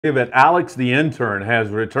that Alex the intern has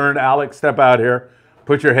returned. Alex, step out here.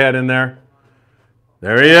 Put your head in there.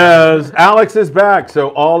 There he is. Alex is back, so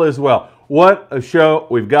all is well. What a show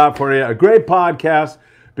we've got for you. A great podcast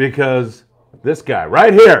because this guy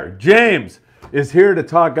right here, James, is here to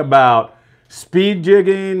talk about speed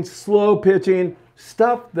jigging, slow pitching,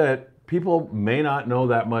 stuff that people may not know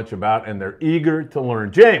that much about, and they're eager to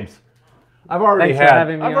learn. James, I've already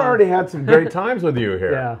had some great times with you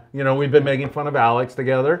here. Yeah. You know, we've been making fun of Alex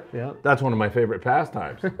together. Yeah. That's one of my favorite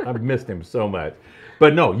pastimes. I've missed him so much.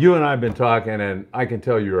 But no, you and I have been talking, and I can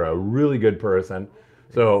tell you're a really good person.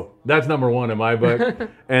 So that's number one in my book.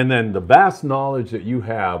 And then the vast knowledge that you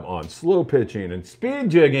have on slow pitching and speed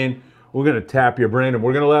jigging, we're going to tap your brain, and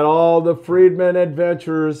we're going to let all the Friedman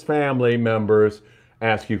Adventures family members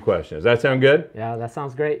ask you questions. That sound good? Yeah, that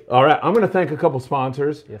sounds great. All right, I'm going to thank a couple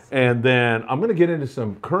sponsors, Yes. and then I'm going to get into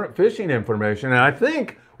some current fishing information, and I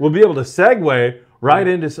think we'll be able to segue right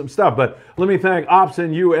into some stuff. But let me thank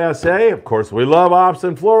Opsin USA. Of course, we love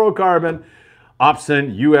Opsin fluorocarbon.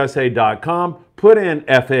 OpsinUSA.com. Put in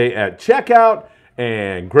FA at checkout,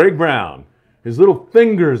 and Greg Brown, his little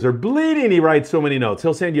fingers are bleeding. He writes so many notes.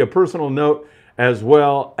 He'll send you a personal note as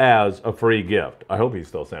well as a free gift. I hope he's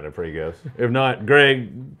still sending free gifts. If not, Greg,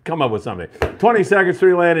 come up with something. 22nd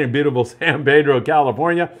Street Landing in beautiful San Pedro,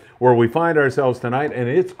 California, where we find ourselves tonight, and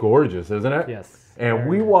it's gorgeous, isn't it? Yes. And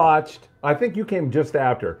we watched, I think you came just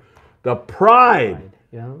after, the Pride.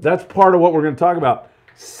 Yeah. That's part of what we're going to talk about.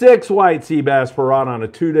 6 white sea bass per rod on a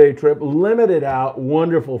 2-day trip, limited out,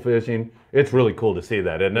 wonderful fishing. It's really cool to see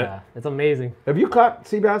that, isn't it? Yeah, it's amazing. Have you caught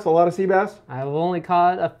sea bass, a lot of sea bass? I've only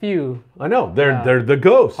caught a few. I know, they're the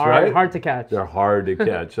ghosts, right? Hard to catch. They're hard to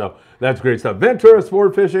catch, so that's great stuff. Ventura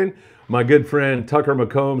Sport Fishing, my good friend Tucker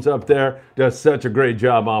McCombs up there does such a great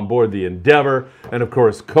job on board the Endeavor. And of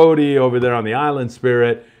course, Cody over there on the Island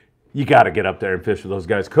Spirit. You got to get up there and fish with those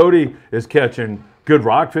guys. Cody is catching good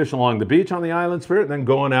rockfish along the beach on the Island Spirit, and then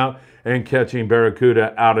going out and catching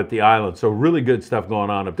barracuda out at the island. So really good stuff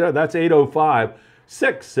going on up there. That's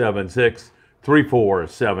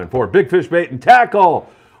 805-676-3474. Big Fish Bait and Tackle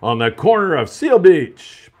on the corner of Seal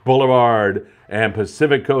Beach Boulevard and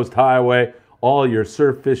Pacific Coast Highway. All your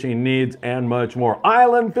surf fishing needs and much more.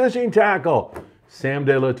 Island Fishing Tackle. Sam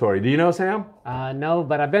De La Torre. Do you know Sam? No,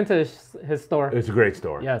 but I've been to his store. It's a great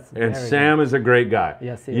store. Yes. And Sam is a great guy.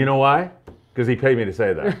 Yes, he You is. know why? Because he paid me to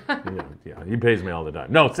say that. Yeah, he pays me all the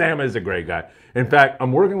time. No, Sam is a great guy. In fact,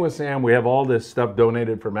 I'm working with Sam. We have all this stuff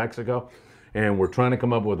donated for Mexico, and we're trying to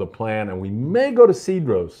come up with a plan, and we may go to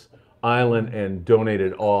Cedros Island and donate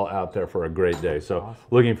it all out there for a great day. So awesome.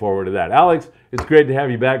 Looking forward to that. Alex, it's great to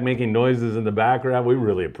have you back making noises in the background. We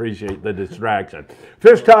really appreciate the distraction.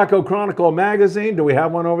 Fish Taco Chronicle magazine. Do we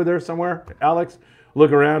have one over there somewhere, Alex?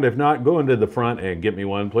 Look around. If not, go into the front and get me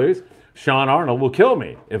one, please. Sean Arnold will kill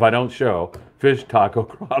me if I don't show Fish Taco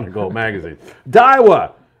Chronicle magazine.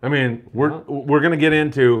 Daiwa. I mean, we're going to get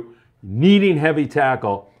into needing heavy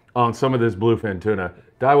tackle on some of this bluefin tuna.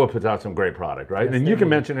 Daiwa puts out some great product, right? Yes, and you can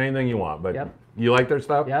mention anything you want, but you like their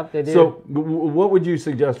stuff? Yep, they do. So what would you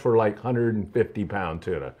suggest for like 150-pound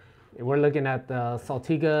tuna? We're looking at the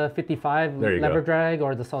Saltiga 55 lever drag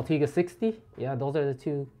or the Saltiga 60. Yeah, those are the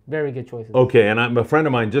two very good choices. Okay, and a friend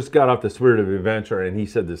of mine just got off the Spirit of Adventure, and he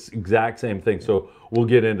said this exact same thing. So we'll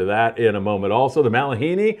get into that in a moment. Also, the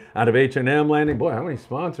Malahini out of H&M Landing. Boy, how many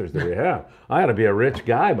sponsors do we have? I ought to be a rich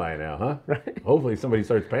guy by now, huh? Right. Hopefully somebody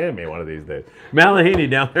starts paying me one of these days. Malahini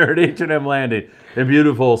down there at H&M Landing in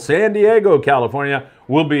beautiful San Diego, California.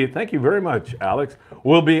 We'll be, thank you very much, Alex.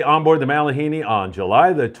 We'll be on board the Malahini on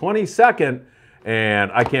July the 22nd,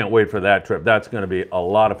 and I can't wait for that trip. That's going to be a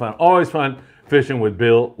lot of fun. Always fun fishing with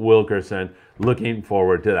Bill Wilkerson. Looking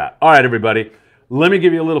forward to that. All right, everybody. Let me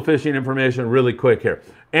give you a little fishing information really quick here.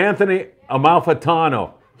 Anthony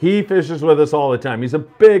Amalfitano, he fishes with us all the time. He's a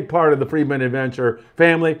big part of the Friedman Adventure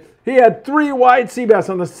family. He had 3 white sea bass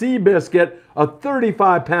on the Sea Biscuit, a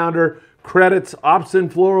 35-pounder, credits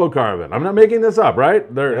Opsin fluorocarbon. I'm not making this up, right?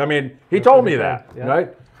 I mean, he told me that,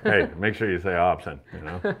 right? Hey, make sure you say Opsin, you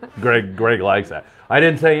know. Greg likes that. I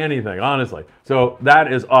didn't say anything, honestly. So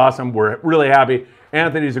that is awesome. We're really happy.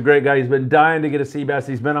 Anthony's a great guy. He's been dying to get a sea bass.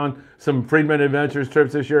 He's been on some Friedman Adventures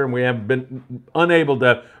trips this year, and we have been unable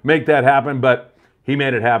to make that happen, but he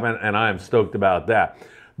made it happen, and I am stoked about that.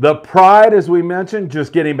 The Pride, as we mentioned,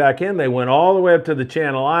 just getting back in. They went all the way up to the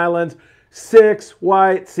Channel Islands. 6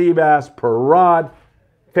 white sea bass per rod.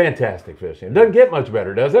 Fantastic fishing. It doesn't get much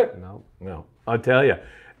better, does it? No. No, I'll tell you.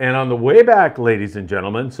 And on the way back, ladies and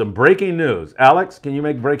gentlemen, some breaking news. Alex, can you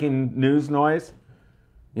make breaking news noise?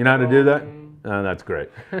 You know how to do that? That's great.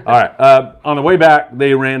 All right. On the way back,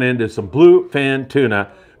 they ran into some bluefin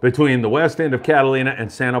tuna between the west end of Catalina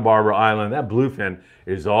and Santa Barbara Island. That bluefin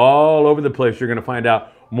is all over the place. You're going to find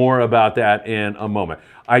out more about that in a moment.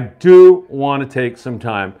 I do want to take some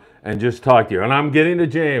time and just talk to you. And I'm getting to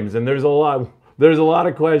James, and there's a lot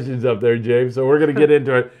of questions up there, James, so we're going to get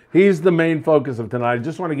into it. He's the main focus of tonight. I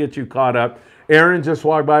just want to get you caught up. Aaron just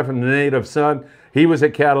walked by from the Native Sun. He was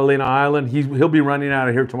at Catalina Island. He'll be running out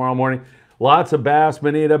of here tomorrow morning. Lots of bass,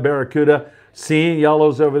 bonita, barracuda, seeing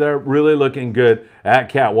yellows over there, really looking good at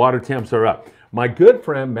Cat. Water temps are up. My good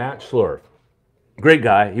friend, Matt Schlurf, great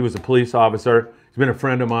guy. He was a police officer. He's been a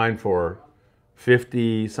friend of mine for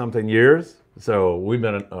 50-something years. So we've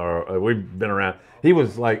been around. He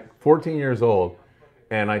was like 14 years old,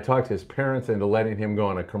 and I talked his parents into letting him go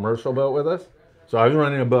on a commercial boat with us. So I was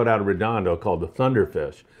running a boat out of Redondo called the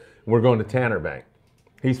Thunderfish. We're going to Tanner Bank.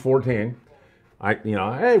 He's 14. Hey,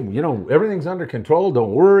 everything's under control.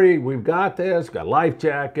 Don't worry. We've got this. Got life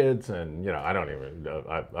jackets, and I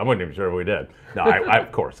wasn't even sure if we did. No,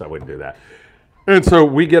 of course I wouldn't do that. And so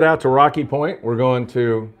we get out to Rocky Point. We're going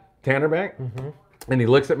to Tanner Bank. Mm-hmm. And he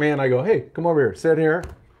looks at me, and I go, hey, come over here. Sit here.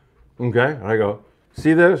 Okay. And I go,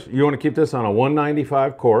 see this? You want to keep this on a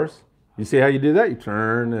 195 course. You see how you do that? You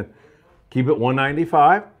turn and keep it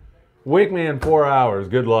 195. Wake me in 4 hours.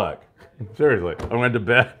 Good luck. Seriously. I went to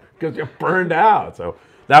bed because you're burned out. So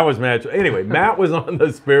that was magic. Anyway, Matt was on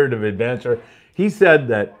the spirit of adventure. He said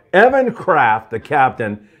that Evan Kraft, the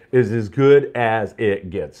captain, is as good as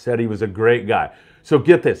it gets. Said he was a great guy. So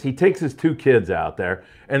get this, he takes his 2 kids out there,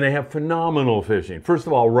 and they have phenomenal fishing. First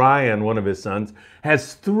of all, Ryan, one of his sons,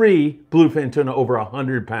 has 3 bluefin tuna over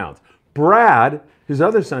 100 pounds. Brad, his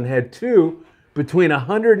other son, had 2 between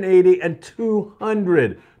 180 and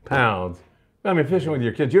 200 pounds. I mean, fishing with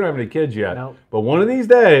your kids, you don't have any kids yet, nope. But one of these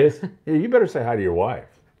days, you better say hi to your wife.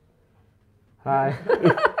 Hi.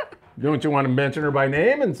 Don't you want to mention her by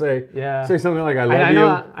name and say something like, I love you,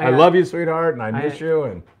 I love you, sweetheart, and I miss you,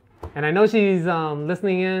 and I know she's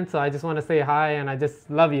listening in, so I just want to say hi, and I just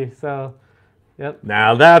love you. So, yep.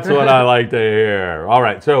 Now that's what I like to hear. All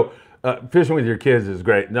right, so fishing with your kids is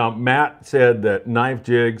great. Now, Matt said that knife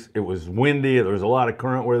jigs, it was windy, there was a lot of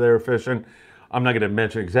current where they were fishing. I'm not going to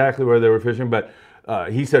mention exactly where they were fishing, but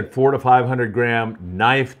he said 400 to 500 gram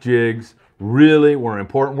knife jigs really were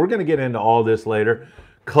important. We're going to get into all this later.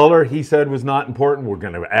 Color, he said, was not important. We're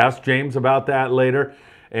going to ask James about that later.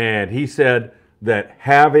 And he said that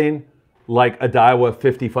having like a Daiwa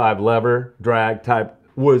 55 lever drag type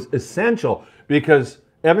was essential because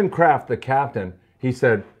Evan Kraft, the captain, he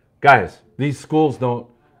said, guys, these schools don't,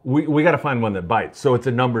 we got to find one that bites. So it's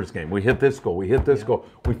a numbers game. We hit this school, we hit this school,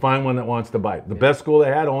 we find one that wants to bite. The best school they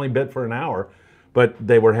had only bit for an hour, but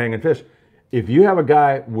they were hanging fish. If you have a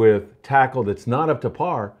guy with tackle that's not up to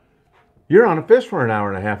par, you're on a fish for an hour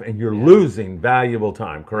and a half and you're losing valuable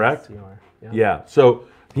time, correct? Yes, you are. Yeah, so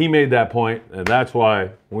he made that point, and that's why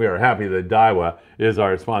we are happy that Daiwa is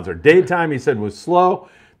our sponsor. Daytime, he said, was slow.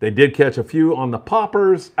 They did catch a few on the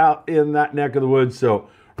poppers out in that neck of the woods, so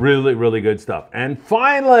really, really good stuff. And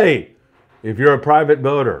finally, if you're a private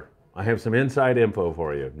boater, I have some inside info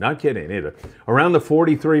for you. Not kidding either. Around the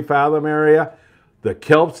 43 fathom area, the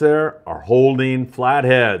kelps there are holding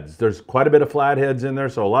flatheads. There's quite a bit of flatheads in there,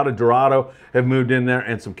 so a lot of Dorado have moved in there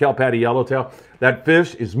and some kelp patty yellowtail. That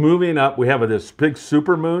fish is moving up. We have this big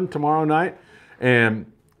super moon tomorrow night,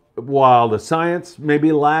 and while the science may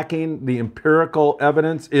be lacking, the empirical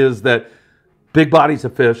evidence is that big bodies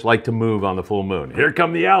of fish like to move on the full moon. Here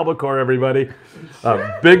come the albacore, everybody.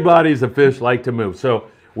 Big bodies of fish like to move. So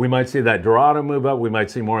we might see that Dorado move up. We might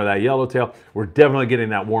see more of that yellowtail. We're definitely getting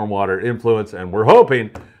that warm water influence, and we're hoping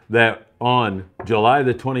that on July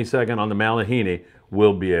the 22nd on the Malahini,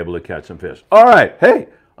 we'll be able to catch some fish. All right. Hey,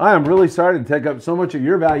 I am really sorry to take up so much of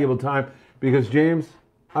your valuable time because, James,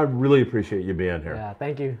 I really appreciate you being here. Yeah,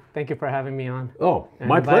 thank you. Thank you for having me on. Oh,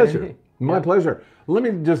 my pleasure. My pleasure. Let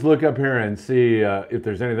me just look up here and see if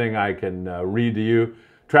there's anything I can read to you.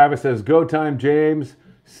 Travis says, go time, James.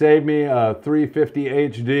 Save me a 350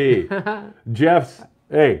 HD. Jeff's,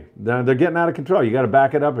 hey, they're getting out of control. You got to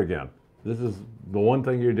back it up again. This is the one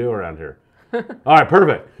thing you do around here. All right,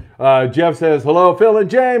 perfect. Jeff says, hello, Phil and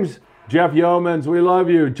James. Jeff Yeomans, we love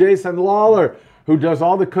you. Jason Lawler, who does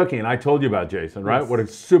all the cooking. I told you about Jason, right? Yes. What a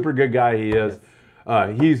super good guy he is.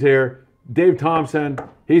 Yes. He's here. Dave Thompson,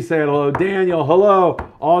 he's saying hello. Daniel, hello.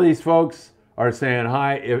 All these folks are saying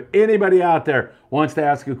hi. If anybody out there wants to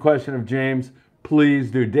ask a question of James,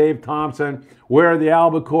 please do. Dave Thompson, where are the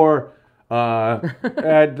albacore?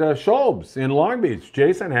 At Schulb's in Long Beach.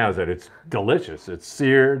 Jason has it. It's delicious. It's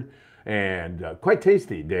seared and quite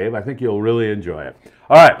tasty, Dave. I think you'll really enjoy it.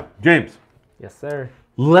 All right, James. Yes, sir.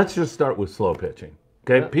 Let's just start with slow pitching.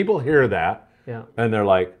 Okay, people hear that Yeah. And they're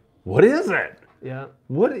like, what is it? Yeah.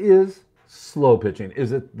 What is slow pitching?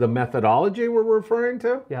 Is it the methodology we're referring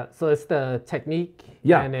to? Yeah. So it's the technique.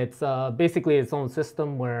 Yeah. And it's basically its own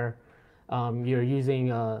system where you're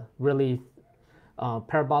using a really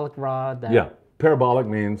parabolic rod. That, Yeah. Parabolic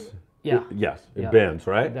means, Yeah. it bends,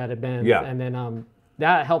 right? That it bends. Yeah. And then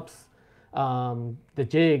that helps the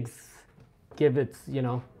jigs give its,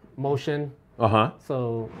 motion. Uh-huh.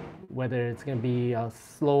 So whether it's going to be a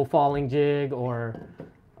slow falling jig or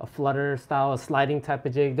a flutter style, a sliding type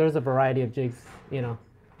of jig, there's a variety of jigs,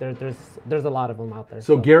 there's a lot of them out there.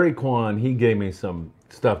 So Gary Kwan, he gave me some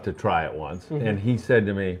stuff to try at once, and he said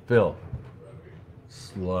to me, Phil,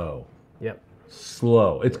 slow. Yep.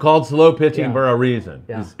 Slow. It's called slow pitching Yeah. for a reason.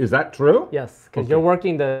 Yeah. Is that true? Yes, because Okay. you're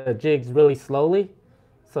working the jigs really slowly.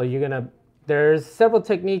 So there's several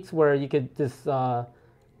techniques where you could just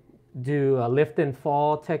do a lift and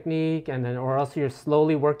fall technique, and then or else you're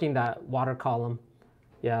slowly working that water column.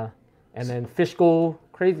 Yeah. And then fish go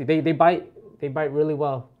crazy. They bite really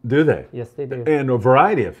well. Do they? Yes, they do. And a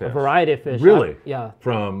variety of fish. A variety of fish. Really? Yeah.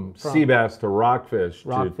 From sea bass to rockfish,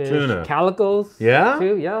 Rockfish, to tuna. calicos. Yeah?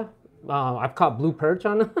 Too, yeah. I've caught blue perch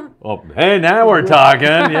on them. Oh, hey, now we're talking.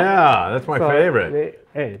 Yeah, that's my favorite.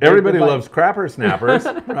 Everybody loves crapper snappers,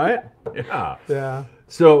 right? Yeah. Yeah.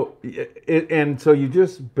 So, so you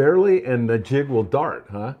just barely, and the jig will dart,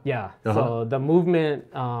 huh? Yeah. So the movement,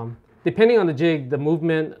 depending on the jig, the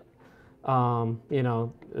movement,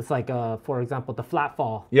 it's like, for example, the flat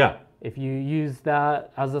fall. Yeah. If you use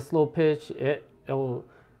that as a slow pitch, it will,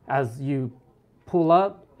 as you pull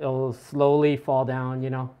up, it will slowly fall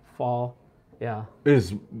down, fall. Yeah.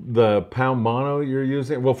 Is the pound mono you're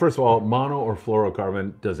using? Well, first of all, mono or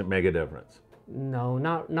fluorocarbon, does it make a difference? No,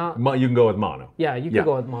 not. You can go with mono. Yeah, you can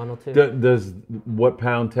go with mono too. Does what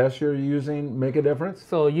pound test you're using make a difference?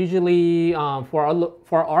 So usually for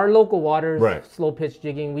our local waters, Right. slow pitch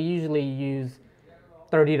jigging, we usually use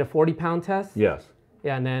 30 to 40 pound test. Yes.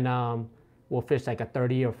 Yeah, and then we'll fish like a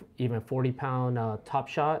 30 or even 40 pound top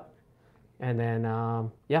shot, and then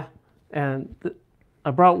I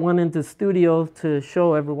brought one into the studio to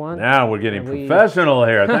show everyone. Now we're getting professional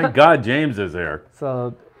here. Thank God James is here.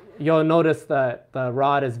 So you'll notice that the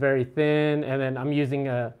rod is very thin, and then I'm using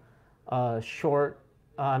a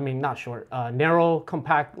narrow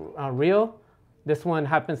compact reel. This one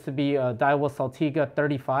happens to be a Daiwa Saltiga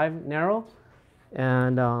 35 narrow,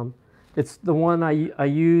 and it's the one I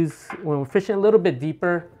use when we're fishing a little bit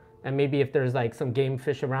deeper, and maybe if there's like some game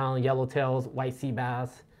fish around, yellowtails, white sea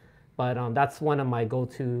bass. But that's one of my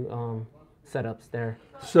go-to setups there.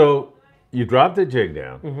 So you drop the jig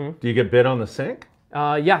down. Do you get bit on the sink?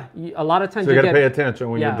 Yeah, a lot of times So you got to pay attention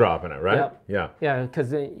when you're Yeah. dropping it, right? Yep. Yeah. Yeah,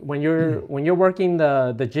 because when you're working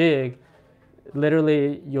the jig,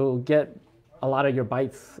 literally you'll get a lot of your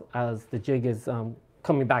bites as the jig is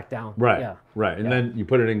coming back down. Right. Yeah. Right. And then you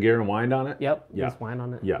put it in gear and wind on it? Yep. Yeah. Just wind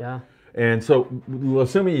on it. Yeah. Yeah. And so,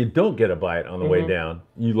 assuming you don't get a bite on the way down,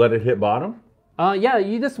 you let it hit bottom? Yeah,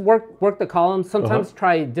 you just work the column. Sometimes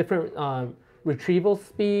try different retrieval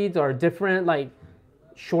speeds or different like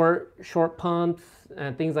short pumps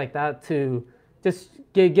and things like that to just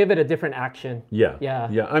give it a different action. Yeah. Yeah.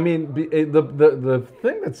 Yeah. I mean, the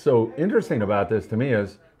thing that's so interesting about this to me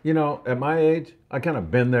is, at my age, I kind of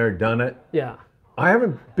been there, done it. Yeah. I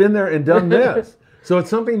haven't been there and done this. So it's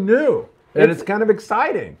something new. And it's kind of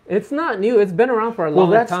exciting. It's not new. It's been around for a long time.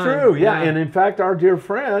 Well, that's true. Yeah. And in fact, our dear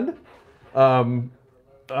friend,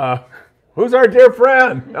 who's our dear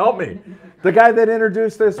friend? Help me. The guy that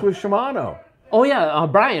introduced this with Shimano. Oh yeah,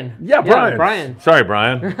 Brian. Yeah, Brian. Brian. Sorry,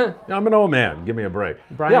 Brian. I'm an old man. Give me a break.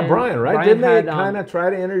 Brian, right? Brian Didn't had, they kind of try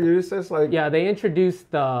to introduce this? Yeah, they introduced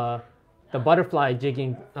the butterfly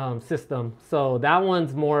jigging system. So that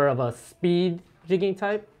one's more of a speed jigging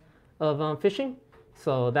type of fishing.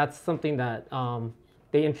 So that's something that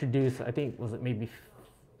they introduced, I think, was it maybe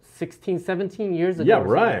 16, 17 years ago? Yeah,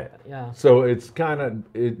 right. Yeah. So it's kind of,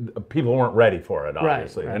 people weren't ready for it,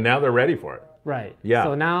 obviously. Right. And now they're ready for it. Right. Yeah.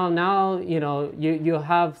 So now you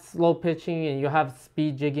have slow pitching and you have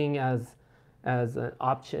speed jigging as an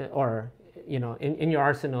option, or in your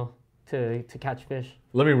arsenal to catch fish.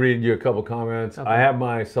 Let me read you a couple comments. Okay. I have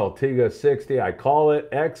my Saltiga 60. I call it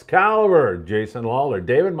Excalibur. Jason Lawler.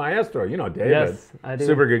 David Maestro. You know David. Yes, I do.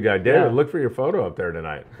 Super good guy. David, Yeah. look for your photo up there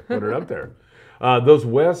tonight. Put it up there. Those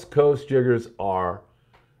West Coast jiggers are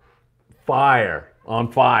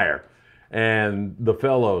on fire. And the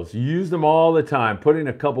fellows use them all the time, putting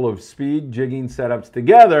a couple of speed jigging setups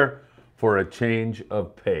together for a change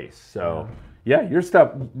of pace. So, yeah, your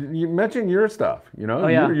stuff, you mentioned your stuff, Oh,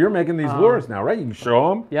 yeah. You're making these lures now, right? You can show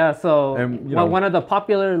them. Yeah, so And, one of the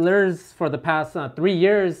popular lures for the past 3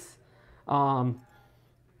 years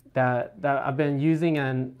that I've been using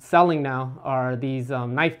and selling now are these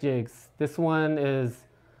knife jigs. This one is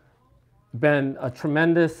been a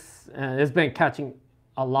tremendous, and it's been catching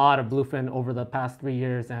a lot of bluefin over the past 3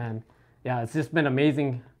 years, and yeah, it's just been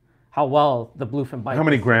amazing how well the bluefin bites. How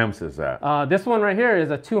many grams is that? This one right here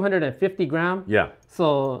is a 250 gram. Yeah.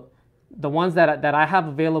 So the ones that I have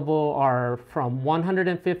available are from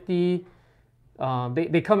 150.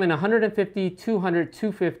 They come in 150, 200,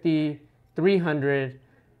 250, 300,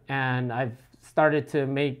 and I've started to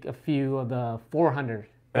make a few of the 400.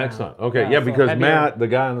 Excellent. Okay, yeah, so because heavier. Matt, the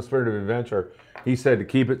guy on the Spirit of Adventure, he said to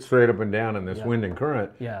keep it straight up and down in this wind and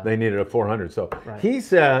current, they needed a 400. So he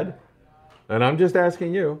said, and I'm just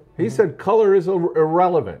asking you, he said color is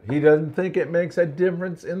irrelevant. He doesn't think it makes a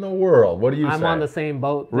difference in the world. What do you say? I'm on the same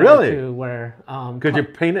boat. Really? Too, where could you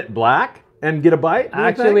paint it black and get a bite?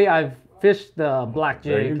 Actually, I've fished the black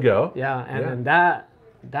jig. There you go. Yeah, and then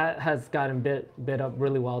that has gotten bit up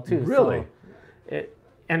really well too. Really? So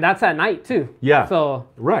and that's at night too. Yeah. So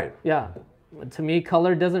right. Yeah, to me,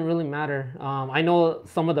 color doesn't really matter. I know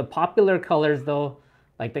some of the popular colors though,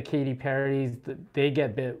 like the Katy Perry's, they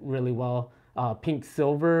get bit really well. Pink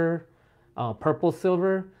silver, purple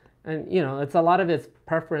silver, and you know, it's a lot of it's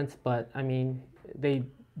preference, but I mean, they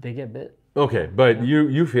get bit. Okay, but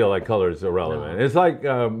you feel like color is irrelevant. No. It's like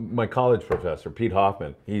my college professor, Pete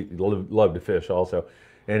Hoffman. He loved to fish also,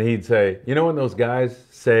 and he'd say, you know when those guys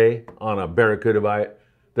say on a barracuda bite,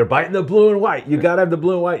 they're biting the blue and white. You got to have the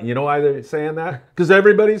blue and white. You know why they're saying that? Because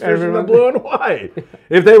everybody's fishing the blue and white.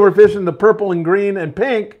 If they were fishing the purple and green and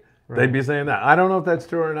pink, they'd be saying that. I don't know if that's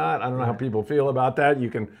true or not. I don't know how people feel about that. You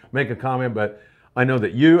can make a comment, but I know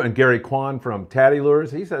that you and Gary Kwan from Tatty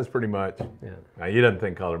Lures, he says pretty much. Yeah. Now, he doesn't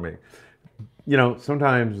think color makes. You know,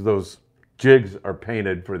 sometimes those jigs are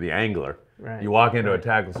painted for the angler. Right. You walk into a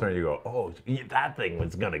tackle store and you go, oh, that thing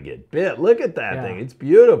was going to get bit. Look at that thing. It's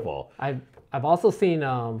beautiful. I've also seen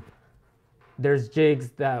there's jigs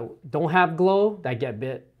that don't have glow that get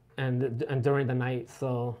bit and during the night.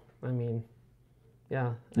 So, I mean,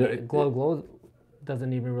 yeah, glow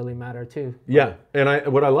doesn't even really matter too. Yeah,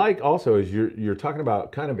 and what I like also is you're talking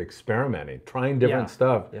about kind of experimenting, trying different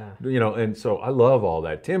stuff. Yeah. You know, and so I love all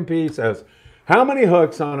that. Tim P says, how many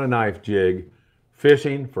hooks on a knife jig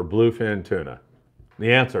fishing for bluefin tuna?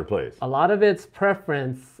 The answer, please. A lot of it's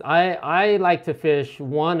preference. I like to fish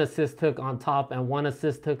one assist hook on top and one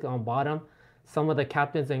assist hook on bottom. Some of the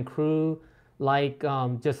captains and crew like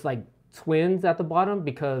just like twins at the bottom,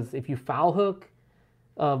 because if you foul hook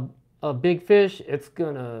a big fish, it's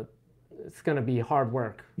gonna be hard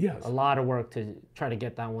work. Yes. A lot of work to try to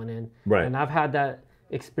get that one in. Right. And I've had that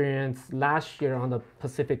experience last year on the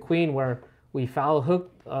Pacific Queen where we foul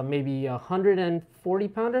hooked maybe 140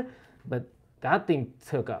 pounder, but that thing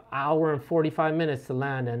took an hour and 45 minutes to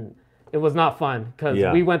land, and it was not fun because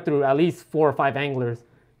we went through at least 4 or 5 anglers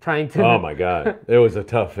trying to. Oh my God, it was a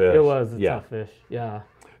tough fish. It was a tough fish, yeah.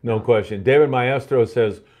 No question. David Maestro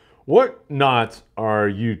says, what knots are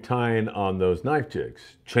you tying on those knife jigs?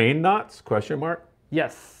 Chain knots? Question mark.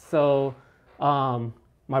 Yes. So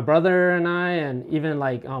my brother and I, and even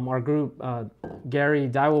like our group, Gary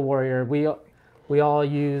Daiwa Warrior, we all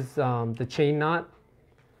use the chain knot.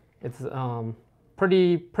 It's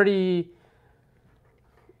pretty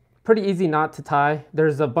easy knot to tie.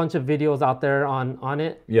 There's a bunch of videos out there on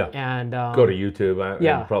it. Yeah. And go to YouTube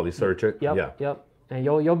and probably search it. Yep. Yeah. Yep. And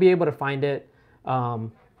you'll be able to find it.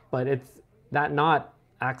 But that knot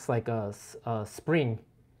acts like a spring.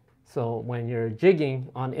 So when you're jigging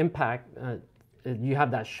on impact, you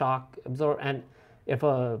have that shock absorb. And if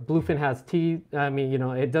a bluefin has teeth, I mean, you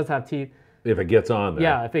know, it does have teeth. If it gets on there.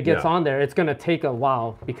 Yeah, if it gets on there, it's going to take a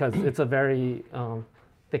while because it's a very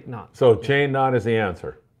thick knot. So chain knot is the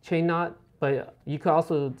answer. Chain knot, but you could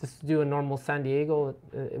also just do a normal San Diego.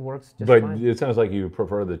 It works just fine. But it sounds like you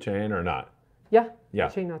prefer the chain or not? Yeah. Yeah.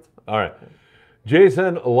 Chain knots. All right.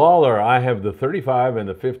 Jason Lawler, I have the 35 and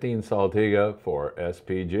the 15 Saltiga for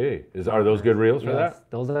SPG. Are those good reels for that?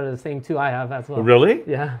 Those are the same 2 I have as well. Really?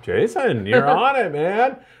 Yeah. Jason, you're on it,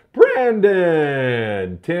 man.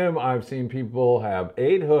 Brandon, Tim, I've seen people have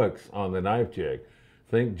 8 hooks on the knife jig.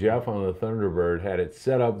 Think Jeff on the Thunderbird had it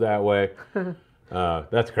set up that way.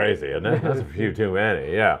 That's crazy, isn't it? That's a few too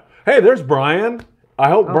many, yeah. Hey, there's Brian. I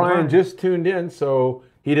hope Brian just tuned in so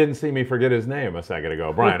he didn't see me forget his name a second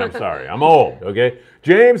ago. Brian, I'm sorry. I'm old, okay?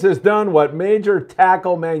 James has done what major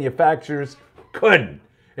tackle manufacturers couldn't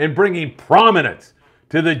in bringing prominence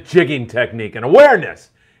to the jigging technique and awareness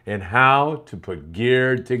in how to put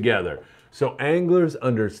gear together so anglers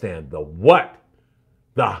understand the what,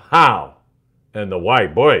 the how, and the why.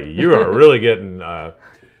 Boy, you are really getting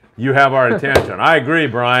You have our attention. I agree,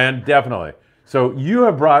 Brian. Definitely. So you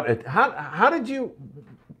have brought it. How did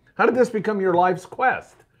this become your life's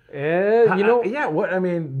quest? Yeah. What I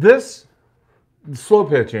mean, this slow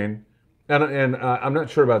pitching, and I'm not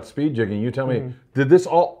sure about speed jigging. You tell me. Did this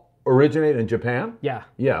all originate in Japan? Yeah.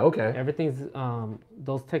 Yeah. Okay. Everything's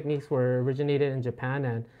those techniques were originated in Japan,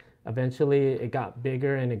 and eventually it got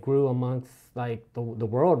bigger and it grew amongst like the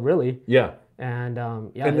world, really. Yeah. And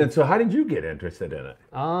yeah. And then, so how did you get interested in it?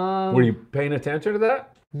 Were you paying attention to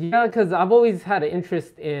that? Yeah, because I've always had an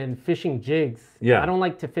interest in fishing jigs. Yeah. I don't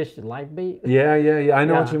like to fish live bait. Yeah. I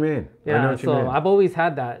know what you mean. Yeah. I know what you mean. I've always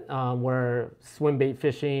had that where swim bait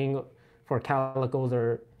fishing for calicos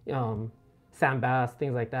or sand bass,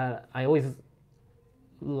 things like that. I always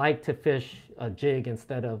like to fish a jig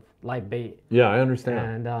instead of live bait. Yeah, I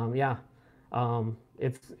understand. And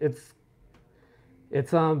it's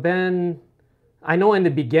been. I know in the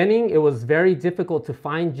beginning it was very difficult to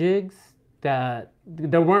find jigs that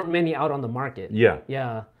there weren't many out on the market. Yeah.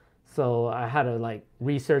 Yeah. So I had to like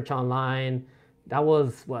research online. That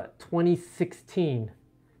was what, 2016,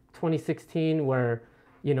 where,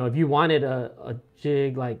 you know, if you wanted a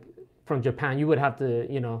jig like from Japan, you would have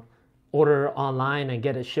to, you know, order online and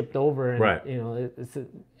get it shipped over. And, right. you know,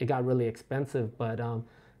 it got really expensive. But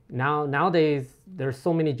nowadays there's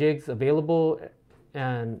so many jigs available,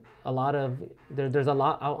 and there's a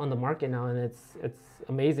lot out on the market now, and it's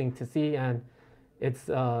amazing to see, and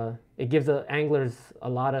it gives the anglers a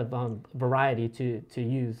lot of variety to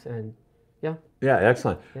use, and yeah. Yeah,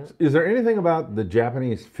 excellent. Yeah. Is there anything about the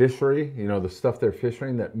Japanese fishery, you know, the stuff they're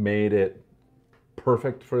fishing, that made it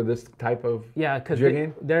perfect for this type of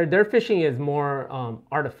jigging? Their fishing is more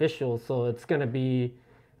artificial, so it's going to be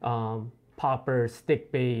poppers,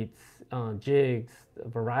 stick baits, jigs, a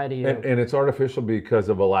variety of... And it's artificial because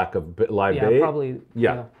of a lack of live bait? Probably.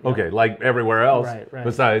 Yeah. Okay, like everywhere else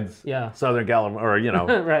besides Southern California, or, you know.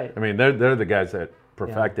 Right. I mean, they're the guys that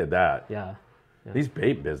perfected that. Yeah. These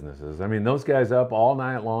bait businesses, I mean, those guys up all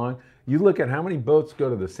night long. You look at how many boats go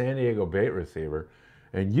to the San Diego bait receiver,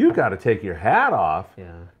 and you got to take your hat off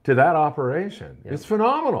to that operation. It's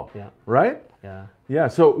phenomenal, right? Yeah. Yeah,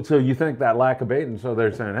 so you think that lack of bait, and so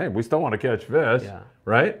they're saying, hey, we still want to catch fish,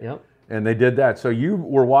 right? Yep. And they did that. So you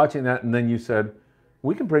were watching that, and then you said,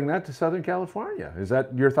 we can bring that to Southern California. Is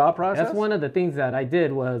that your thought process? That's one of the things that I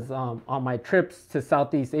did was on my trips to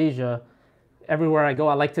Southeast Asia, everywhere I go,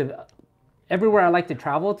 everywhere I like to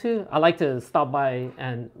travel to, I like to stop by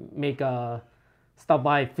and stop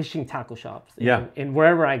by fishing tackle shops in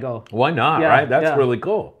wherever I go. Why not, right? That's really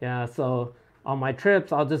cool. Yeah, so on my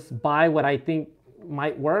trips, I'll just buy what I think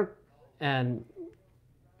might work and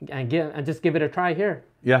just give it a try here.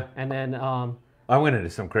 Yeah. And then I went into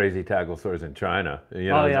some crazy tackle stores in China. You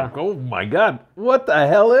know, like, oh my God, what the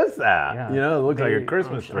hell is that? Yeah. You know, it looks like a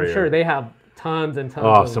Christmas tree. I'm sure they have tons and tons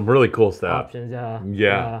of some really cool stuff. Options,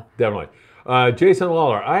 yeah, definitely. Jason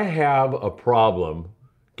Lawler, I have a problem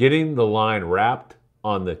getting the line wrapped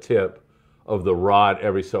on the tip of the rod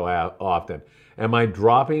every so often. Am I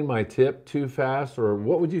dropping my tip too fast, or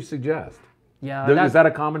what would you suggest? Yeah, is that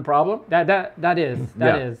a common problem? That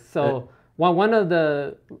is. So one of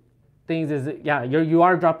the things is you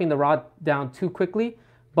are dropping the rod down too quickly.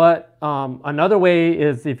 But another way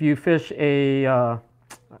is if you fish I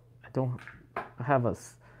have a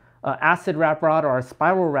acid wrap rod or a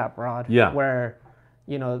spiral wrap rod. Yeah. Where,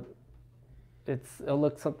 you know, it'll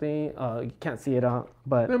look something you can't see it on,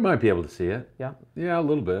 but they might be able to see it. Yeah. Yeah, a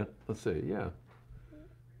little bit. Let's see. Yeah.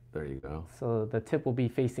 There you go. So the tip will be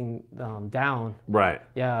facing down. Right.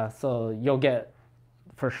 Yeah. So you'll get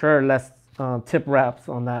for sure less tip wraps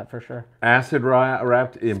on that for sure. Acid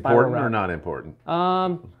wrapped important or not important?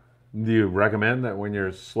 Do you recommend that when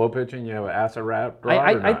you're slow pitching you have an acid wrap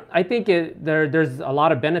rod or not? I think there's a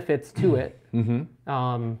lot of benefits to it.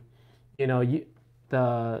 Mm-hmm. You know,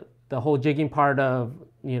 the whole jigging part of,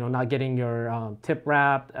 you know, not getting your tip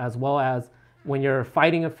wrapped, as well as when you're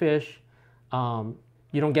fighting a fish,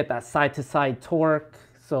 you don't get that side to side torque,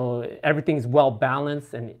 so everything's well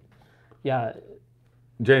balanced. And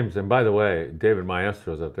James, and by the way, David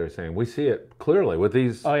Maestro's up there saying we see it clearly with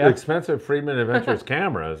these expensive Friedman Adventures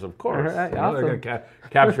cameras, of course. Right, awesome. They're going to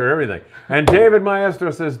capture everything. And David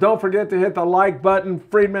Maestro says, don't forget to hit the like button,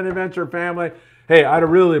 Friedman Adventure family. Hey, I'd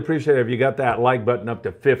really appreciate it if you got that like button up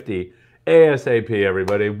to 50 ASAP,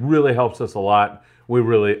 everybody. Really helps us a lot. We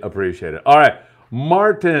really appreciate it. All right,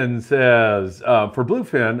 Martin says, for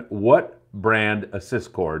bluefin, what brand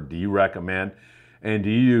assist cord do you recommend? And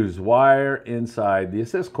do you use wire inside the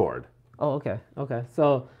assist cord? Oh, okay.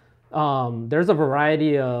 So there's a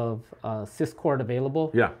variety of assist cord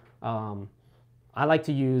available. Yeah. I like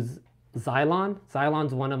to use Xylon.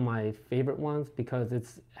 Xylon's one of my favorite ones because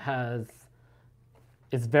it's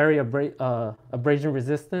very abrasion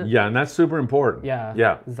resistant. Yeah, and that's super important. Yeah.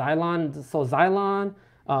 Yeah. Xylon. So Xylon,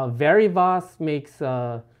 Varivos makes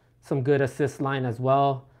some good assist line as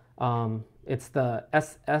well. It's the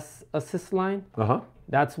SS assist line.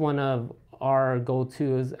 That's one of our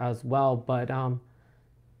go-tos as well. But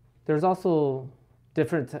there's also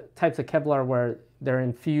different types of Kevlar where they're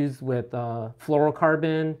infused with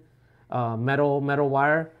fluorocarbon, metal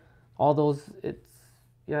wire. All those, it's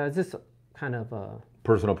just kind of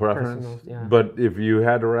personal preference. Yeah. But if you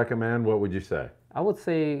had to recommend, what would you say? I would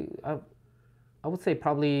say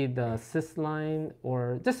probably the assist line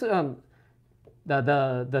or just the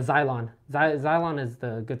Xylon. Xylon is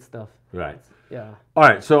the good stuff. Right. Yeah. All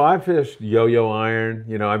right. So I fished yo-yo iron.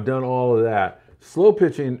 You know, I've done all of that. Slow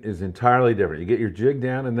pitching is entirely different. You get your jig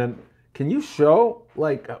down, and then can you show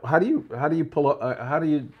like how do you pull up? How do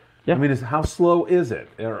you? Yeah. I mean, how slow is it,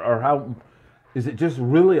 or how? Is it just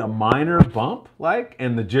really a minor bump, like,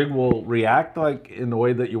 and the jig will react like in the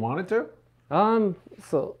way that you want it to?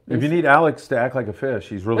 So If you need Alex to act like a fish,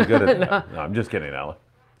 he's really good at that. No, I'm just kidding, Alex.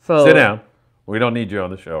 So Sit down. We don't need you on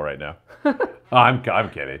the show right now. Oh, I'm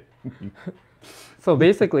kidding. So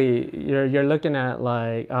basically, you're looking at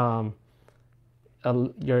like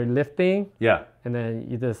you're lifting. Yeah. And then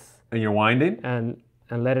you just And you're winding. and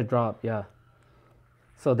let it drop. Yeah.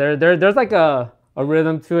 So there's like a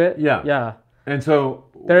rhythm to it. Yeah. Yeah. And so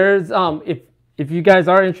There's if you guys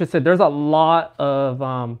are interested, there's a lot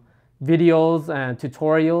of videos and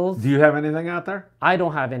tutorials. do you have anything out there? I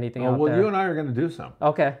don't have anything out Well, there. you and I are going to do some.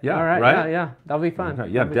 Okay. Yeah, All right. right? Yeah. That'll be fun. Okay,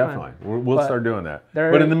 yeah, That'll be fun. definitely. We'll But start doing that.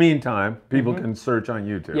 there- But in the meantime, people can search on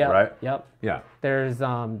YouTube, Yeah. right? Yep. Yeah. There's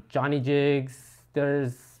Johnny Jigs.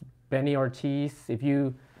 There's Benny Ortiz. If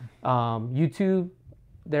you YouTube,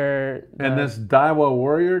 And this Daiwa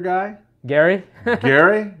Warrior guy, Gary.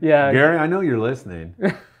 Gary? Yeah. Gary, I know you're listening.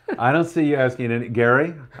 I don't see you asking any.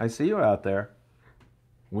 Gary, I see you out there.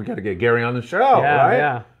 We got to get Gary on the show, right?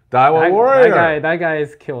 Yeah. Daiwa Warrior. That guy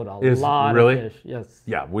has killed a lot really? of fish. Yes.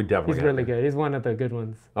 Yeah, we definitely. He's have really to. good. He's one of the good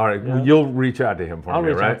ones. All right, well, you'll reach out to him for I'll me,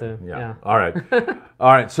 reach right? out to him, yeah. All right.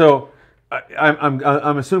 All right. So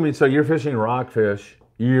I'm assuming. So you're fishing rockfish.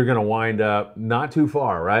 You're going to wind up not too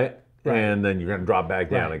far, right? Right. And then you're going to drop back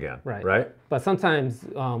down again, right? But sometimes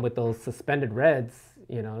with those suspended reds,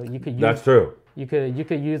 you know, you could use. That's true. You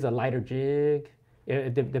could use a lighter jig,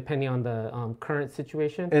 depending on the current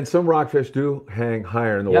situation. And some rockfish do hang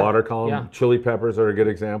higher in the Yeah, water column. yeah. Chili peppers are a good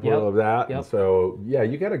example Yep, of that. yep. And so, yeah,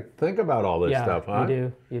 you got to think about all this stuff, huh?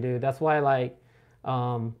 You do. That's why, like,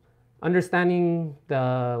 understanding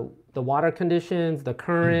the water conditions, the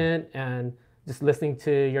current, and just listening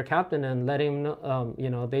to your captain and letting him know. You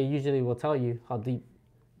know, they usually will tell you how deep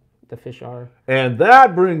the fish are. And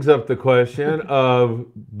that brings up the question of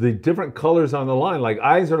the different colors on the line. Like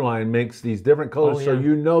Iserline makes these different colors, so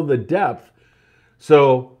you know the depth.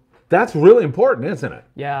 So that's really important, isn't it?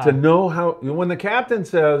 Yeah. To know how, when the captain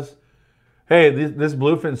says, hey, this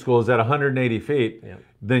bluefin school is at 180 feet,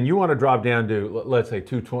 then you want to drop down to, let's say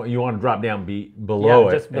 220, you want to drop down below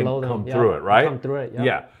it just below and them. come through it, right? Come through it,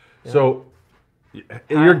 yeah. So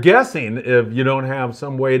you're guessing if you don't have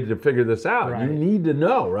some way to figure this out. Right. You need to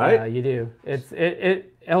know, right? Yeah, you do.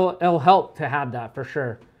 It'll help to have that for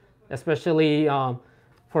sure. Especially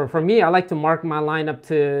for me, I like to mark my line up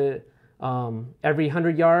to every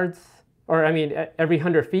 100 yards, or I mean every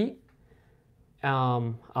 100 feet.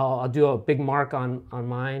 I'll do a big mark on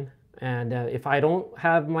mine, and if I don't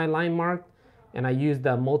have my line marked, and I use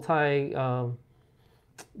the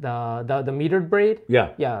the metered braid. Yeah.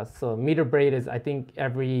 Yeah. So meter braid is, I think,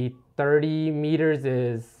 every 30 meters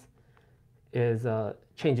is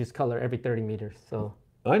changes color every 30 meters. So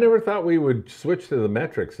I never thought we would switch to the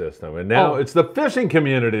metric system, and now it's the fishing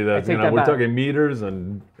community that's, take that we're back. talking meters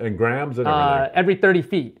and grams and everything. every 30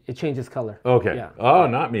 feet it changes color. Okay. Yeah. Oh,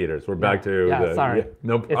 not meters. We're back to sorry.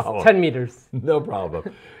 no problem. It's 10 meters. No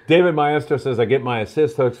problem. David Maestro says, I get my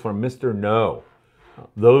assist hooks from Mr. No.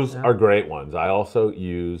 Those are great ones. I also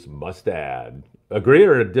use Mustad. Agree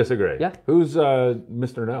or disagree? Yeah. Who's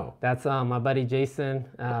Mr. No? That's my buddy Jason.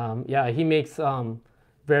 Yeah, he makes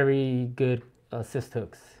very good assist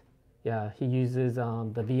hooks. Yeah, he uses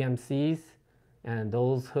the VMCs, and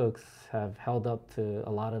those hooks have held up to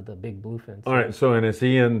a lot of the big bluefins. All right. So, and is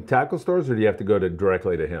he in tackle stores, or do you have to go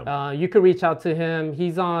directly to him? You could reach out to him.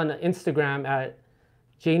 He's on Instagram at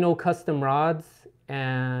Jano Custom Rods,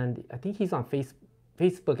 and I think he's on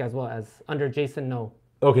Facebook as well as under Jason No.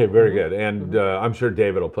 Okay, very good. And I'm sure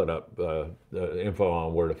David will put up the info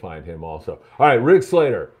on where to find him also. All right, Rick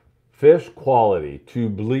Slater, fish quality to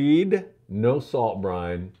bleed no salt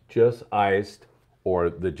brine, just iced, or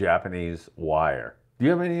the Japanese wire. Do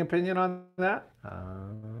you have any opinion on that?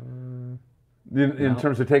 In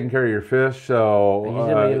terms of taking care of your fish, so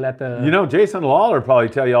usually let the Jason Lawler probably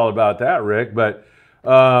tell you all about that, Rick. But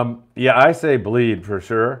yeah, I say bleed for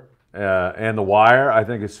sure, and the wire I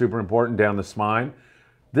think is super important down the spine.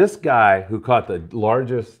 This guy who caught the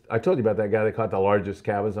largest, I told you about that guy that caught the largest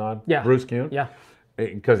cabezon, yeah, Bruce Kuhn, yeah,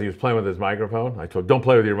 because he was playing with his microphone. I told, don't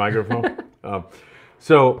play with your microphone.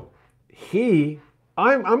 So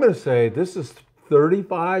I'm going to say this is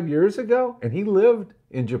 35 years ago, and he lived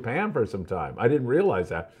in Japan for some time. I didn't realize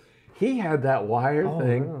that. He had that wire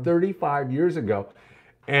thing 35 years ago,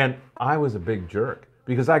 and I was a big jerk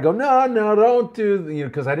because I go, no, don't do,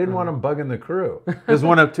 because I didn't want him bugging the crew. Because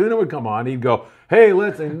when a tuna would come on, he'd go, hey,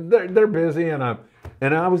 listen, they're busy, and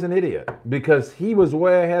I was an idiot because he was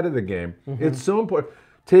way ahead of the game. It's so important.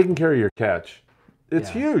 Taking care of your catch, it's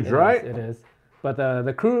huge, right? It is. But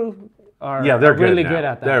the crew are they're really good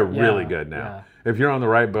at that. They're really good now. If you're on the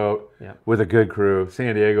right boat with a good crew,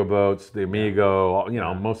 San Diego boats, the Amigo,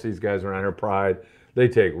 most of these guys around here, Pride, they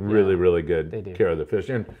take really good care of the fish.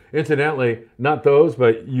 And incidentally, not those,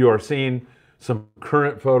 but you are seeing some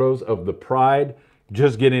current photos of the Pride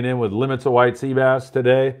just getting in with limits of white sea bass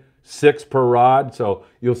today, 6 per rod. So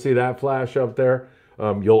you'll see that flash up there.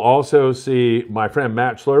 You'll also see my friend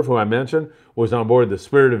Matt Schlurf, who I mentioned, was on board the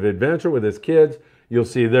Spirit of Adventure with his kids. You'll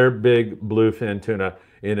see their big bluefin tuna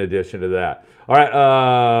in addition to that. All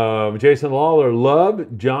right, Jason Lawler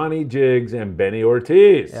loved Johnny Jiggs and Benny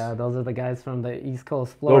Ortiz. Yeah, those are the guys from the East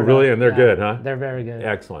Coast, Florida. Oh, really? And they're good, huh? They're very good.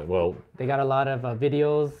 Excellent. Well, they got a lot of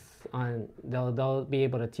videos on. They'll be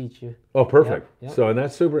able to teach you. Oh, perfect. Yep. So, and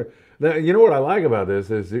that's super. Now, you know what I like about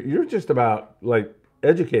this is that you're just about like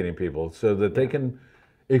educating people so that they can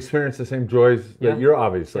experience the same joys that you're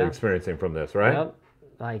obviously experiencing from this, right? Yep.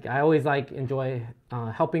 Like I always enjoy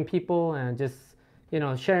helping people and just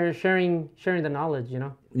sharing the knowledge.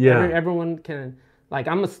 Yeah. Everyone can. Like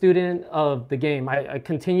I'm a student of the game. I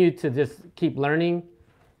continue to just keep learning,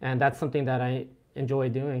 and that's something that I enjoy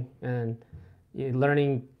doing. And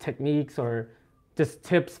learning techniques or just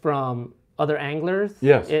tips from other anglers.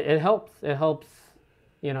 Yes. It helps. It helps.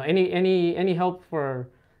 Any help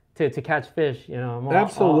to catch fish, I'm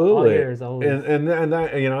absolutely all ears, always. And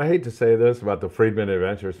that, I hate to say this about the Friedman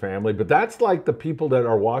Adventures family, but that's like the people that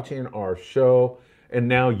are watching our show, and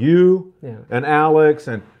now you and Alex,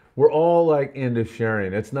 and we're all like into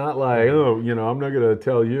sharing. It's not like, I'm not going to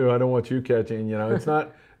tell you, I don't want you catching, it's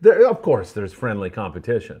not. Of course, there's friendly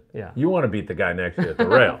competition. Yeah. You want to beat the guy next to you at the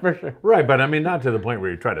rail. For sure. Right, but I mean, not to the point where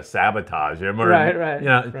you try to sabotage him. Or, right.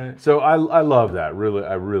 Right. So I love that. Really,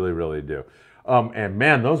 I really do. And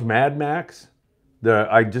man, those Mad Max,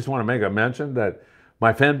 I just want to make a mention that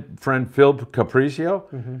my friend Phil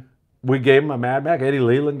Capriccio, we gave him a Mad Max. Eddie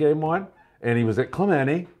Leland gave him one, and he was at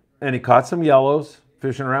Clemente, and he caught some yellows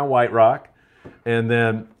fishing around White Rock. And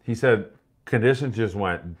then he said conditions just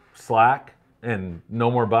went slack and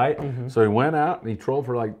no more bite. So he went out and he trolled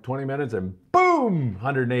for like 20 minutes and boom,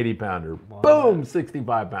 180 pounder, boom,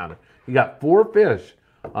 65 pounder. He got 4 fish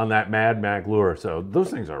on that Mad Mac lure. So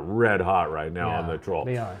those things are red hot right now on the troll.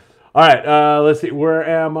 They are. All right, let's see. Where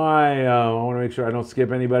am I? I want to make sure I don't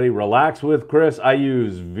skip anybody. Relax with Chris. I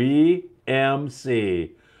use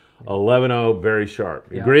VMC 11.0, very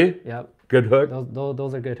sharp. You agree? Yep. Good hook?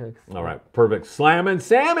 Those are good hooks. All right, perfect. Slammin'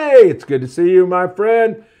 Sammy, it's good to see you, my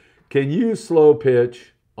friend. Can you slow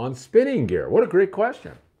pitch on spinning gear? What a great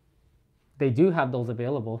question. They do have those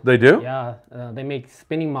available. They do? Yeah, they make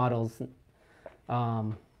spinning models.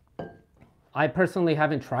 I personally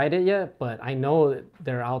haven't tried it yet, but I know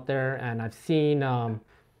they're out there, and I've seen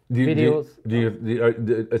videos.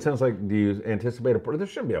 It sounds like, do you anticipate there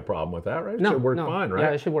shouldn't be a problem with that, right? It should work fine, right?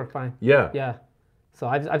 Yeah, it should work fine. Yeah. So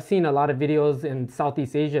I've seen a lot of videos in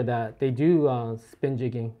Southeast Asia that they do spin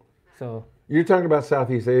jigging. So you're talking about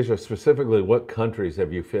Southeast Asia specifically. What countries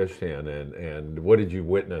have you fished in, and what did you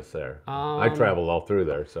witness there? I traveled all through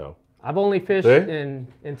there, so. I've only fished in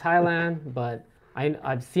Thailand, but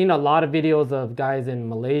I've seen a lot of videos of guys in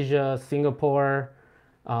Malaysia, Singapore,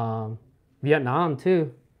 Vietnam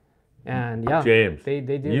too. And yeah, James, they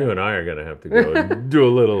do. You and I are going to have to go do a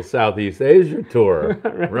little Southeast Asia tour,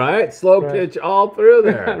 right? Slow pitch all through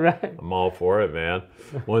there. Right. I'm all for it, man.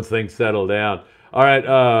 Once things settle down. All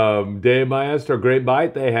right, Dave Maestro, great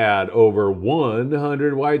bite. They had over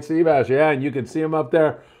 100 white sea bass. Yeah, and you can see them up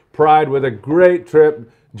there. Pride with a great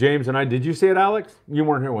trip. James and I, did you see it, Alex? You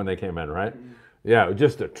weren't here when they came in, right? Yeah,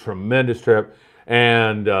 just a tremendous trip.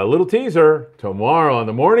 And a little teaser, tomorrow on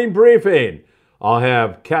the morning briefing, I'll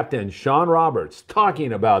have Captain Sean Roberts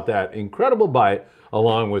talking about that incredible bite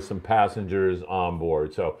along with some passengers on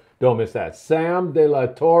board. So don't miss that. Sam De La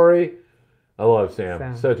Torre, I love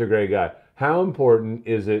Sam. Such a great guy. How important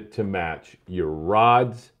is it to match your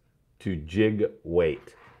rods to jig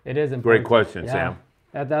weight? It is important. Great question, yeah.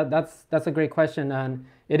 Sam. That's a great question, and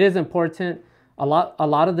it is important. A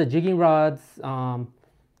lot of the jigging rods,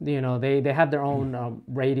 they have their own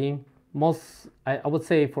rating. Most, I would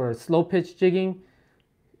say, for slow pitch jigging,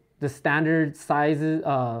 the standard sizes,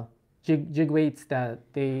 jig weights that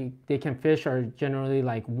they can fish are generally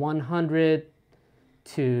like 100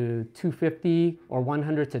 to 250 or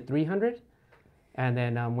 100 to 300. And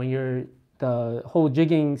then when you're the whole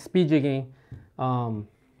jigging, speed jigging,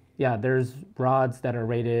 there's rods that are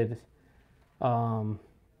rated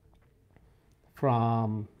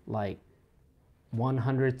from like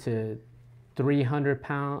 100 to 300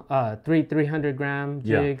 pound, 300 gram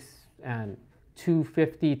jigs, and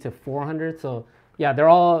 250 to 400. So yeah, they're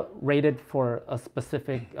all rated for a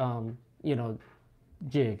specific,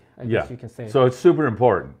 jig, I guess you can say. So it's super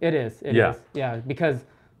important. It is. It is. Yeah, because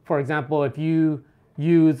for example, if you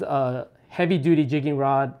use a heavy duty jigging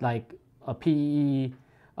rod like a PE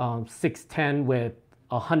 610 with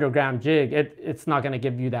a 100-gram jig, it's not going to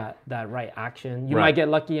give you that right action. You might get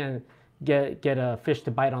lucky and get a fish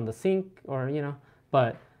to bite on the sink, or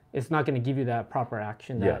but it's not going to give you that proper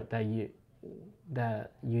action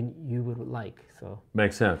that you would like. So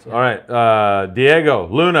makes sense. All right, Diego,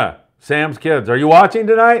 Luna, Sam's kids, are you watching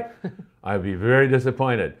tonight? I'd be very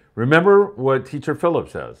disappointed. Remember what Teacher Phillip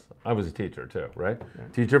says. I was a teacher too, right? Yeah.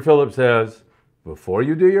 Teacher Phillip says, before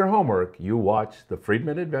you do your homework, you watch the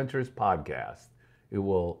Freedman Adventures podcast. It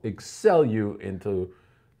will excel you into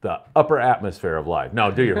the upper atmosphere of life. No,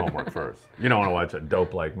 do your homework first. You don't want to watch a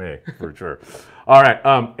dope like me, for sure. All right.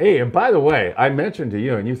 Hey, and by the way, I mentioned to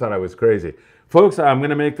you, and you thought I was crazy. Folks, I'm going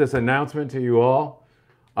to make this announcement to you all.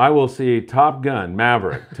 I will see Top Gun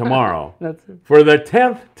Maverick tomorrow for the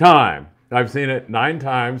 10th time. I've seen it 9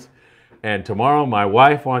 times. And tomorrow my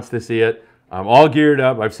wife wants to see it. I'm all geared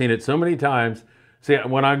up. I've seen it so many times. See,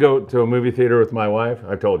 when I go to a movie theater with my wife,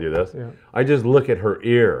 I've told you this, I just look at her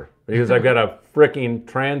ear because I've got to fricking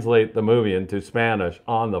translate the movie into Spanish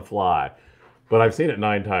on the fly. But I've seen it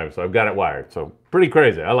 9 times, so I've got it wired. So pretty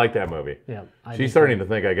crazy. I like that movie. Yeah, she's starting to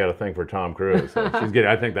think I got a thing for Tom Cruise. So she's getting.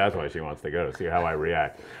 I think that's why she wants to go, to see how I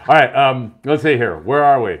react. All right, let's see here. Where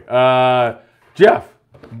are we? Jeff,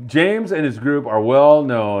 James and his group are well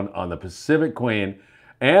known on the Pacific Queen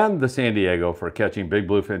and the San Diego for catching big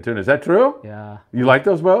bluefin tuna. Is that true? Yeah. You like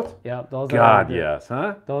those boats? Yeah, those are. God, yes,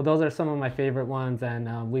 huh? Those are some of my favorite ones,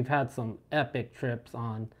 and we've had some epic trips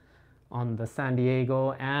on the San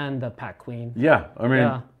Diego and the Pac Queen. Yeah, I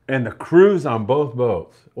mean, and the crews on both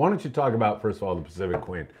boats. Why don't you talk about, first of all, the Pacific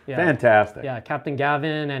Queen? Yeah. Fantastic. Yeah, Captain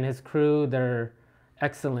Gavin and his crew, they're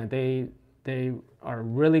excellent. They are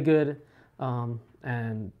really good,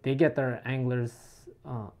 and they get their anglers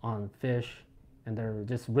on fish. And they're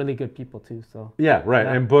just really good people too. So yeah, right.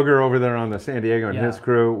 And Booger over there on the San Diego and his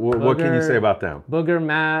crew. What can you say about them? Booger,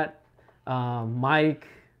 Matt, Mike,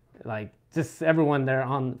 like just everyone there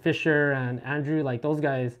on Fisher and Andrew. Like those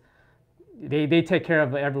guys, they take care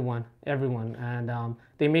of everyone, and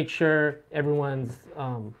they make sure everyone's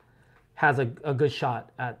has a good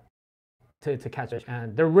shot to catch fish.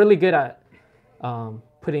 And they're really good at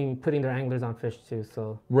putting their anglers on fish too.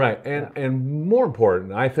 So right, and more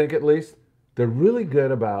important, I think at least, they're really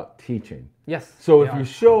good about teaching. Yes. So if you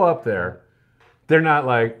show up there, they're not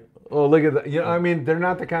like, oh, look at that. I mean, they're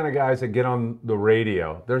not the kind of guys that get on the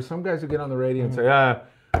radio. There's some guys who get on the radio and say,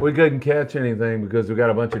 we couldn't catch anything because we got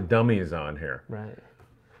a bunch of dummies on here. Right.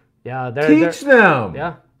 Yeah. Teach them.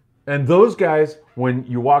 Yeah. And those guys, when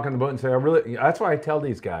you walk on the boat and say, that's why I tell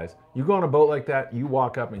these guys, you go on a boat like that, you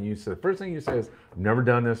walk up and you say, the first thing you say is, I've never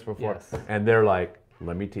done this before. Yes. And they're like,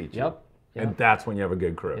 let me teach you. Yep. And that's when you have a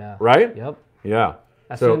good crew, right? Yep. Yeah.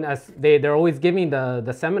 As soon as they're always giving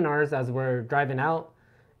the seminars as we're driving out,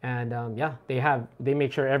 and they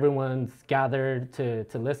make sure everyone's gathered to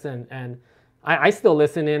listen, and I still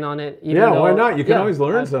listen in on it. Even though, why not? You can always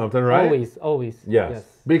learn something, right? Always. Yes.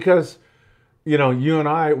 Because you and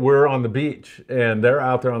I, we're on the beach and they're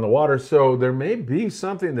out there on the water, so there may be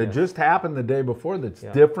something that just happened the day before that's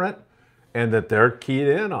different. And that they're keyed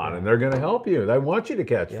in on, and they're going to help you. They want you to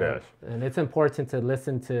catch fish. And it's important to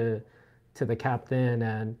listen to the captain,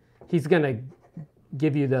 and he's going to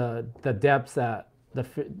give you the depths that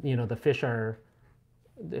the fish are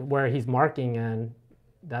where he's marking, and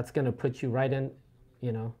that's going to put you right in.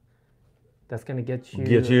 That's going to get you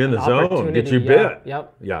in the zone, get you bit.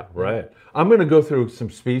 Yep. Yeah, right. I'm going to go through some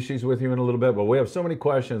species with you in a little bit, but we have so many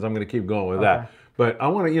questions. I'm going to keep going with that. But I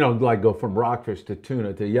want to, like go from rockfish to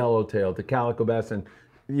tuna to yellowtail to calico bass and,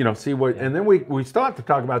 see what, and then we still have to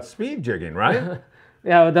talk about speed jigging, right?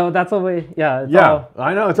 Yeah, that's what we, yeah.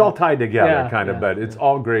 I know it's all tied together but it's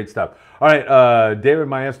all great stuff. All right, David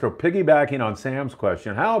Maestro, piggybacking on Sam's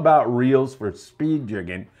question, how about reels for speed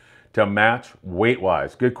jigging to match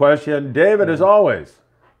weight-wise? Good question, David, as always.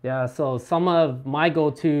 Yeah, so some of my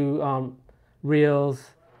go-to reels,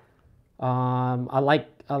 I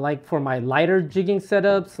like for my lighter jigging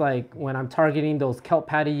setups, like when I'm targeting those kelp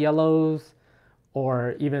patty yellows,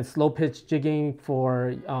 or even slow pitch jigging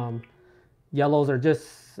for yellows or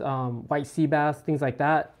just white sea bass, things like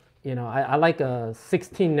that. I like a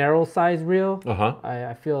 16 narrow size reel.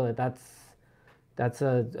 I feel that that's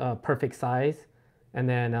a perfect size. And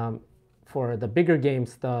then for the bigger game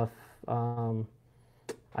stuff,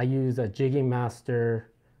 I use a Jigging Master,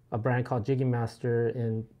 a brand called Jigging Master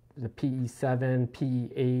in the PE7,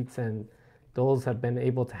 PE8s, and those have been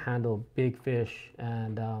able to handle big fish.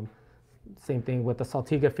 And same thing with the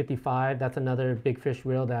Saltiga 55. That's another big fish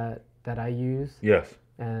reel that I use. Yes.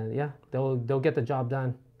 And yeah, they'll get the job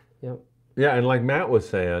done. Yep. Yeah, and like Matt was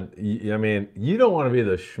saying, I mean, you don't want to be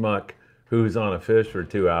the schmuck who's on a fish for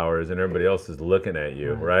 2 hours and everybody else is looking at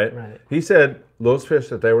you, right? Right. He said those fish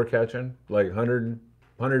that they were catching, like 100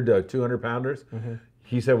 to 200 pounders,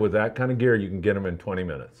 he said with that kind of gear, you can get them in 20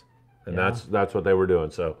 minutes. And that's what they were doing.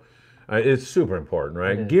 So it's super important,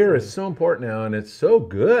 right? Gear is so important now, and it's so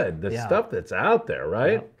good, the stuff that's out there,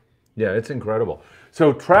 right? Yeah, it's incredible.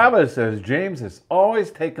 So Travis says, James has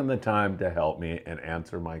always taken the time to help me and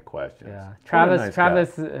answer my questions. Yeah,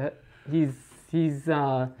 Travis,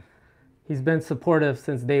 he's been supportive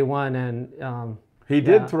since day one, and he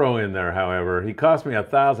did throw in there, however, he cost me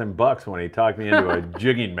 $1,000 when he talked me into a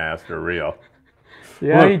Jigging Master reel.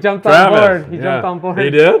 Yeah, he jumped on board. He jumped on board. He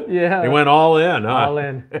did? Yeah. He went all in, huh? All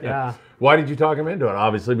in, yeah. Why did you talk him into it?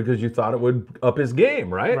 Obviously because you thought it would up his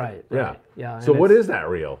game, right? Right. Yeah. So what is that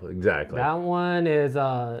reel exactly? That one is,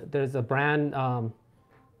 there's a brand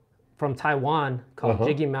from Taiwan called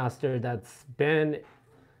Jigging Master that's been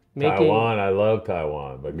making... Taiwan, I love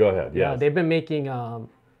Taiwan, but go ahead, Yeah, they've been making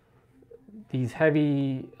these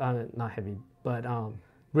heavy, not heavy, but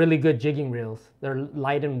really good jigging reels. They're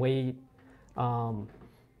light in weight.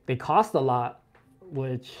 They cost a lot,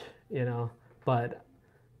 which, but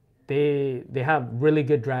they have really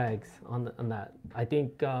good drags on that. I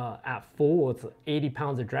think at full, it's 80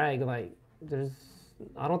 pounds of drag. Like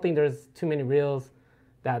I don't think there's too many reels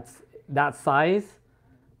that's that size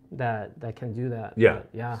that can do that. Yeah. But,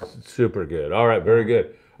 yeah. Super good. All right, very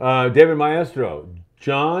good. David Maestro,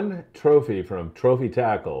 John Trophy from Trophy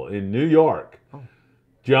Tackle in New York.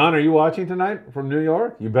 John, are you watching tonight from New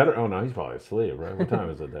York? You better. Oh no, he's probably asleep, right? What time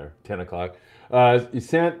is it there? 10 o'clock. He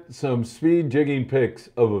sent some speed jigging pics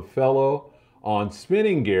of a fellow on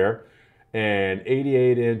spinning gear and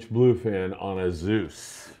 88-inch bluefin on a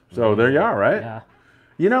Zeus. So there you are, right?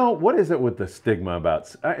 Yeah. What is it with the stigma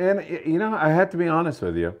about? And I have to be honest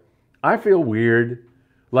with you. I feel weird.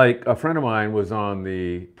 Like a friend of mine was on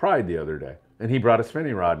the Pride the other day, and he brought a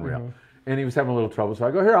spinning rod and reel. And he was having a little trouble, so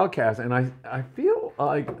I go, here, I'll cast. And I feel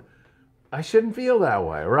like I shouldn't feel that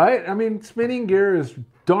way, right? I mean, spinning gear is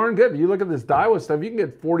darn good. You look at this Daiwa stuff, you can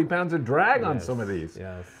get 40 pounds of drag on some of these.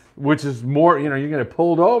 Yes. Which is more, you're going to get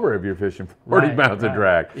pulled over if you're fishing 40 pounds of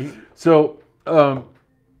drag. So,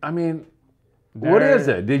 I mean, what is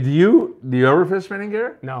it? Do you ever fish spinning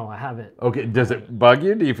gear? No, I haven't. Okay, does it bug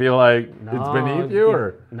you? Do you feel like it's beneath you?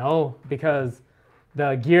 Or? No, because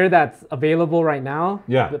the gear that's available right now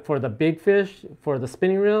for the big fish, for the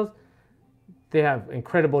spinning reels, they have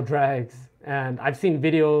incredible drags. And I've seen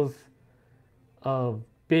videos of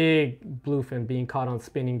big bluefin being caught on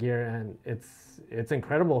spinning gear, and it's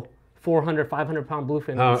incredible. 400, 500-pound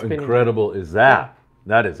bluefin. How incredible is that?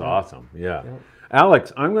 That is awesome. Yeah.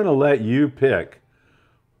 Alex, I'm going to let you pick.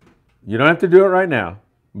 You don't have to do it right now,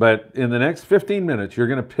 but in the next 15 minutes, you're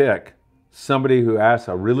going to pick somebody who asks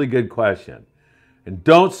a really good question. And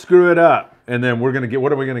don't screw it up. And then we're going to get,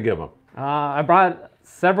 what are we going to give them? I brought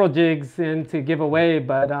several jigs in to give away,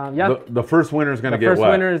 but yeah. The first winner is going to get what? The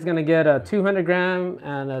first winner is going to get a 200-gram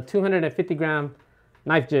and a 250-gram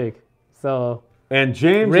knife jig. So and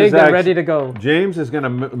James rigged and ready to go. James is going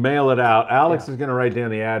to mail it out. Alex is going to write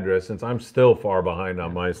down the address since I'm still far behind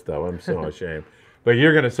on my stuff. I'm so ashamed. But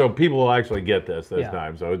you're going to, so people will actually get this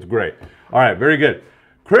time. So it's great. All right, very good.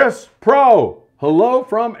 Chris Pro. Hello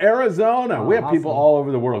from Arizona. We have people all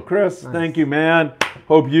over the world. Chris, thank you, man.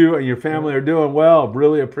 Hope you and your family are doing well.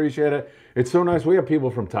 Really appreciate it. It's so nice. We have people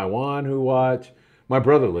from Taiwan who watch. My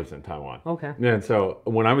brother lives in Taiwan. Okay. And so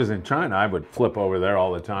when I was in China, I would flip over there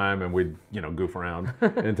all the time, and we'd goof around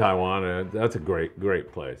in Taiwan. And that's a great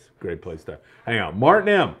place. Great place to hang out. Martin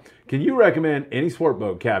M., can you recommend any sport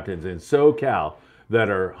boat captains in SoCal that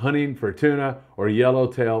are hunting for tuna or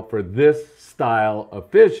yellowtail for this style of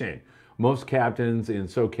fishing? Most captains in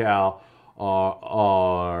SoCal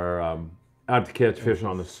are out to catch fish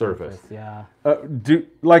on the surface. Yeah.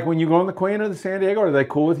 Like when you go on the Queen or the San Diego, are they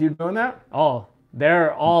cool with you doing that? Oh,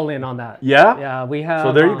 they're all in on that. Yeah? Yeah, we have.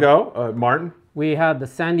 So there you go, Martin. We have the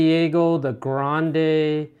San Diego, the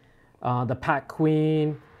Grande, the Pac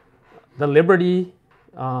Queen, the Liberty.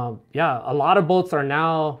 Yeah, a lot of boats are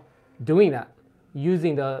now doing that,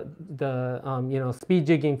 using the speed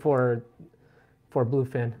jigging for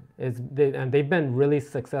bluefin. And they've been really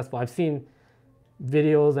successful. I've seen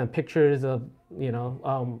videos and pictures of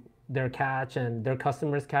their catch and their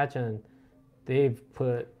customers' catch, and they've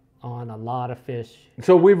put on a lot of fish.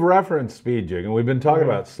 So we've referenced speed jigging. We've been talking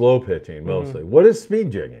about slow pitching mostly. What is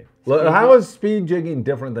speed jigging? How is speed jigging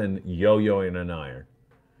different than yo-yoing an iron?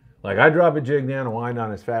 Like I drop a jig down and wind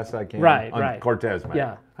on as fast as I can on Cortez, man.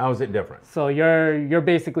 Yeah. How is it different? So you're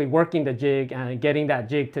basically working the jig and getting that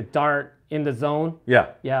jig to dart in the zone.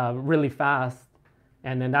 Yeah. Yeah, really fast.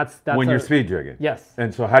 And then that's when you're speed jigging. Yes.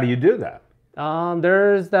 And so how do you do that?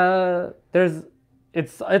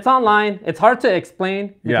 It's online. It's hard to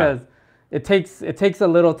explain because it takes a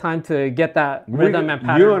little time to get that rhythm and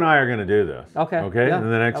pattern. You and I are going to do this. Okay. Okay. Yeah, in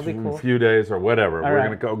the next cool. few days or whatever, we're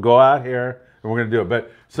going to go out here and we're going to do it. But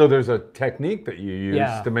so there's a technique that you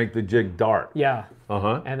use to make the jig dart. Yeah.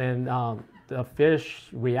 And then the fish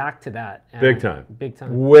react to that. Big time. Big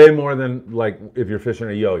time. Way more than like if you're fishing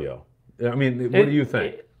a yo-yo. I mean, what do you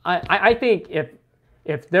think? I think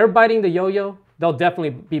if they're biting the yo-yo, they'll definitely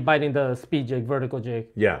be biting the speed jig, vertical jig.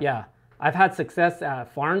 Yeah. Yeah. I've had success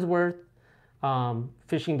at Farnsworth,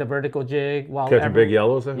 fishing the vertical jig while catching big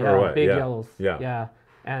yellows or what? Big yellows. Yeah.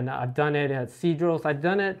 And I've done it at Cedros. I've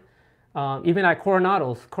done it even at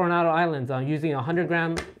Coronado Islands, using a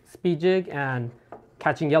 100-gram speed jig and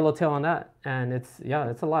catching yellowtail on that. And it's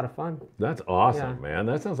a lot of fun. That's awesome, man.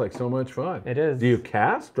 That sounds like so much fun. It is. Do you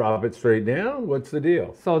cast, drop it straight down? What's the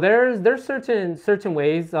deal? So there's certain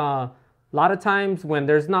ways. A lot of times when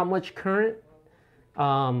there's not much current,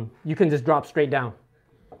 you can just drop straight down.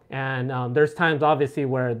 And there's times obviously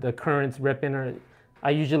where the current's ripping, or I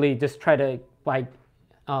usually just try to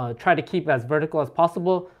keep as vertical as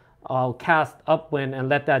possible. I'll cast upwind and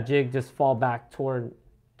let that jig just fall back toward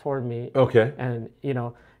me. Okay. And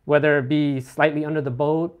whether it be slightly under the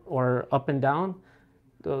boat or up and down,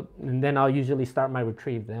 and then I'll usually start my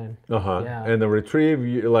retrieve then. Yeah. And the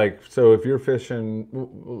retrieve, so if you're fishing,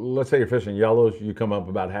 let's say you're fishing yellows, you come up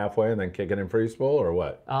about halfway and then kick it in free spool, or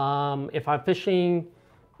what? If I'm fishing,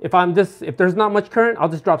 if there's not much current, I'll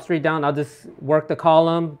just drop straight down. I'll just work the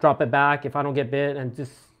column, drop it back if I don't get bit, and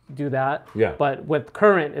just do that. Yeah. But with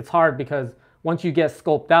current, it's hard because once you get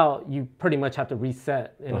scoped out, you pretty much have to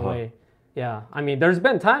reset in a way. Yeah. I mean, there's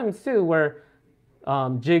been times too where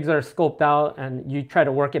jigs are scoped out and you try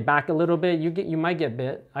to work it back a little bit. You might get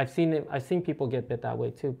bit. I've seen people get bit that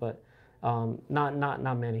way too, but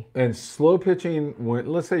not many. And slow pitching,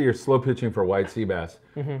 let's say you're slow pitching for white sea bass,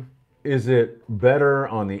 is it better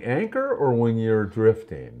on the anchor or when you're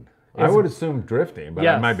drifting? I would assume drifting, but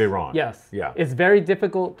I might be wrong. Yes. Yeah. It's very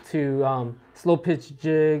difficult to slow pitch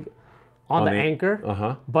jig on the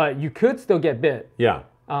anchor, but you could still get bit. Yeah.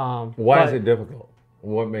 Why is it difficult?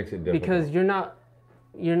 What makes it difficult? Because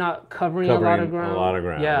you're not covering a lot of ground. A lot of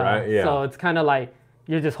ground, yeah. right? Yeah. So it's kind of like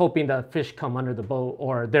you're just hoping the fish come under the boat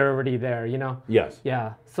or they're already there, Yes.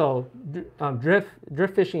 Yeah. So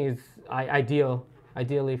drift fishing is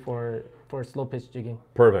ideally for slow pitch jigging.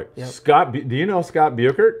 Perfect. Yep. Scott, do you know Scott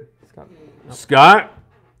Buchert? Scott. No. Scott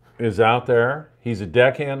is out there. He's a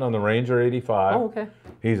deckhand on the Ranger 85. Oh, okay.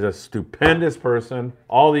 He's a stupendous person.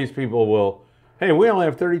 All these people will, hey, we only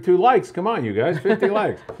have 32 likes. Come on, you guys, 50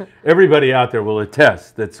 likes. Everybody out there will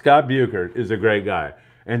attest that Scott Buchert is a great guy.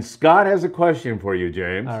 And Scott has a question for you,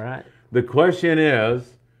 James. All right. The question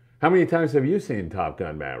is, how many times have you seen Top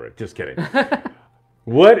Gun Maverick? Just kidding.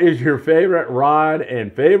 What is your favorite rod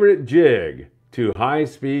and favorite jig to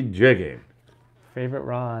high-speed jigging? Favorite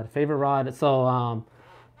rod. So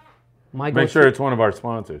make sure it's one of our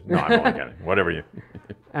sponsors. No, I'm only kidding. Whatever you.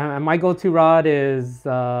 My go-to rod is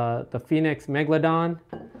the Phoenix Megalodon,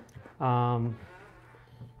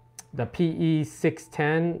 the PE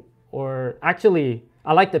 610, or actually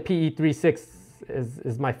I like the PE 36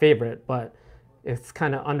 is my favorite, but it's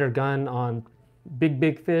kind of undergun on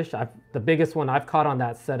big fish. The biggest one I've caught on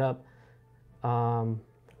that setup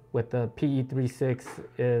with the PE36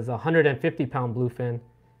 is a 150-pound bluefin.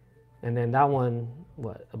 And then that one,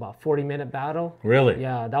 what, about 40-minute battle? Really?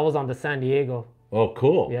 Yeah, that was on the San Diego. Oh,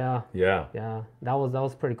 cool. Yeah. Yeah. Yeah, that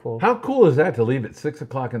was pretty cool. How cool is that to leave at 6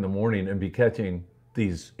 o'clock in the morning and be catching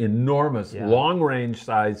these enormous, long-range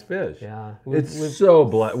size fish? Yeah. We're so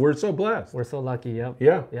blessed. We're so lucky, yep.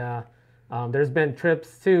 Yeah. Yeah. There's been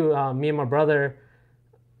trips too. Me and my brother,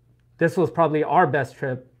 this was probably our best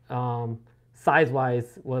trip,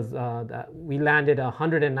 size-wise, was that we landed a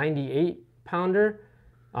 198-pounder,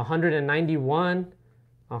 191,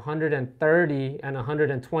 130, and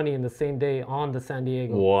 120 in the same day on the San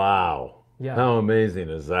Diego. Wow. Yeah. How amazing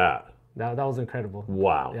is that? That was incredible.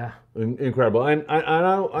 Wow. Yeah. Incredible. And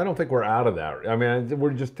I don't think we're out of that. I mean,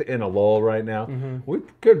 we're just in a lull right now. We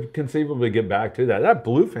could conceivably get back to that. That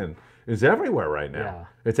bluefin is everywhere right now. Yeah.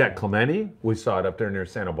 It's at Clemente. We saw it up there near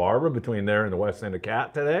Santa Barbara, between there and the west end of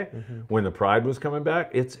Cat today, when the Pride was coming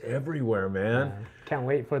back. It's everywhere, man. Can't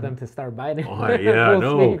wait for them to start biting. Oh, yeah,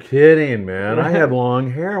 no kidding, man. I had long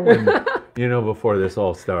hair when, before this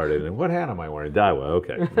all started. And what hat am I wearing? Daiwa.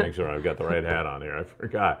 Okay, make sure I've got the right hat on here. I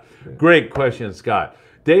forgot. Great question, Scott.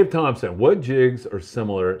 Dave Thompson, what jigs are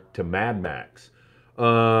similar to Mad Max?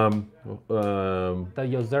 The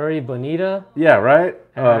Yozuri Bonita. Yeah, right?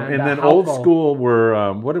 And the then old Halco. school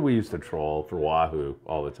were, what did we used to troll for Wahoo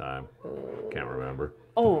all the time? Can't remember.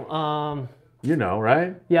 Oh, You know,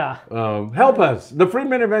 right? yeah. Help us. The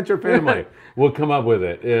Friedman Adventure family will come up with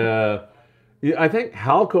it. I think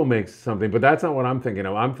Halco makes something, but that's not what I'm thinking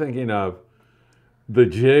of. I'm thinking of the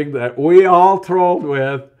jig that we all trolled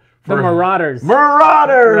with. The Marauders.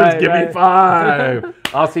 Marauders! Right, Give me right. 5.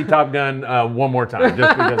 I'll see Top Gun one more time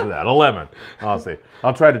just because of that. 11. I'll see.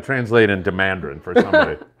 I'll try to translate into Mandarin for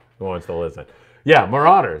somebody who wants to listen. Yeah,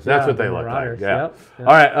 Marauders. That's what they look like. Yeah. Yep. All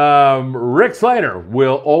right. Rick Slater,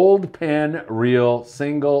 will old pen reel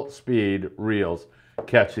single speed reels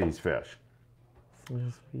catch these fish?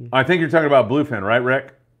 I think you're talking about bluefin, right,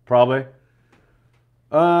 Rick? Probably.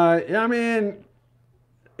 Yeah, I mean,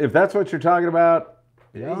 if that's what you're talking about,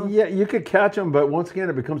 yeah, you could catch them, but once again,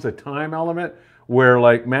 it becomes a time element where,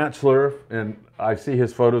 like Matt Slurf, and I see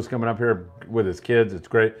his photos coming up here with his kids. It's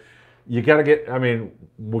great. You got to get, I mean,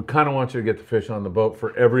 we kind of want you to get the fish on the boat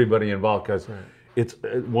for everybody involved, because it's,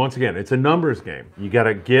 once again, it's a numbers game. You got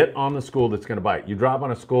to get on the school that's going to bite. You drop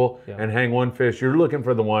on a school and hang one fish, you're looking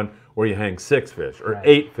for the one where you hang 6 fish or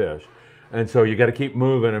 8 fish. And so you got to keep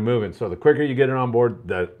moving and moving. So the quicker you get it on board,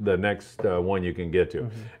 the next one you can get to.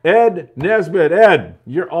 Ed Nesbitt. Ed,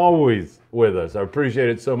 you're always with us. I appreciate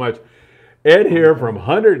it so much. Ed here from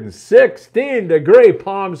 116-degree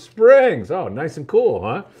Palm Springs. Oh, nice and cool,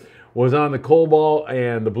 huh? Was on the cold ball,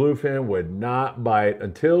 and the bluefin would not bite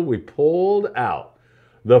until we pulled out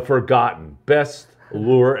the forgotten best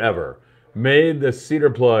lure ever. Made the cedar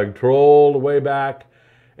plug, trolled way back,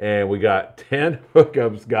 and we got 10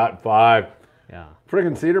 hookups, got 5. Yeah.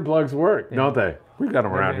 Friggin' cedar plugs work, don't they? We've got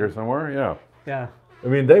them around here somewhere, yeah. Yeah. I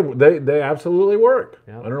mean, they absolutely work.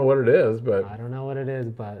 Yep. I don't know what it is, but... I don't know what it is,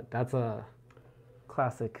 but that's a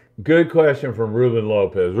classic. Good question from Ruben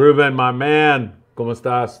Lopez. Ruben, my man, ¿cómo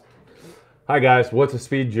estás? Hi, guys. What's a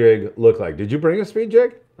speed jig look like? Did you bring a speed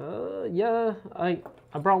jig? Yeah, I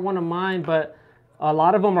brought one of mine, but a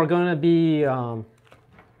lot of them are going to be...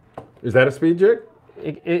 Is that a speed jig?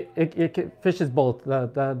 It fishes both.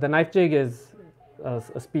 The knife jig is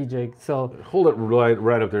a speed jig. So hold it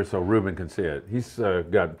right up there so Ruben can see it. He's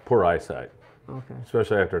got poor eyesight,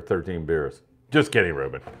 especially after 13 beers. Just kidding,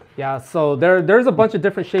 Ruben. Yeah. So there's a bunch of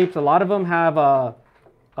different shapes. A lot of them have a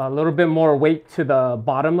little bit more weight to the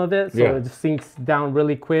bottom of it, so it just sinks down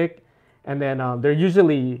really quick. And then they're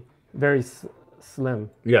usually very slim.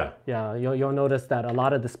 Yeah. Yeah. You'll notice that a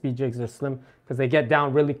lot of the speed jigs are slim because they get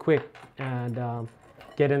down really quick and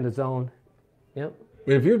get in the zone. Yep.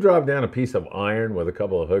 If you drop down a piece of iron with a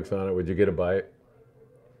couple of hooks on it, would you get a bite?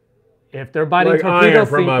 If they're biting like torpedo iron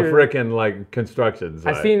from a sinker, frickin' like construction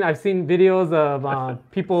site. I've seen videos of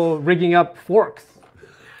people rigging up forks.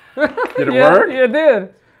 Did it work? Yeah, it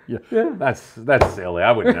did. Yeah. That's silly.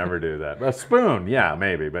 I would never do that. A spoon, yeah,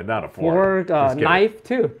 maybe, but not a fork. Knife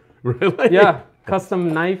too. Really? Yeah.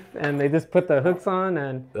 Custom knife, and they just put the hooks on,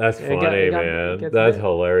 and that's funny, man. That's bit.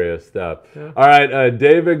 Hilarious stuff. Yeah. All right,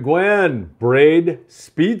 David Gwynn, braid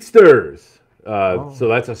speedsters. So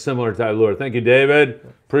that's a similar type lure. Thank you, David.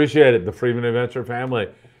 Appreciate it. The Freeman Adventure family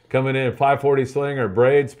coming in. 540 slinger,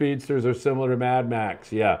 braid speedsters are similar to Mad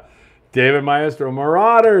Max. Yeah. David Maestro,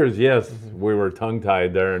 Marauders. Yes, we were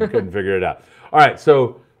tongue-tied there and couldn't figure it out. All right,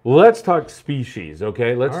 so let's talk species,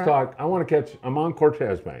 okay? Let's talk. I want to catch. I'm on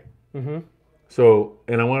Cortez Bank. So,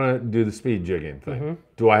 and I want to do the speed jigging thing.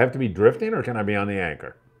 Do I have to be drifting, or can I be on the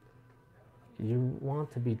anchor? You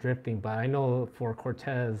want to be drifting, but I know for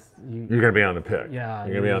Cortez, You're going to be on the pick. Yeah,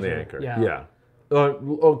 You're going to be on the usually, anchor. yeah. Yeah.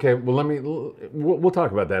 Okay, well, we'll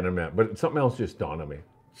talk about that in a minute, but something else just dawned on me.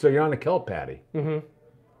 So you're on a kelp patty.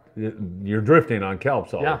 You're drifting on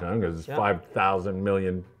kelps all Yeah. the time because it's Yeah. 5,000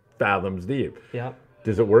 million fathoms deep. Yeah.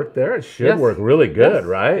 Does it work there? It should Yes. work really good, Yes.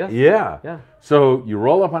 right? Yes. Yeah. Yeah. So you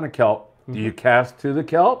roll up on a kelp. Do you cast to the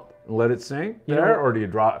kelp and let it sink there, or do you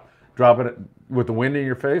drop it with the wind in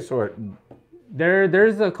your face, or?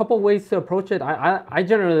 There's a couple ways to approach it. I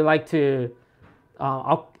generally like to,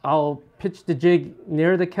 I'll pitch the jig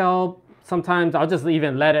near the kelp. Sometimes I'll just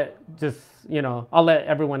even let it I'll let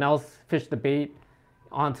everyone else fish the bait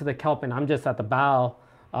onto the kelp, and I'm just at the bow,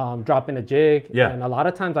 dropping a jig. Yeah. And a lot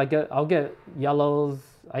of times I'll get yellows.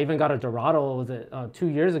 I even got a Dorado, was it 2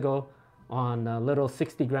 years ago, on a little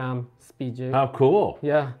 60-gram speed jig. How cool.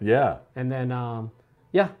 Yeah. Yeah. And then,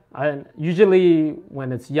 I usually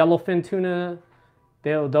when it's yellowfin tuna,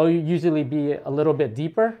 they'll usually be a little bit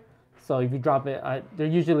deeper. So if you drop it, they're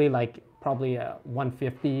usually like probably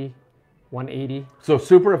 150, 180. So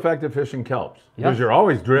super effective fishing kelps because Yes. you're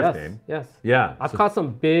always drifting. Yes. Yeah. I've So caught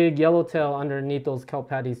some big yellowtail underneath those kelp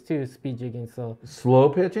patties too, speed jigging. So slow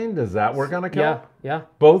pitching, does that work on a kelp? yeah,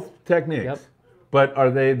 Both techniques. Yep. But are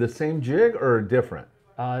they the same jig or different?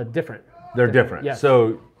 different. They're different. Yes.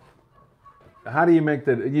 So how do you make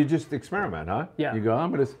you just experiment, huh? Yeah. You go,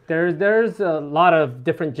 I'm going to. There's a lot of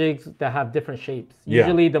different jigs that have different shapes. Yeah.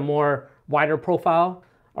 Usually the more wider profile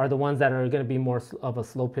are the ones that are going to be more of a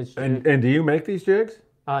slow pitch jig. And do you make these jigs?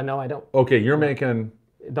 No, I don't. Okay, you're making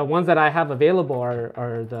The ones that I have available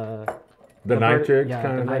are the knife jigs yeah,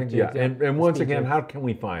 kind the of knife thing? jigs, yeah. And once Speed again, jigs. how can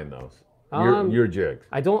we find those? Um, Your jigs.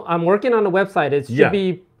 I'm working on the website. It should Yeah.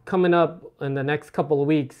 be coming up in the next couple of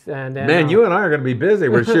weeks, and then Man, you and I are going to be busy.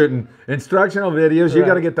 We're shooting instructional videos. You Right.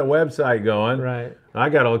 got to get the website going. Right. I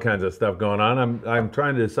got all kinds of stuff going on. I'm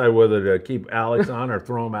trying to decide whether to keep Alex on or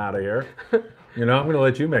throw him out of here. I'm going to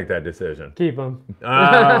let you make that decision. keep them. All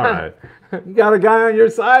right. You got a guy on your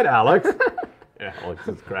side, Alex. Alex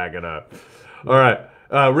is cracking up. All right.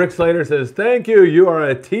 Rick Slater says, "Thank you. You are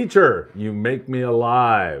a teacher. You make me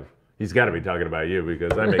alive." He's got to be talking about you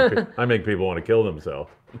because I make people want to kill themselves.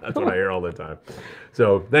 That's what I hear all the time.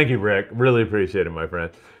 So thank you, Rick. Really appreciate it, my friend.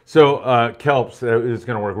 So kelps is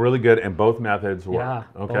going to work really good, and both methods work.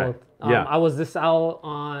 Yeah. Okay. Both. Yeah. I was just out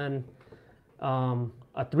on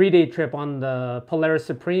a 3-day trip on the Polaris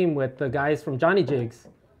Supreme with the guys from Johnny Jigs,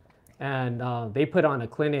 and they put on a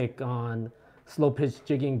clinic on slow pitch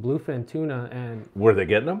jigging bluefin tuna, and Were they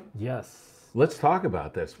getting them? yes, Let's talk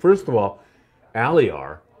about this. First of all,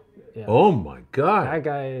 Aliar. yes. Oh my God.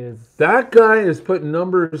 that guy is putting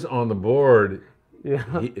numbers on the board. yeah.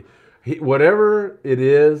 Whatever it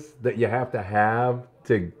is that you have to have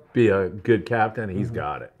to be a good captain, he's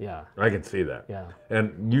got it. Yeah. I can see that. Yeah.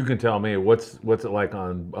 And you can tell me what's it like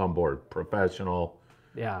on board? Professional,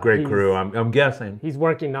 Yeah. great crew. I'm guessing. He's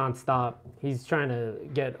working nonstop. He's trying to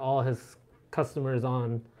get all his customers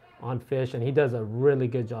on fish, and he does a really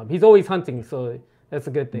good job. He's always hunting, so that's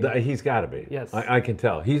a good thing. He's got to be. Yes. I can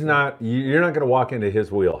tell. He's not. You're not going to walk into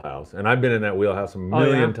his wheelhouse, and I've been in that wheelhouse a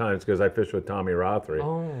million times because I fished with Tommy Rothery.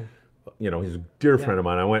 Oh. He's a dear friend of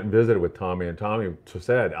mine. I went and visited with Tommy, and Tommy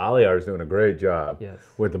said Aliar is doing a great job Yes.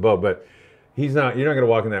 with the boat, but he's not. You're not going to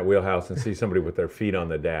walk in that wheelhouse and see somebody with their feet on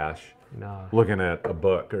the dash, No. looking at a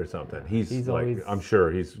book or something. He's like, always- I'm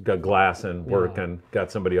sure he's got glass and working,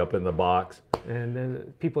 got somebody up in the box And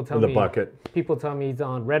then people tell with me a bucket. People tell me he's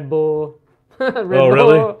on Red Bull. Red Oh,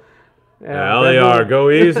 really? Bull. Yeah, Red Aliar, Bull. go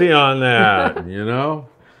easy on that.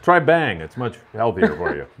 Try Bang. It's much healthier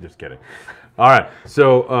for you. Just kidding. All right.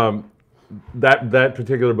 So that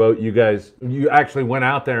particular boat, you actually went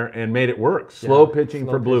out there and made it work. Slow pitching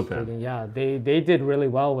Slow for pitch bluefin. jigging. Yeah, they did really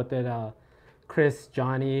well with it. Chris,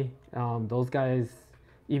 Johnny, those guys,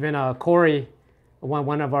 even Corey,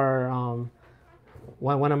 one of our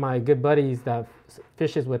one of my good buddies that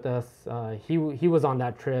fishes with us. He was on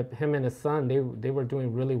that trip. Him and his son, they were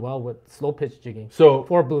doing really well with slow pitch jigging. So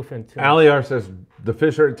for bluefin too. Aliar says the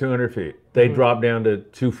fish are at 200 feet. They drop down to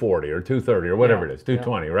 240 or 230 or whatever Yeah, it is,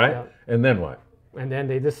 220, right? yeah. And then what? And then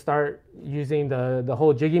they just start using the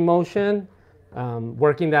whole jigging motion,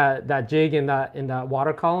 working that jig in that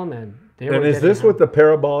water column, and they were And is getting this them. with the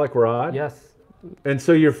parabolic rod? Yes. And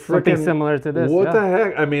so you're Something freaking similar to this, What yeah. the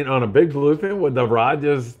heck? I mean, on a big bluefin, would the rod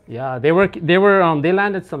just? Yeah, they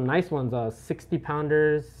landed some nice ones, 60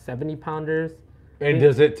 pounders, 70 pounders. And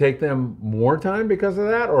does it take them more time because of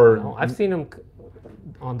that, or? I've seen them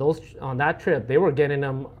on that trip. They were getting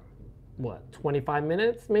them what, 25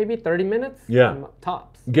 minutes, maybe 30 minutes? Yeah.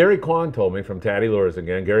 Tops. Gary Kwan told me from Tatty Lures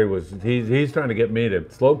again. Gary he's trying to get me to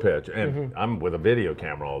slow pitch, and I'm with a video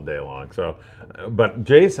camera all day long. So, but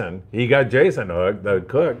Jason, he got Jason hooked, the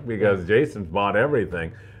cook, because Jason's bought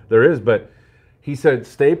everything there is. But he said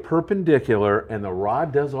stay perpendicular, and the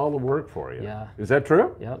rod does all the work for you. Yeah. Is that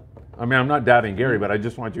true? Yep. I mean, I'm not doubting Gary, but I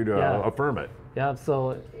just want you to affirm it. Yeah.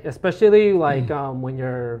 So especially like when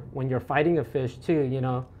you're fighting a fish too, you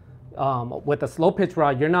know. With a slow pitch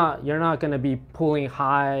rod, you're not going to be pulling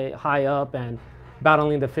high up and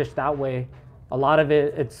battling the fish that way. A lot of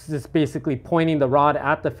it's just basically pointing the rod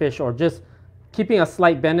at the fish or just keeping a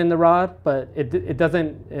slight bend in the rod, but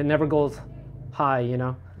it never goes high, you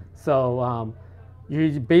know. So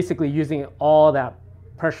you're basically using all that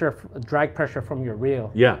pressure, drag pressure from your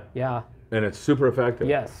reel. Yeah. Yeah. And it's super effective.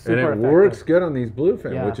 Yes, and super it effective. works good on these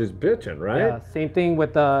bluefin, Yeah. which is bitching, right? Yeah, same thing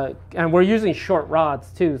with and we're using short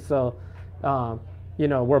rods too. So, you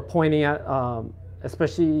know, we're pointing at,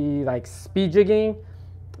 especially like speed jigging,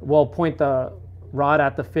 we'll point the rod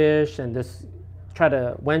at the fish and just try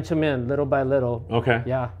to wench them in little by little. Okay.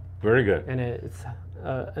 Yeah. Very good. And it's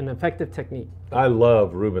an effective technique. I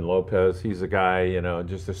love Ruben Lopez. He's a guy, you know,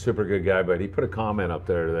 just a super good guy, but he put a comment up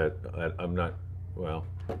there that I'm not, well,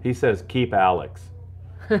 he says, keep Alex.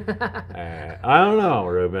 I don't know,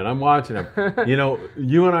 Ruben. I'm watching him. You know,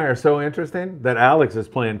 you and I are so interesting that Alex is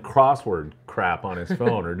playing crossword crap on his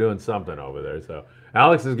phone or doing something over there. So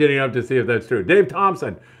Alex is getting up to see if that's true. Dave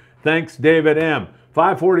Thompson. Thanks, David M.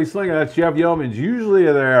 540 Slinger. That's Jeff Yeomans. Usually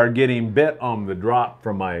they are getting bit on the drop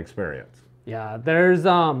from my experience. Yeah, there's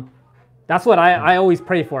that's what I always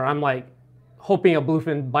pray for. I'm like hoping a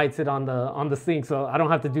bluefin bites it on the sink so I don't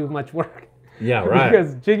have to do much work. Yeah, right.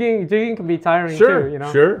 Because jigging can be tiring too, you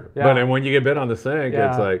know. Sure. Yeah. But and when you get bit on the sink,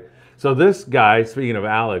 it's like, so this guy, speaking of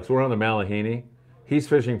Alex, we're on the Malahini. He's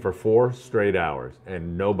fishing for 4 straight hours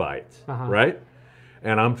and no bites, right?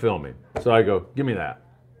 And I'm filming. So I go, give me that.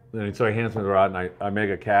 And so he hands me the rod and I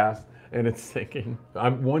make a cast and it's sinking.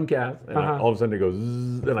 I'm one cast and all of a sudden it goes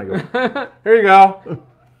zzz, and I go, here you go.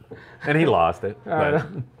 And he lost it. But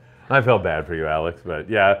I felt bad for you, Alex. But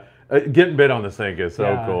yeah, getting bit on the sink is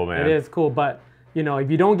so cool, man. It is cool, but you know, if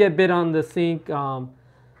you don't get bit on the sink,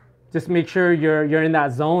 just make sure you're in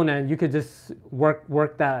that zone and you could just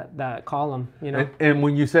work that column, you know. And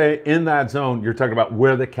when you say in that zone, you're talking about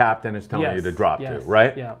where the captain is telling you to drop to,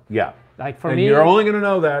 right? Yeah. Yeah. Like for and me, you're only going to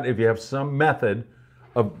know that if you have some method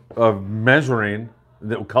of measuring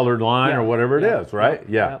the colored line or whatever it is, right?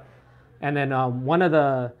 Yeah. And then one of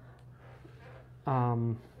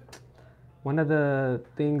the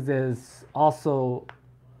things is also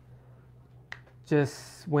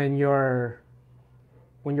just when you're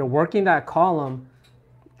working that column,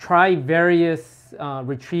 try various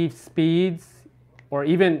retrieve speeds, or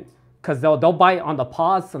even because they'll bite on the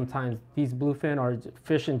pause sometimes. These bluefin or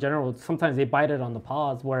fish in general, sometimes they bite it on the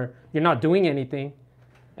pause where you're not doing anything,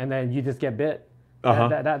 and then you just get bit.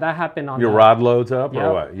 That happened on your rod loads up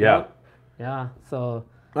or what? Yeah. Yeah. So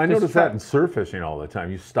I notice that in surf fishing all the time.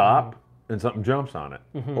 You stop and something jumps on it,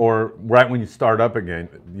 or right when you start up again,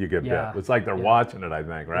 you get bit. It's like they're watching it, I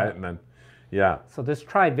think, right? And then, So just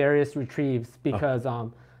try various retrieves because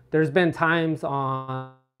there's been times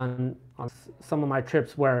on some of my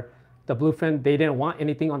trips where the bluefin, they didn't want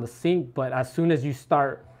anything on the sink, but as soon as you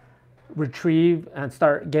start retrieve and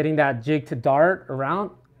start getting that jig to dart around,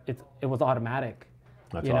 it was automatic.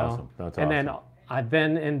 That's awesome. That's awesome. And then I've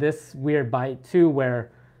been in this weird bite too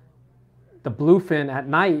where the bluefin at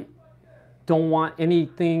night don't want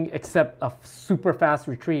anything except a super fast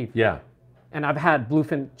retrieve. Yeah. And I've had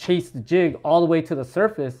bluefin chase the jig all the way to the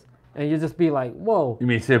surface, and you just be like, whoa. You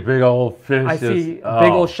mean see a big old fish? I see a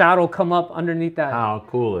big old shadow come up underneath that. How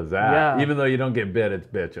cool is that? Yeah. Even though you don't get bit, it's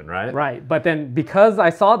bitching, right? Right. But then because I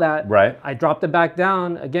saw that, I dropped it back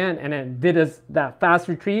down again and then did that fast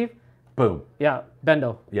retrieve. Boom. Yeah.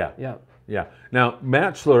 Bendo. Yeah. Yeah. Yeah. Now,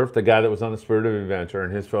 Matt Schlurf, the guy that was on the Spirit of Adventure,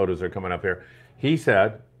 and his photos are coming up here, he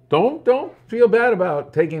said, don't feel bad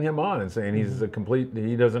about taking him on and saying he's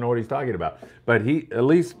he doesn't know what he's talking about. But he, at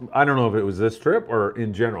least, I don't know if it was this trip or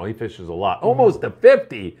in general, he fishes a lot. Almost to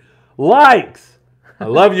 50 likes. I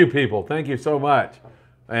love you people. Thank you so much.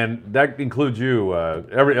 And that includes you.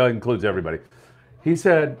 Includes everybody. He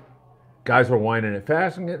said guys were whining it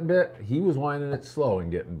fast and getting bit. He was whining it slow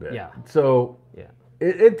and getting bit. Yeah. So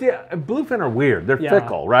bluefin are weird. They're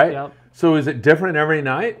fickle, right? Yep. So is it different every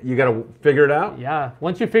night? You got to figure it out? Yeah.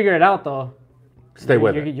 Once you figure it out, though, stay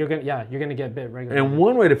with it. You're gonna get bit regularly. And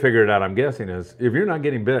one way to figure it out, I'm guessing, is if you're not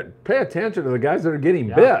getting bit, pay attention to the guys that are getting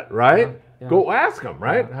bit, right? Yeah. Go ask them,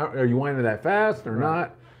 right? How, are you whining that fast or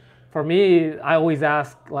not? For me, I always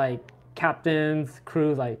ask, like, captains,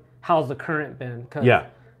 crews, like how's the current been? 'Cause Yeah.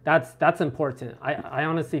 that's important. I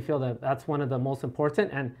honestly feel that that's one of the most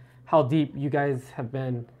important, and how deep you guys have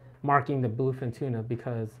been marking the bluefin tuna,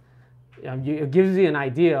 because it gives you an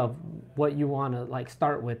idea of what you want to like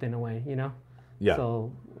start with in a way, you know? Yeah.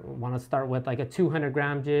 So want to start with like a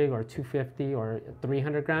 200-gram jig or 250 or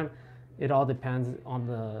 300-gram. It all depends on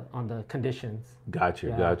the conditions. Got you,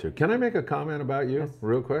 Yeah. got you. Can I make a comment about you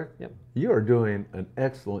real quick? Yep. You are doing an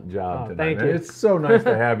excellent job tonight. thank man. you. It's so nice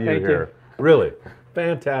to have you Thank here. Really,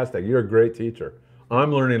 fantastic. You're a great teacher.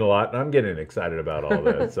 I'm learning a lot, and I'm getting excited about all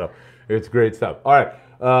this. So it's great stuff. All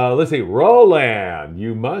right, let's see. Roland,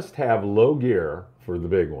 you must have low gear for the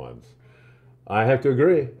big ones. I have to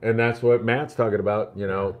agree, and that's what Matt's talking about. You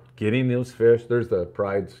know, getting those fish. There's the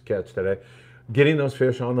prize catch today. Getting those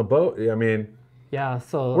fish on the boat. I mean, Yeah,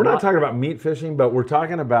 so we're not talking about meat fishing, but we're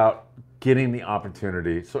talking about getting the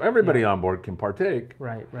opportunity so everybody on board can partake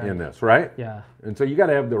right. in this, right? Yeah, And so you got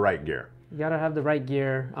to have the right gear. you gotta have the right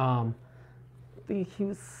gear. I think he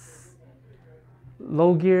was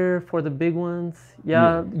low gear for the big ones.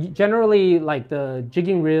 Yeah, generally like the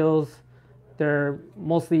jigging reels, they're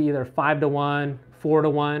mostly either 5-to-1,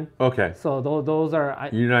 4-to-1. Okay. So those are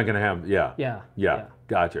You're not going to have, yeah.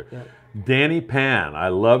 Gotcha. Yeah. Danny Pan, I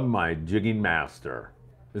love my jigging master.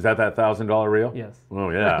 Is that $1,000 reel? Yes. Oh,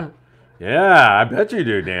 yeah. Yeah, I bet you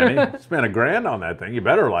do, Danny. Spent $1,000 on that thing. You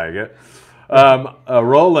better like it.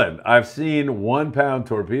 Roland, I've seen 1-pound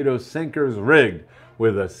torpedo sinkers rigged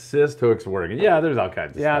with assist hooks working. Yeah, there's all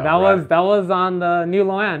kinds of stuff. Yeah, that was on the New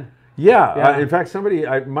Loan. Yeah, Yeah. in fact, somebody,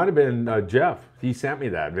 it might have been Jeff. He sent me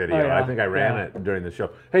that video. Oh, yeah. I think I ran Yeah. it during the show.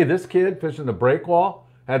 Hey, this kid fishing the breakwall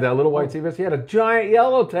had that little white sea bass. He had a giant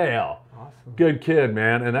yellowtail. Awesome. Good kid,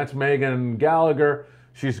 man. And that's Megan Gallagher.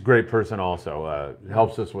 She's a great person also.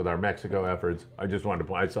 Helps us with our Mexico efforts. I just wanted to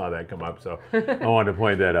point, I saw that come up, so I wanted to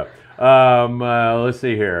point that up. Let's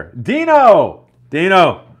see here. Dino,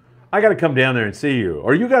 I got to come down there and see you.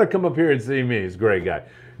 Or you got to come up here and see me. He's a great guy.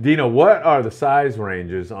 Dino, what are the size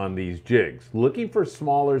ranges on these jigs? Looking for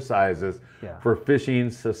smaller sizes for fishing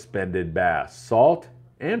suspended bass. Salt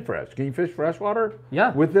and fresh. Can you fish freshwater?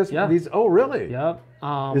 Yeah. With this? Yeah. These? Oh, really? Yep.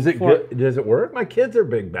 Is it good? Does it work? My kids are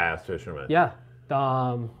big bass fishermen. Yeah.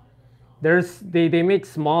 They make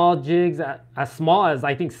small jigs as small as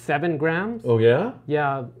I think 7 grams. Oh, yeah?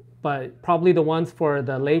 Yeah, but probably the ones for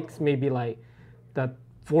the lakes, maybe like the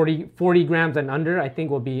 40 grams and under, I think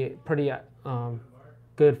will be pretty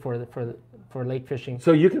good for lake fishing.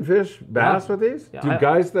 So you can fish bass with these? Yeah, Do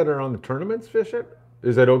guys that are on the tournaments fish it?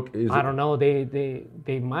 Is that okay? I don't know.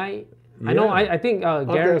 They might. I know. Yeah. I think have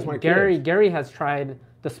to ask my Gary has tried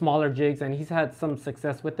the smaller jigs and he's had some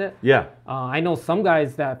success with it. Yeah. I know some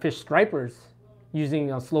guys that fish stripers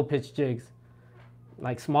using slow pitch jigs,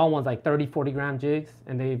 like small ones, like 30-40 gram jigs,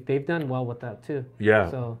 and they've done well with that too.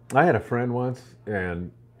 Yeah. So I had a friend once,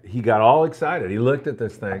 and he got all excited. He looked at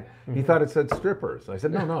this thing. He thought it said strippers. I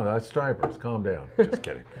said, no, that's stripers. Calm down. Just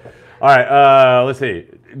kidding. All right, let's see.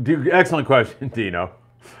 Excellent question, Dino.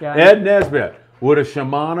 yeah, Ed Nesbitt, would a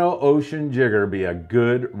Shimano Ocean Jigger be a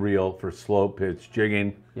good reel for slow pitch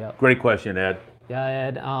jigging? Yeah. Great question, Ed. Yeah,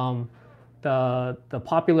 Ed. The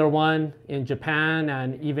popular one in Japan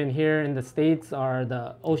and even here in the States are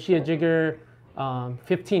the Oshia Jigger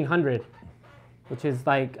 1500, which is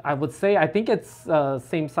like, I would say, I think it's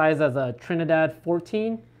same size as a Trinidad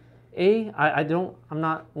 14A. I'm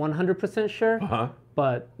not 100% sure,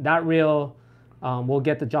 but that reel will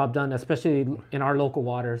get the job done, especially in our local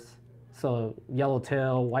waters. So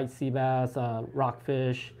yellowtail, white sea bass,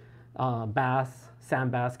 rockfish, bass,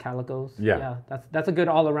 sand bass, calicos. Yeah. That's a good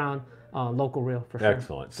all-around local reel for sure.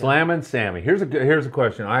 Excellent. Slam and Sammy. Here's a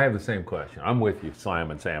question. I have the same question. I'm with you,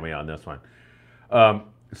 Slam and Sammy, on this one.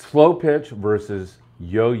 Slow pitch versus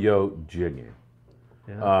yo-yo jigging.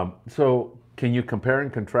 Yeah. So can you compare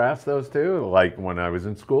and contrast those two? Like when I was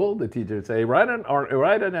in school, the teacher would say, write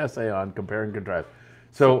an essay on compare and contrast.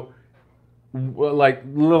 So, like,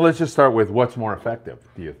 let's just start with what's more effective,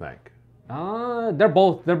 do you think? They're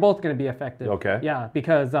both going to be effective. Okay. Yeah,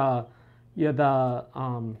 because the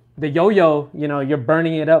yo-yo, you're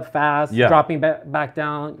burning it up fast, dropping back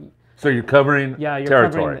down. So you're covering you're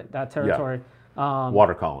territory. covering that territory.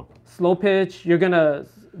 Water column. Slow pitch, you're gonna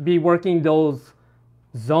be working those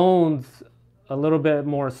zones a little bit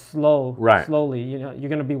more slowly. You're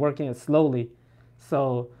gonna be working it slowly.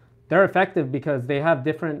 So they're effective because they have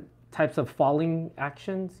different types of falling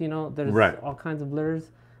actions. There's all kinds of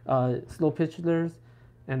lures, slow pitch lures,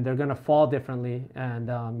 and they're gonna fall differently. And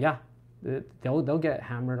they'll get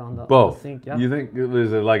hammered on the sink. Yeah. You think,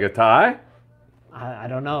 is it like a tie? I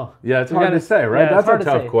don't know. Yeah, it's hard to say, right? Yeah, That's a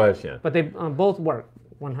tough question. But they both work.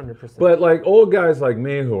 100%. But like old guys like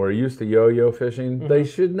me who are used to yo-yo fishing, they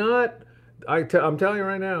should not. I'm telling you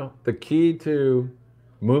right now, the key to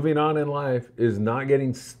moving on in life is not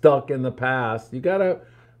getting stuck in the past. You gotta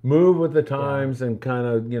move with the times and kind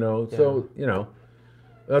of, so,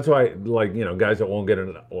 that's why, like, guys that won't get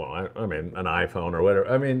an iPhone or whatever.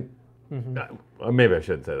 I mean, maybe I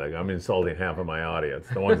shouldn't say that. I'm insulting half of my audience,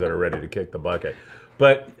 the ones that are ready to kick the bucket.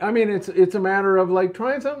 But I mean, it's a matter of like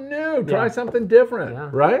trying something new, try something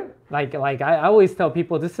different, right? Like I always tell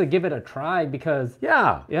people just to give it a try because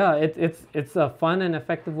it's a fun and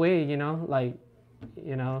effective way,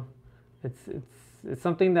 it's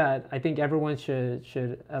something that I think everyone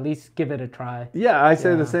should at least give it a try. Yeah, I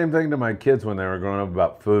say the same thing to my kids when they were growing up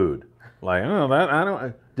about food. Like,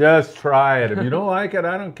 just try it. If you don't like it,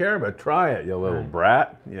 I don't care, but try it, you little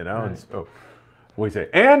brat, And so we say,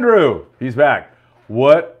 Andrew, he's back.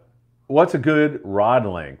 What's a good rod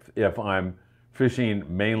length if I'm fishing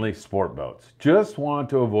mainly sport boats? Just want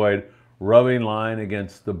to avoid rubbing line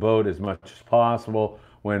against the boat as much as possible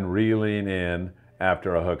when reeling in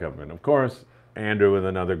after a hookup. And of course, Andrew with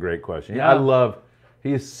another great question.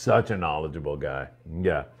 He's such a knowledgeable guy.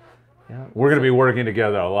 Yeah. We're going to be working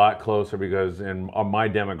together a lot closer because in my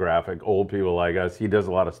demographic, old people like us, he does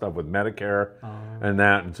a lot of stuff with Medicare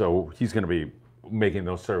and so he's going to be making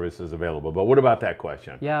those services available. But what about that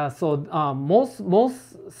question? Yeah, so most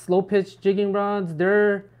slow pitch jigging rods,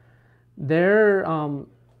 they're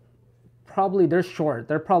short.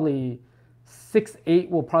 They're probably 6'8"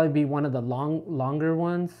 will probably be one of the longer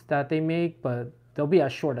ones that they make, but they'll be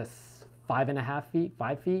as short as 5.5 feet,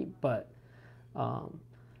 5 feet. But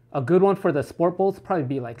a good one for the sport boats probably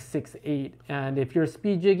be like 6'8". And if you're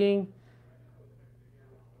speed jigging,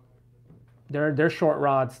 they're short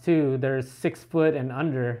rods too. They're 6 foot and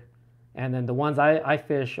under, and then the ones I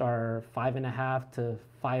fish are 5.5 to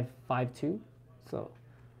 5'2". So,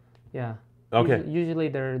 yeah. Okay. Usually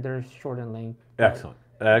they're short in length. Excellent,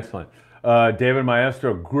 excellent. David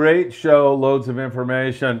Maestro, great show, loads of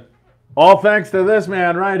information. All thanks to this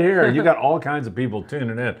man right here. You got all kinds of people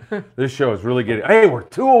tuning in. This show is really getting. Hey, we're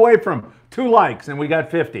 2 away from 2 likes, and we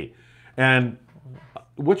got 50. And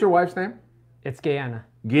what's your wife's name? It's Guyana.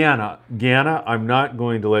 Guyana, I'm not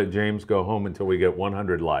going to let James go home until we get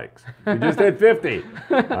 100 likes. We just hit 50.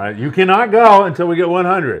 All right, you cannot go until we get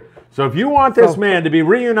 100. So if you want this man to be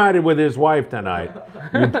reunited with his wife tonight,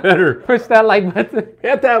 you better push that like button.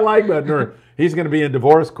 Hit that like button, or he's going to be in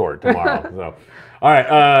divorce court tomorrow. So, all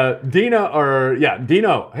right,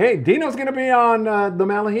 Dino. Hey, Dino's going to be on the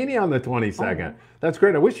Malahini on the 22nd. That's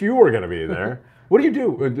great. I wish you were going to be there. What do you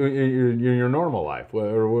do in your normal life?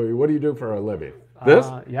 Or what do you do for a living? This?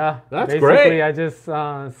 That's great. Basically, I just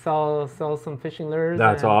sell some fishing lures.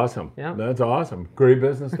 That's awesome. Yeah. That's awesome. Great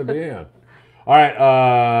business to be in. All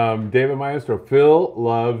right, David Maestro. Phil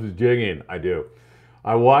loves jigging. I do.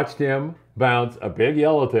 I watched him bounce a big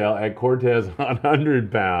yellowtail at Cortez on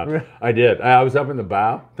 100-pound. I did. I was up in the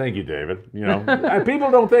bow. Thank you, David.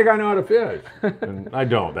 People don't think I know how to fish, and I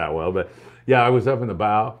don't that well. But yeah, I was up in the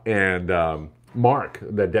bow, and Mark,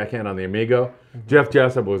 the deckhand on the Amigo, Jeff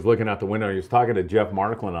Jessup was looking out the window. He was talking to Jeff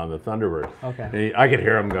Markland on the Thunderbird. Okay. I could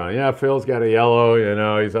hear him going, "Yeah, Phil's got a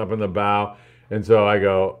yellow. He's up in the bow." And so I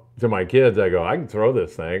go to my kids, I can throw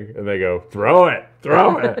this thing. And they go, throw it.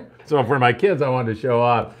 So for my kids, I wanted to show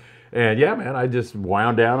off. And yeah, man, I just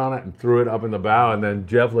wound down on it and threw it up in the bow. And then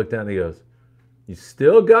Jeff looked down and he goes, "You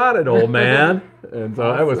still got it, old man." And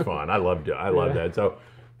so that was fun. I loved that. So,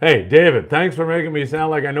 hey, David, thanks for making me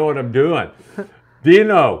sound like I know what I'm doing.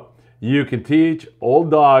 Dino, you can teach old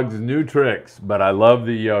dogs new tricks, but I love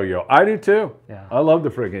the yo-yo. I do too. Yeah. I love the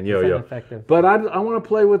freaking yo-yo. It's effective. But I want to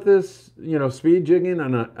play with this, speed jigging,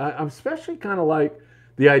 and I'm especially kind of like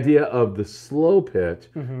the idea of the slow pitch,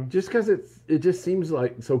 just because it just seems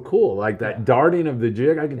like so cool, like that darting of the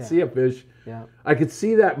jig. I can see a fish. Yeah. I could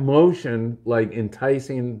see that motion like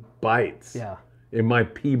enticing bites. Yeah. In my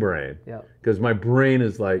pea brain. Yeah. Because my brain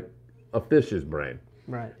is like a fish's brain.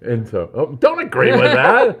 Right. And so, don't agree with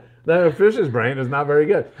that. The fish's brain is not very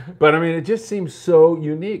good. But I mean, it just seems so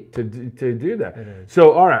unique to do that. It is.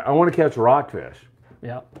 So, all right, I want to catch rockfish.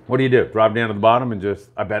 Yeah. What do you do? Drop down to the bottom and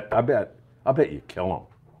just, I bet you kill them.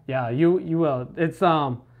 Yeah, you will. It's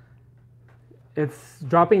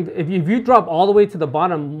dropping. If you drop all the way to the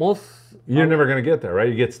bottom, You're never going to get there, right?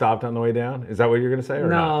 You get stopped on the way down? Is that what you're going to say? Or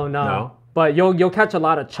no, not? no. But you'll catch a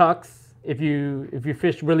lot of chucks if you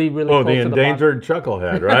fish really close to the bottom. Oh, the endangered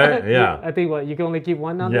chucklehead, right? Yeah. I think you can only keep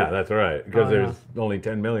one now. Yeah, that's right. Because there's only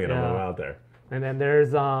 10 million of them out there. And then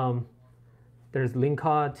there's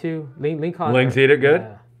lingcod too. Lingcod. Lings eat it good?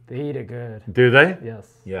 Yeah, they eat it good. Do they? Yes.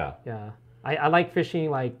 Yeah. Yeah. I like fishing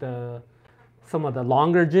like the some of the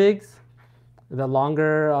longer jigs, the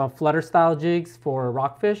longer flutter style jigs for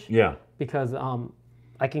rockfish. Yeah. Because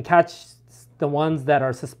I can catch the ones that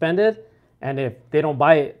are suspended, and if they don't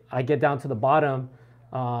bite, I get down to the bottom.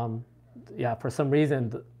 Yeah, for some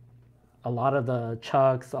reason, a lot of the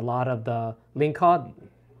chucks, a lot of the lingcod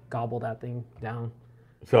gobble that thing down.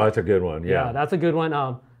 So that's a good one. Yeah. Yeah, that's a good one.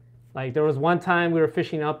 Like there was one time we were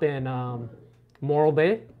fishing up in Morro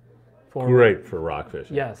Bay. Great for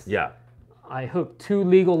rockfish. Yes. Yeah. I hooked 2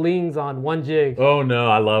 legal lings on 1 jig. Oh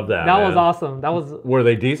no, I love that. That man. was awesome. That was. Were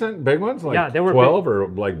they decent? Big ones? Like Yeah, they were 12 big. or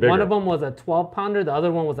like bigger? One of them was a 12-pounder. The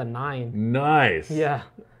other one was a 9. Nice. Yeah,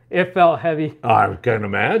 it felt heavy. I can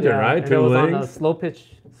imagine, Yeah, right? and 2 it was on the lings. slow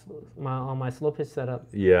pitch, on my slow pitch setup.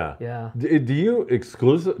 Yeah. Yeah. Do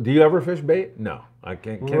you ever fish bait? No, I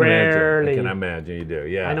can't Rarely. imagine. I can imagine you do.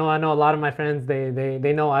 Yeah. I know a lot of my friends.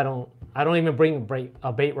 They know I don't even bring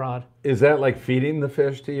a bait rod. Is that like feeding the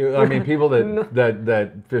fish to you? I mean, people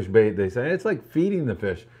that fish bait, they say it's like feeding the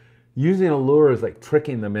fish. Using a lure is like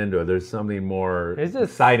tricking them into it. There's something more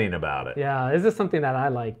exciting about it. Yeah, it's just something that I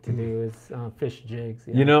like to do is fish jigs.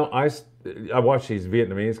 Yeah. You know, I watch these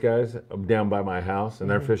Vietnamese guys down by my house, and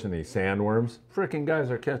they're fishing these sandworms. Freaking guys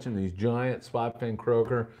are catching these giant spot fin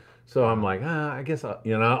croaker. So I'm like, I guess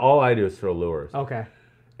all I do is throw lures. Okay.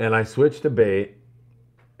 And I switch to bait,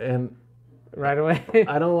 and right away.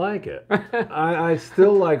 I don't like it. I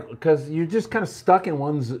still like, because you're just kind of stuck in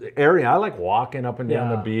one's area. I like walking up and down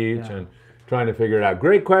the beach and trying to figure it out.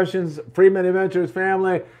 Great questions, Freeman Adventures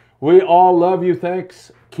family. We all love you.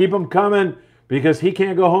 Thanks. Keep them coming, because he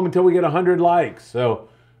can't go home until we get 100 likes. So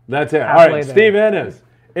that's it. All right, Steve Ennis.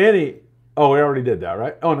 Oh, we already did that,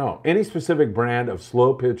 right? Oh, no. Any specific brand of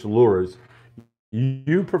slow pitch lures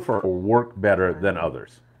you prefer or work better than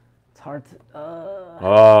others? It's hard to.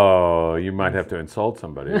 Oh, you might have to insult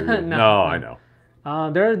somebody. No, I know.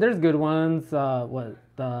 There's good ones.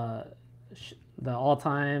 The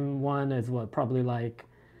all-time one is probably like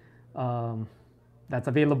that's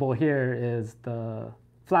available here is the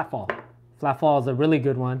Flatfall. Flatfall is a really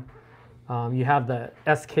good one. You have the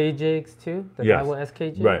SK jigs too, the Daiwa SK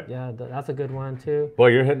jig. Right. Yeah, that's a good one too. Boy,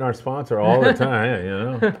 you're hitting our sponsor all the time. You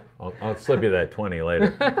know, I'll slip you that 20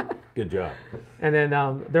 later. Good job. And then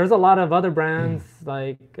there's a lot of other brands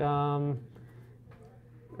like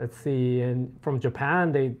let's see, and from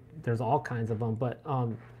Japan there's all kinds of them. But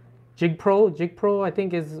Jig Pro I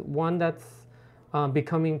think is one that's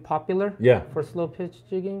becoming popular. Yeah. For slow pitch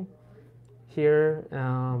jigging here.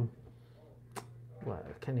 Well,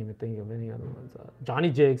 I can't even think of any other ones.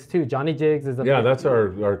 Johnny Jigs too. Johnny Jigs is that's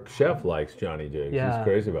our chef likes Johnny Jigs. Yeah, he's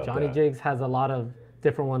crazy about Johnny that. Jigs has a lot of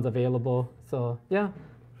different ones available. So yeah,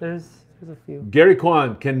 there's a few. Gary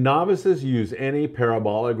Kwan, can novices use any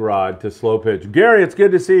parabolic rod to slow pitch? Gary, it's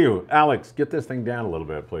good to see you. Alex, get this thing down a little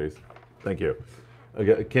bit, please. Thank you.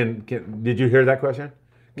 Okay, did you hear that question?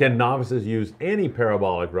 Can novices use any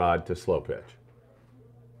parabolic rod to slow pitch?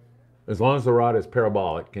 As long as the rod is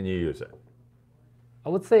parabolic, can you use it? I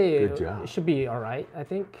would say Good job. it should be all right. I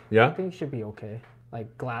think. Yeah? I think it should be okay.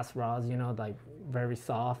 Like glass rods, like very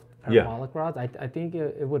soft parabolic rods. I think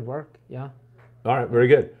it would work. Yeah. All right, very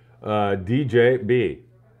good. DJ B,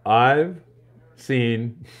 I've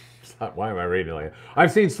seen. Why am I reading like that?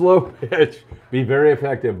 I've seen slow pitch be very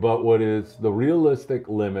effective, but what is the realistic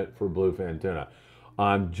limit for bluefin tuna?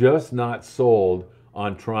 I'm just not sold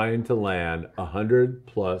on trying to land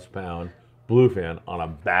 100+ pound bluefin on a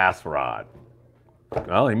bass rod.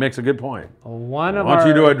 Well, he makes a good point. I want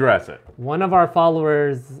you to address it. One of our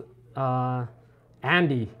followers,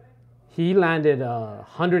 Andy, he landed a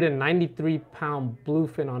 193-pound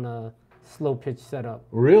bluefin on a slow pitch setup.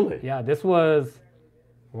 Really? Yeah, this was,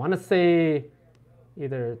 I want to say,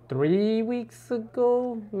 either 3 weeks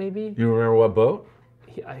ago, maybe. You remember what boat?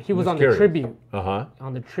 He was on the Tribute. Uh-huh.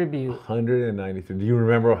 On the Tribute. 193. Do you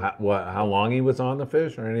remember how long he was on the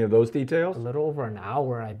fish or any of those details? A little over an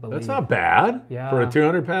hour, I believe. That's not bad. Yeah. For a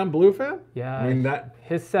 200-pound bluefin? Yeah. I mean, that.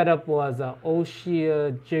 His setup was a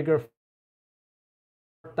Oshia Jigger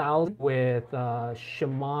 4000 with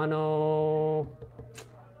Shimano.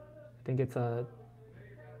 I think it's a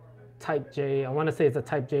Type J. I want to say it's a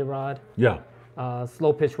Type J rod. Yeah.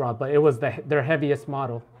 Slow pitch rod, but it was their heaviest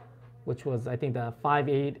model, which was, I think, the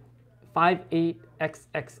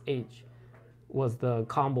 58XXH was the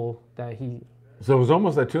combo that he. So it was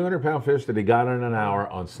almost a 200-pound fish that he got in an hour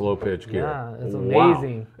on slow pitch gear. Yeah, it's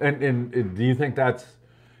amazing. Wow. And do you think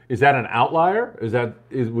is that an outlier? Was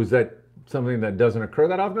that something that doesn't occur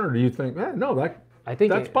that often, or do you think,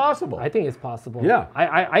 that's possible? I think it's possible. Yeah.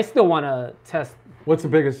 I still want to test. What's the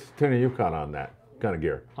biggest tuna you've caught on that kind of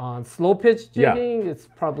gear? On slow pitch jigging, it's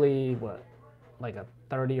probably like a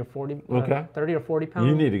 30 or 40, Okay. 30 or 40 pounds.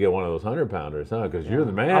 You need to get one of those 100-pounders, huh? Because you're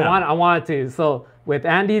the man. I want to. So with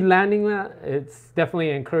Andy landing that, it's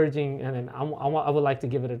definitely encouraging, and then I would like to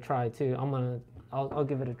give it a try too. I'll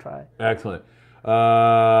give it a try. Excellent.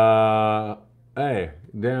 Hey,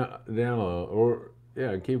 down a little, or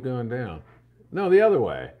yeah, keep going down. No, the other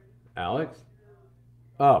way, Alex.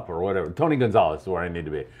 Up or whatever. Tony Gonzalez is where I need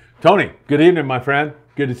to be. Tony, good evening, my friend.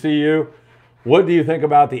 Good to see you. What do you think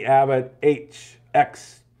about the Abbott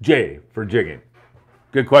HXJ for jigging?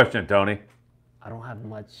 Good question, Tony. I don't have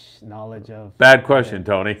much knowledge of. Bad question,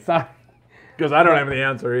 Tony. Sorry. Because I don't have the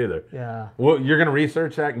answer either. Yeah. Well, you're going to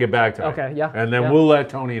research that and get back to me. Okay, yeah. And then we'll let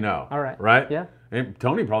Tony know. All right. Right? Yeah. And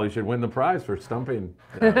Tony probably should win the prize for stumping,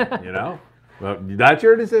 you know? Well, that's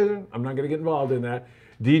your decision. I'm not going to get involved in that.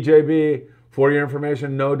 DJB, for your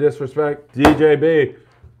information, no disrespect. DJB,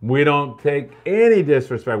 we don't take any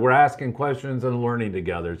disrespect. We're asking questions and learning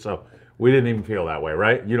together. So we didn't even feel that way,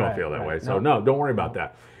 right? You don't feel that way. So no, don't worry about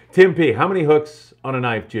that. Tim P, how many hooks on a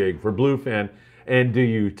knife jig for bluefin? And do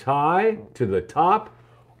you tie to the top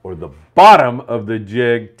or the bottom of the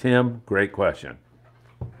jig? Tim, great question.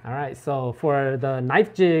 All right. So for the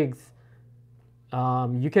knife jigs,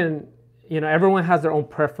 you can, everyone has their own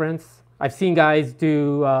preference. I've seen guys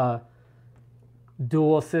do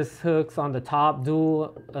dual assist hooks on the top,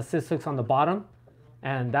 dual assist hooks on the bottom,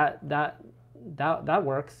 and that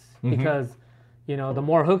works because the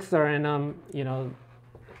more hooks are in them,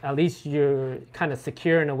 at least you're kind of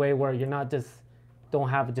secure in a way where you're not don't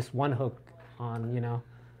have just one hook on,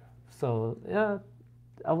 So yeah,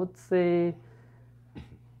 I would say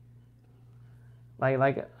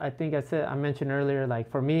like I think I mentioned earlier, like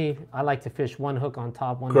for me, I like to fish one hook on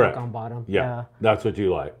top, one hook on bottom. Yeah, that's what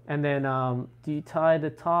you like. And then do you tie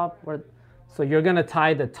the top so you're gonna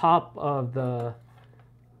tie the top of the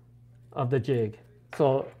jig.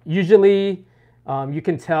 So usually you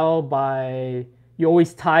can tell you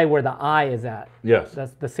always tie where the eye is at. Yes.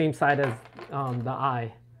 That's the same side as the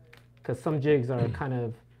eye, because some jigs are kind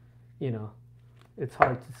of, it's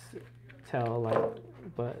hard to tell,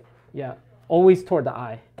 but yeah, always toward the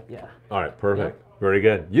eye. Yeah. All right, perfect. Yep. Very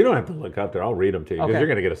good. You don't have to look up there. I'll read them to you because you're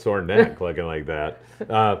going to get a sore neck looking like that.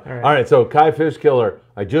 All right, so Kai Fish Killer,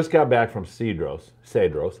 I just got back from Cedros.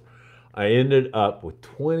 I ended up with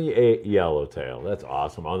 28 yellowtail. That's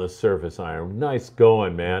awesome on the surface iron. Nice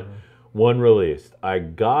going, man. One released. I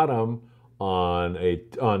got them on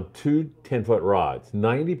two 10-foot rods,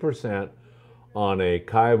 90% on a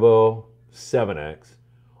Kaivo 7X.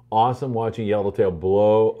 Awesome watching yellowtail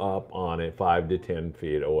blow up on it 5 to 10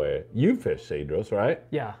 feet away. You fish Cedros, right?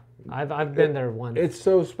 Yeah, I've been there once. It's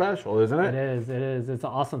so special, isn't it? It is. It's an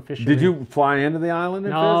awesome fishing. Did you fly into the island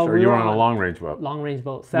and fish, or you were on a long-range boat? Long-range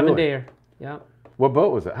boat, 7-dayer. Yeah. What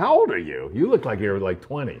boat was it? How old are you? You look like you're like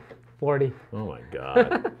 20. 40. Oh my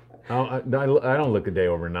God. I don't look a day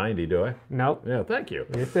over 90, do I? Nope. Yeah, thank you.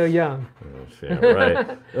 You're still young. Oh, yeah,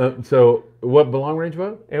 right. So, what long range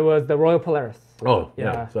boat? It was the Royal Polaris. Oh,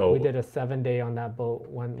 yeah. So we did a 7-day on that boat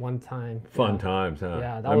one time. Fun times, huh?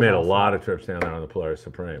 Yeah, I made a lot of trips down there on the Polaris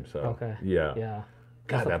Supreme. So, okay. Yeah. Yeah.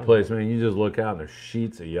 God, that place, man, you just look out and there's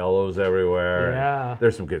sheets of yellows everywhere. Yeah.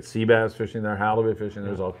 There's some good sea bass fishing there, halibut fishing.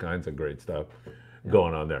 There's all kinds of great stuff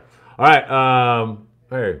going on there. All right.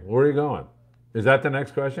 Hey, where are you going? Is that the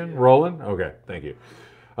next question? Rolling? Okay, thank you.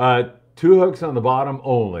 2 hooks on the bottom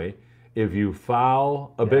only. If you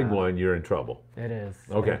foul a big one, you're in trouble. It is.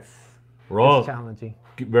 Okay. It's challenging.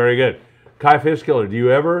 Very good. Kai Fish Killer, do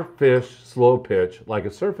you ever fish slow pitch like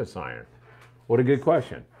a surface iron? What a good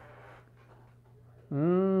question.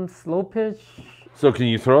 Slow pitch. So can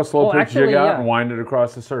you throw a slow pitch jig out and wind it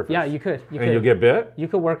across the surface? Yeah, you could. And you'll get bit? You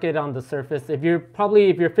could work it on the surface. If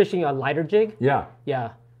you're fishing a lighter jig. Yeah.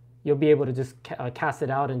 Yeah. You'll be able to just cast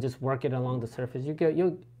it out and just work it along the surface. You'll get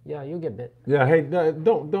bit. Yeah. Hey,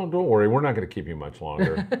 don't worry. We're not going to keep you much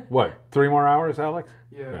longer. What? 3 more hours, Alex?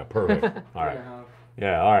 Yeah. Perfect. All right.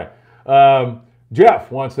 Yeah. All right.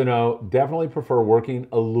 Jeff wants to know. Definitely prefer working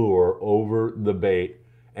a lure over the bait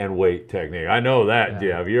and weight technique. I know that,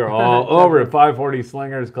 Jeff. You're all over at 540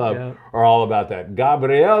 Slingers Club. Are all about that.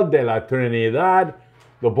 Gabriel de la Trinidad.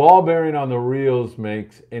 The ball bearing on the reels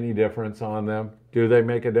makes any difference on them? Do they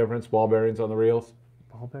make a difference, ball bearings on the reels?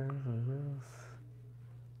 Ball bearings on the reels?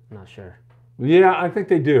 Not sure. Yeah, I think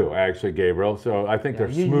they do, actually, Gabriel. So I think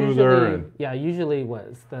they're smoother. Usually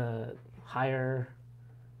what's the higher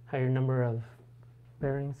number of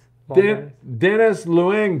bearings? Dennis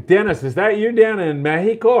Lueng. Dennis, is that you down in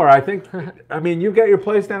Mexico? Or you've got your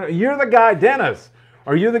place down. You're the guy, Dennis.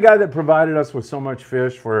 Are you the guy that provided us with so much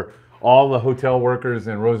fish for all the hotel workers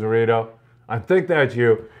in Rosarito? I think that's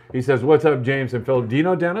you. He says, "What's up, James and Phil? Do you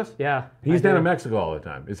know Dennis? Yeah. He's down in Mexico all the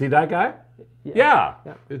time. Is he that guy? Yeah.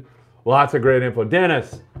 Lots of great info.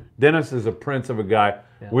 Dennis is a prince of a guy.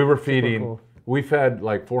 Yeah. We were feeding. Cool. We fed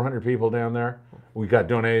like 400 people down there. We got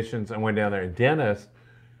donations and went down there. And Dennis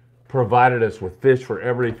provided us with fish for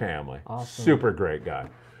every family. Awesome. Super great guy.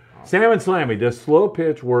 Awesome. Sam and Slammy, does slow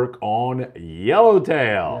pitch work on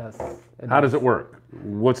yellowtail? Yes. How does it work?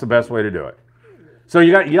 What's the best way to do it? So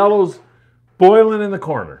you got yellows boiling in the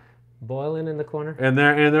corner. Boiling in the corner? And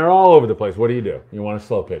they're all over the place. What do? You want to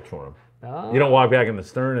slow pitch for them. Oh. You don't walk back in the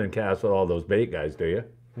stern and cast with all those bait guys, do you?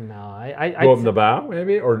 No, I go up in the bow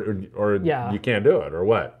maybe, or yeah. You can't do it, or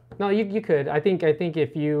what? No, you could. I think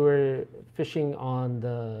if you were fishing on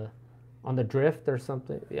the drift or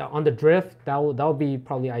something, yeah, on the drift that would be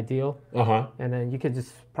probably ideal. And then you could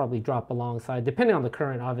just probably drop alongside, depending on the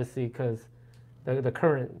current, obviously, because the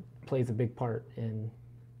current plays a big part in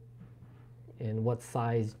what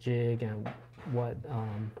size jig and what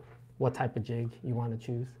type of jig you want to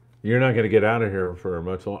choose. You're not going to get out of here for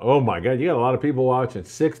much longer. Oh my God, you got a lot of people watching.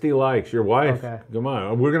 60 likes. Your wife, okay. Come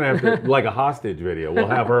on. We're going to have to, like a hostage video. We'll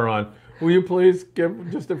have her on. Will you please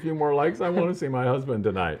give just a few more likes? I want to see my husband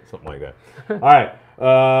tonight. Something like that. All right.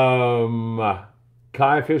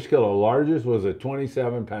 Kai Fish Killer. Largest was a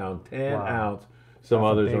 27-pound, 10-ounce. Some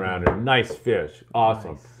That's others around here. Nice fish.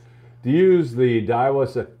 Awesome. Nice. Do you use the Daiwa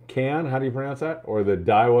Sakan, how do you pronounce that? Or the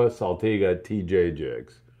Daiwa Saltiga TJ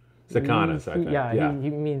jigs? Zacanas, I think. Yeah, he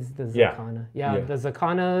means the Zacana. Yeah, the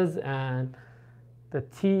Zacanas and the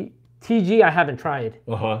TG I haven't tried.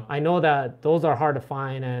 I know that those are hard to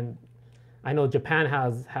find, and I know Japan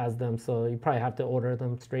has them, so you probably have to order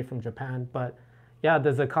them straight from Japan. But yeah,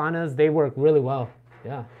 the Zacanas, they work really well.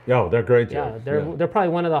 Yeah. Oh, they're great jigs. Yeah, they're probably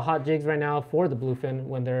one of the hot jigs right now for the bluefin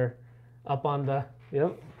when they're up on the,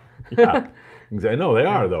 yep. Yeah, no, they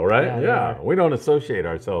are though, right? Yeah, we don't associate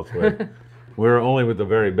ourselves with. We're only with the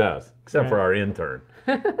very best, except for our intern.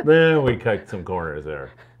 Then we cut some corners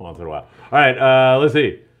there once in a while. All right, let's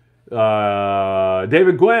see.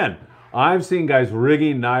 David Gwen, I've seen guys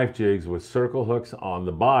rigging knife jigs with circle hooks on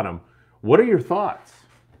the bottom. What are your thoughts?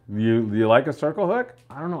 You like a circle hook?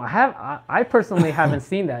 I don't know. I personally haven't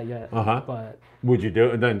seen that yet. But would you do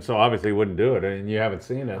it then? So obviously you wouldn't do it, and you haven't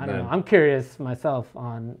seen it. I don't know. I'm curious myself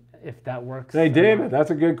on if that works. Hey, David,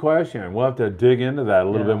 that's a good question. We'll have to dig into that a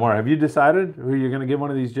little bit more. Have you decided who you're going to give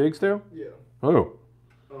one of these jigs to? Yeah. Who?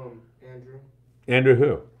 Andrew. Andrew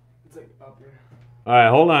who? It's like up there. All right,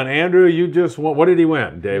 hold on. Andrew, you just won. What did he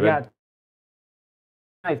win, David?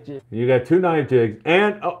 Knife jig. You got 2 knife jigs.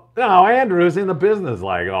 And, Andrew's in the business,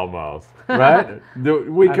 like, almost, right?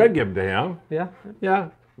 We could give them to him. Yeah. Yeah.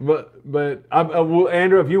 But well,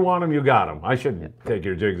 Andrew, if you want them, you got them. I shouldn't take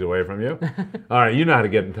your jigs away from you. All right, you know how to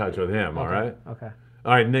get in touch with him, all right? Okay.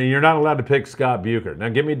 All right, now you're not allowed to pick Scott Bucher. Now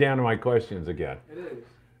get me down to my questions again. It is.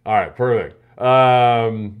 All right, perfect.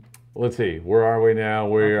 Let's see, where are we now?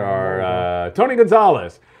 We are Tony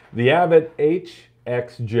Gonzalez. The Abbott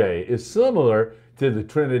HXJ is similar to the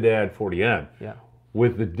Trinidad 40N. Yeah.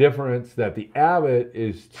 With the difference that the Abbott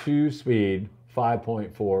is 2-speed,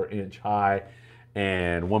 5.4-inch high,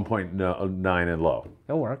 and 1.9 in low.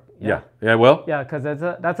 It'll work. Yeah, it will? Yeah, because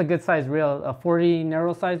that's a good size reel. A 40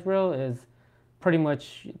 narrow size reel is pretty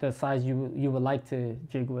much the size you would like to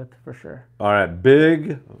jig with for sure. All right,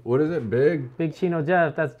 big, what is it? Big Chino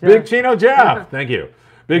Jeff. That's Jeff. Big Chino Jeff. Thank you.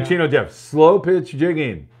 Big Chino Jeff. Slow pitch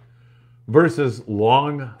jigging versus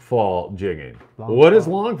long fall jigging. What is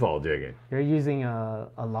long fall jigging? You're using a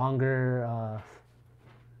longer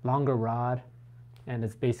rod, and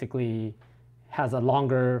it's basically has a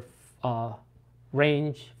longer falling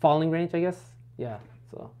range, I guess. Yeah,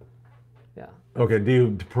 so, yeah. Okay, do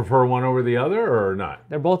you prefer one over the other or not?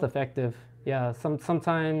 They're both effective. Yeah,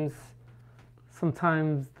 sometimes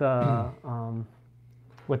the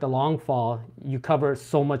with the long fall, you cover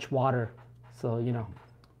so much water, so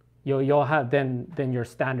you'll have then your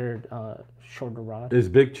standard shorter rod. Is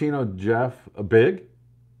Big Chino Jeff big?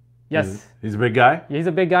 Yes. He's a big guy? He's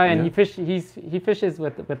a big guy, and he fishes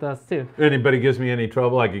with us too. Anybody gives me any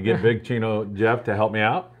trouble, I could get Big Chino Jeff to help me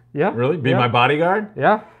out? Yeah. Really? Be my bodyguard?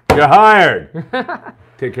 Yeah. You're hired.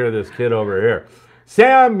 Take care of this kid over here.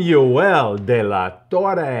 Samuel de la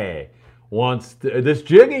Torre wants this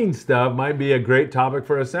jigging stuff might be a great topic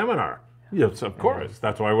for a seminar. Yes, of course.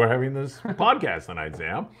 That's why we're having this podcast tonight,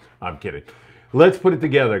 Sam. I'm kidding. Let's put it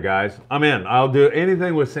together, guys. I'm in. I'll do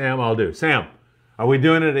anything with Sam, I'll do. Sam, are we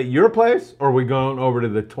doing it at your place, or are we going over to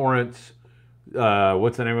the Torrance,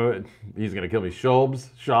 what's the name of it? He's going to kill me.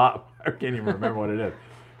 Schulb's shop? I can't even remember what it is.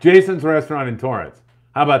 Jason's restaurant in Torrance.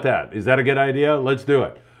 How about that? Is that a good idea? Let's do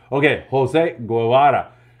it. Okay, Jose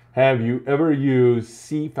Guevara. have you ever used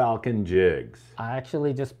Sea Falcon jigs? I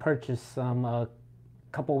actually just purchased some a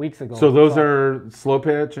couple weeks ago. So those are slow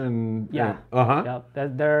pitch and Yeah. Uh-huh.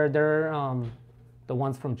 Yep. They're the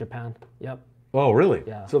ones from Japan. Yep. Oh, really?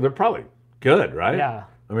 Yeah. So they're probably good, right? Yeah.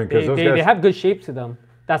 I mean, because They have good shape to them.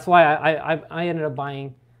 That's why I ended up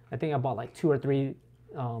buying. I think I bought like 2 or 3.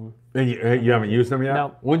 And you haven't used them yet?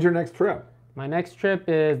 No. When's your next trip? My next trip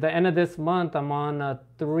is the end of this month. I'm on a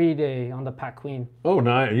 3-day on the Pat Queen. Oh,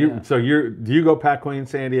 nice. So do you go Pat Queen,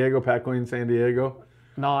 San Diego, Pat Queen, San Diego?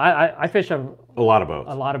 No, I fish A lot of boats.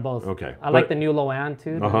 a lot of boats. Okay. I like the New Loan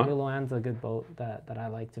too. The Uh-huh. New Loan's a good boat that I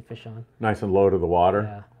like to fish on. Nice and low to the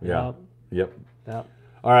water. Yeah. Yeah. Yep. Yep.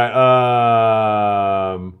 All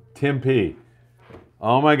right. Tim P.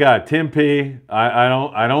 Oh my God, Tim P.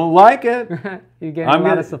 I don't like it. You get a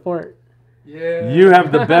lot of support. Yeah. You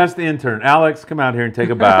have the best intern. Alex, come out here and take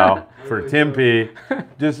a bow for Tim P.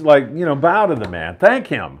 Just bow to the man. Thank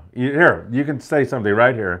him. Here, you can say something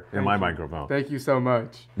right here in my microphone. Thank you so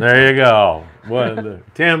much. There you go.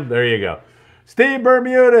 Tim, there you go. Steve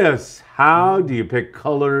Bermudez, how do you pick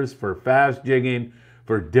colors for fast jigging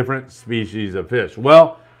for different species of fish?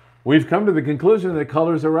 Well, we've come to the conclusion that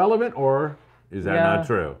colors are relevant, or is that not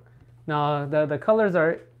true? No, the colors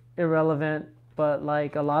are irrelevant, but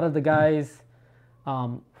like a lot of the guys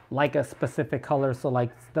like a specific color. So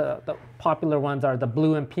like the popular ones are the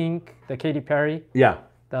blue and pink, the Katy Perry, Yeah.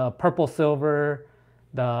 the purple silver,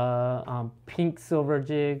 the pink silver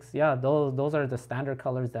jigs. Yeah, those are the standard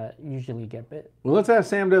colors that usually get bit. Well, let's ask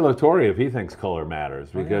Sam De La Torre if he thinks color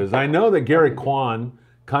matters, because I know that Gary Kwan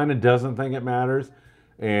kind of doesn't think it matters.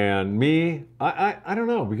 And me, I don't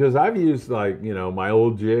know, because I've used my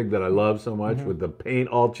old jig that I love so much with the paint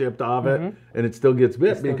all chipped off it, and it still gets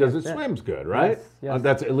bit because it swims good, right? Yes.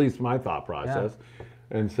 That's at least my thought process.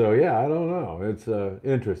 And so, I don't know. It's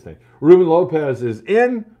interesting. Ruben Lopez is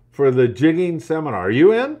in for the jigging seminar. Are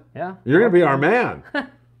you in? Yeah. You're going to be our man,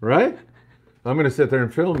 right? I'm going to sit there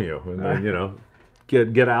and film you, and then,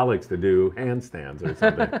 get Alex to do handstands or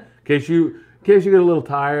something. In case you get a little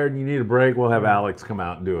tired and you need a break, we'll have Alex come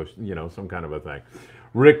out and do some kind of a thing.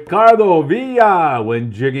 Ricardo Villa,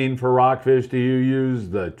 when jigging for rockfish, do you use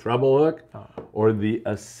the treble hook or the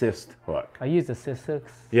assist hook? I use assist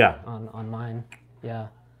hooks. Yeah. On mine. Yeah.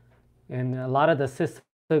 And a lot of the assist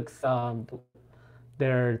hooks,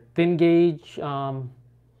 they're thin gauge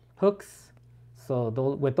hooks. So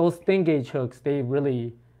with those thin gauge hooks, they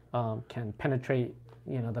really can penetrate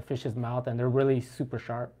the fish's mouth, and they're really super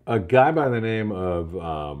sharp. A guy by the name of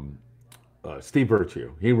Steve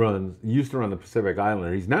Virtue, he used to run the Pacific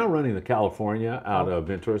Islander. He's now running the California out of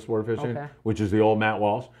Ventura Sport Fishing, which is the old Matt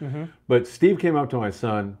Walsh. But Steve came up to my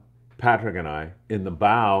son, Patrick, and I in the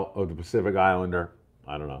bow of the Pacific Islander,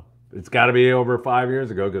 I don't know, it's got to be over 5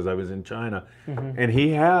 years ago because I was in China. And he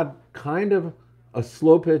had kind of a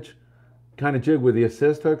slow pitch kind of jig with the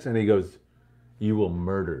assist hooks, and he goes, "You will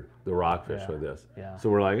murder the rockfish with this." Yeah. So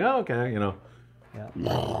we're like, "Oh, okay,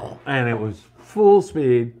 Yeah. And it was full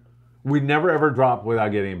speed. We never ever drop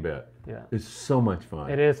without getting bit. Yeah. It's so much fun.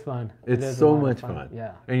 It is fun. It's so much of fun.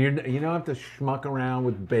 Yeah. And you don't have to schmuck around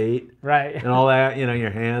with bait Right. and all that. Your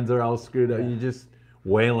hands are all screwed up. You're just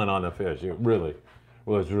wailing on the fish. It really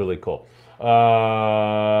was really cool.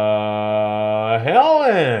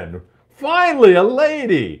 Helen, finally a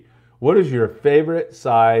lady. What is your favorite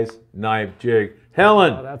size knife jig?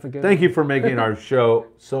 Helen, that's a good thank you for making our show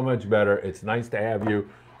so much better. It's nice to have you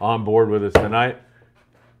on board with us tonight.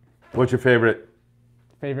 What's your favorite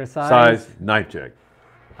size? knife jig?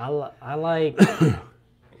 I like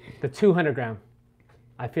the 200 gram.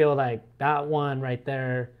 I feel like that one right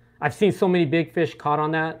there. I've seen so many big fish caught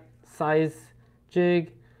on that size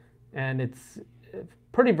jig, and it's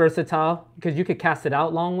pretty versatile because you could cast it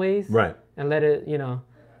out long ways, Right. and let it,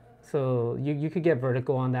 so you could get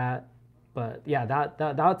vertical on that. But yeah,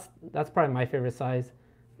 that's probably my favorite size.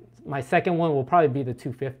 My second one will probably be the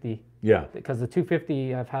 250. Yeah. Because the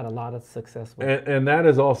 250 I've had a lot of success with. And that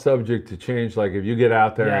is all subject to change. Like if you get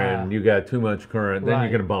out there and you got too much current, then you're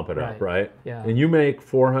going to bump it up, right? Yeah. And you make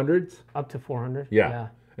 400s? Up to 400. Yeah.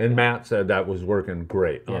 And Matt said that was working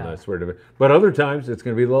great on Yeah. that sort of it. But other times it's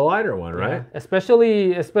going to be the lighter one, right? Yeah.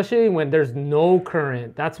 Especially when there's no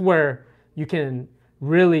current. That's where you can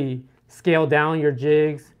really scale down your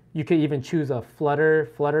jigs. You could even choose a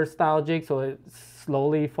flutter style jig so it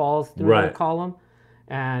slowly falls through the column.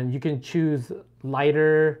 And you can choose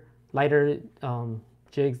lighter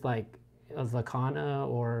jigs like a Zacana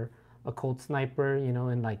or a Cold Sniper,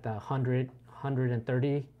 in like the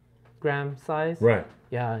 130 gram size. Right.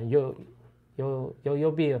 Yeah, you'll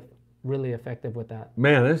be really effective with that.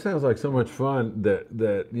 Man, this sounds like so much fun that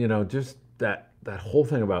just that that whole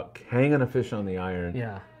thing about hanging a fish on the iron.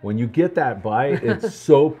 Yeah. When you get that bite, it's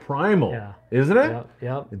so primal, Yeah. isn't it? Yep.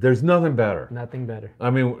 Yep. There's nothing better. Nothing better. I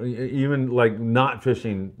mean, even like not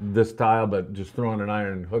fishing this style, but just throwing an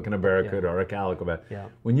iron, hooking a barracuda or a calico bat. Yeah.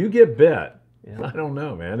 When you get bit, Yeah. I don't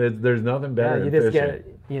know, man. There's nothing better Yeah, you than just fishing.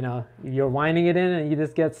 get, you're winding it in and you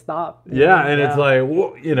just get stopped. Yeah, and it's like,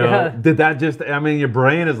 whoa, Yeah. did that just, I mean, your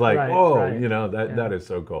brain is like, Right, whoa, right. that is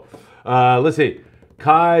so cool. Let's see.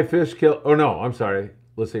 Kai Fish Kill, oh no, I'm sorry.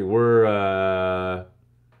 Let's see, we're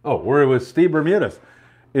with Steve Bermudez.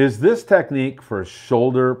 Is this technique for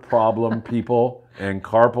shoulder problem people and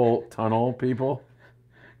carpal tunnel people?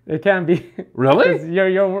 It can be. Really? 'Cause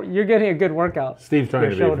you're getting a good workout. Steve's trying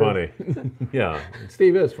to Your be funny. Yeah,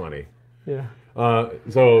 Steve is funny. Yeah.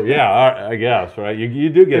 So yeah, I guess, right? You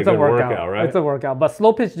do get It's a a good workout. right? It's a workout. But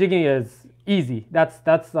slow pitch jigging is easy.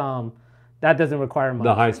 That doesn't require much.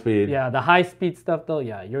 The high speed. Yeah, the high speed stuff though,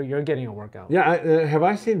 yeah, you're getting a workout. Yeah, have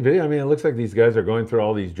I seen video? I mean, it looks like these guys are going through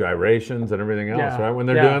all these gyrations and everything else, Yeah. right? When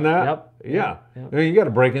they're Yeah. doing that? Yep. Yeah. Yep. I mean, you got to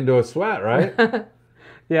break into a sweat, right?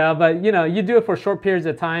 Yeah, but you do it for short periods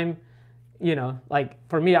of time. Like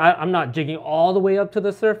for me, I'm not jigging all the way up to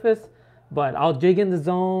the surface, but I'll jig in the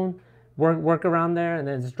zone, work around there, and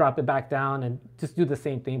then just drop it back down and just do the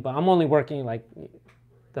same thing. But I'm only working like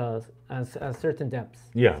at certain depths.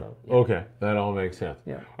 Yeah. So, Okay. That all makes sense.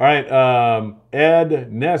 Yeah. All right.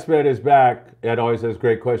 Ed Nesbitt is back. Ed always has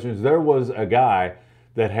great questions. There was a guy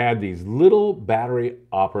that had these little battery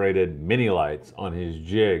operated mini lights on his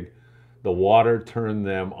jig. The water turned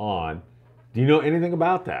them on. Do you know anything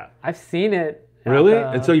about that? I've seen it. Really?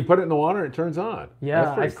 And so you put it in the water and it turns on. Yeah,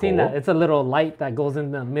 That's pretty I've seen cool. that. It's a little light that goes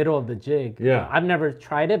in the middle of the jig. Yeah. I've never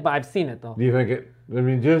tried it, but I've seen it though. Do you think it, I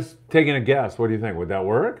mean, just taking a guess, what do you think? Would that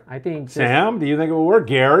work? I think Sam, do you think it would work?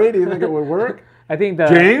 Gary, do you think it would work? I think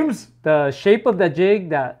James? the shape of the jig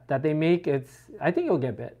that they make, I think it'll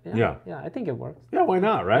get bit. Yeah. Yeah, I think it works. Yeah, why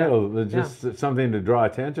not, right? Yeah. It's just something to draw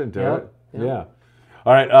attention to Yep, it. yep. Yeah.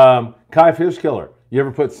 All right, Kai Fish Killer, you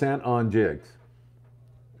ever put scent on jigs?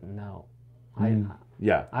 No.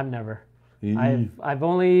 Yeah. I've never. Mm. I've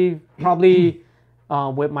only probably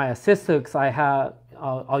with my assist hooks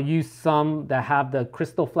I'll use some that have the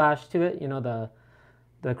crystal flash to it,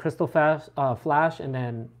 the crystal flash, and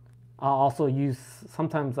then I'll also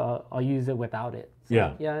sometimes I'll use it without it. So,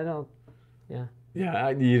 Yeah. Yeah, I don't. Yeah. Yeah,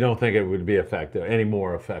 you don't think it would be any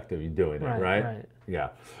more effective doing it, right? Right. Yeah.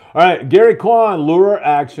 All right, Gary Kwan, lure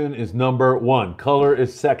action is number one. Color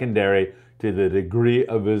is secondary to the degree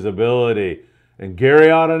of visibility. And Gary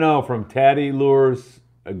ought to know from Taddy Lures,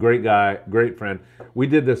 a great guy, great friend. We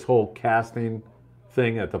did this whole casting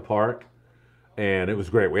thing at the park, and it was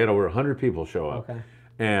great. We had over 100 people show up. Okay.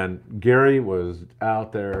 And Gary was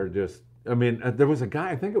out there there was a guy,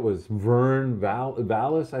 I think it was Vern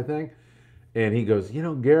Vallis, I think. And he goes,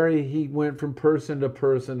 Gary, he went from person to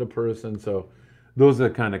person to person. So those are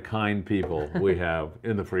the kind of kind people we have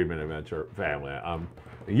in the Friedman Adventure family.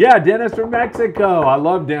 Yeah, Dennis from Mexico. I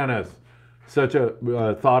love Dennis. Such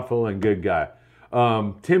a thoughtful and good guy.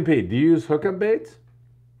 Tim P, do you use hookup baits?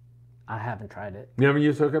 I haven't tried it. You haven't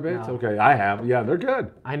used hookup baits? No. Okay, I have. Yeah, they're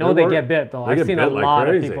good. I know they get bit though. They I've get seen a bit like lot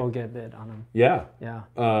of crazy. people get bit on them. Yeah.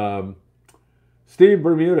 Yeah. Steve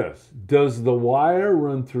Bermudez, does the wire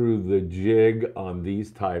run through the jig on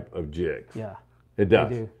these type of jigs? Yeah. It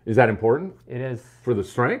does. do. Is that important It is. for the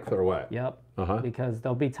strength or what? Yep. Uh-huh. Because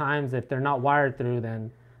there'll be times if they're not wired through,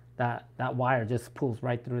 then that wire just pulls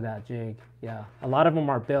right through that jig. Yeah. A lot of them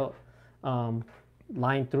are built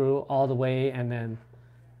lined through all the way, and then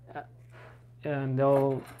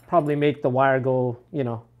they'll probably make the wire go,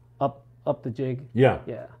 up the jig. Yeah.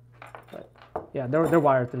 Yeah. But yeah, they're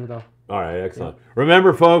wired through though. All right, excellent.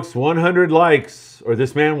 Remember, folks, 100 likes or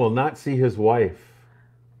this man will not see his wife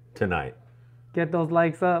tonight. Get those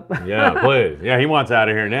likes up. Yeah, please. Yeah, he wants out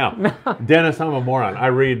of here now. Dennis, I'm a moron. I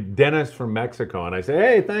read Dennis from Mexico, and I say,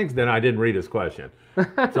 hey, thanks, Dennis. I didn't read his question.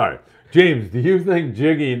 Sorry. James, do you think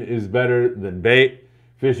jigging is better than bait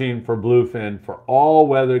fishing for bluefin for all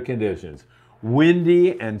weather conditions?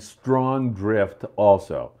 Windy and strong drift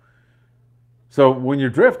also. So when you're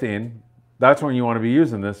drifting, that's when you want to be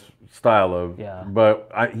using this style of, Yeah. but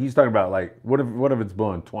he's talking about like, what if it's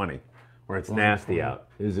blowing 20 or it's nasty out?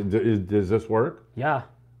 Does this work? Yeah.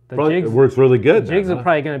 The Probably, jigs, it works really good. jigs then, are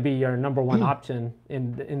probably going to be your number one option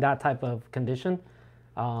in that type of condition.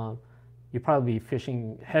 You'd probably be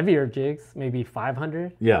fishing heavier jigs, maybe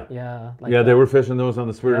 500. Yeah. Yeah. Yeah, they were fishing those on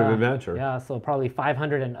the Spirit of yeah, Adventure. Yeah, so probably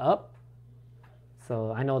 500 and up.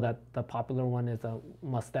 So I know that the popular one is a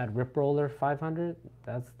Mustad Rip Roller 500.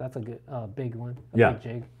 That's a good big one, a Yeah. big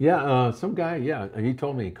jig. Yeah, some guy, yeah, he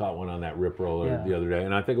told me he caught one on that rip roller Yeah. the other day,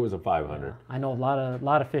 and I think it was a 500. I know a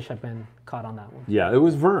lot of fish have been caught on that one. Yeah, it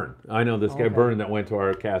was Vern. I know this guy Okay. Vern that went to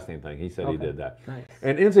our casting thing. He said he Okay. did that. Nice.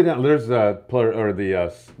 And incidentally, there's a player, or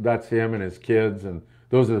the that's him and his kids, and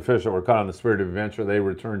those are the fish that were caught on the Spirit of Adventure. They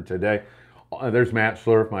returned today. There's Matt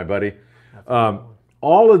Schlurf, my buddy.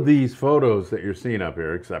 All of these photos that you're seeing up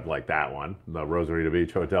here, except like that one, the Rosarito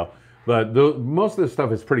Beach Hotel, but most of this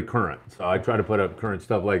stuff is pretty current. So I try to put up current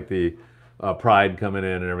stuff like the Pride coming in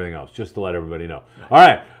and everything else, just to let everybody know. All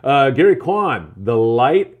right, Gary Kwan, the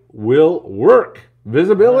light will work.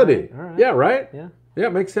 Visibility. All right. Yeah, right? Yeah. Yeah,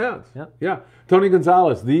 it makes sense. Yep. Yeah. Tony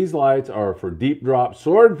Gonzalez, these lights are for deep drop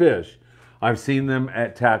swordfish. I've seen them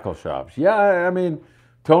at tackle shops. Yeah, I mean,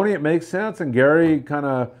 Tony, it makes sense. And Gary kind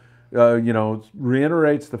of,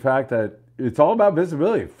 reiterates the fact that it's all about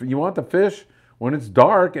visibility. You want the fish when it's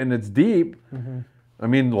dark and it's deep. Mm-hmm. I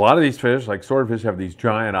mean, a lot of these fish, like swordfish, have these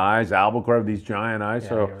giant eyes. Albacore have these giant eyes,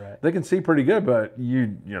 so you're right. they can see pretty good. But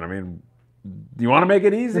you want to make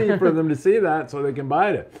it easy for them to see that so they can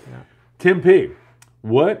bite it. Yeah. Tim P,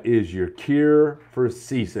 what is your cure for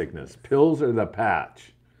seasickness? Pills or the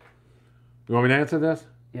patch? You want me to answer this?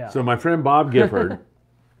 Yeah. So my friend Bob Gifford,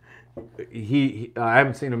 I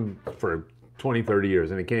haven't seen him for 20, 30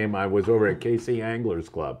 years, and I was over at KC Anglers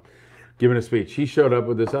Club giving a speech. He showed up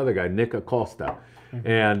with this other guy, Nick Acosta.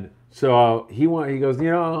 And so he goes,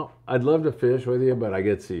 I'd love to fish with you, but I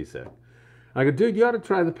get seasick. I go, dude, you ought to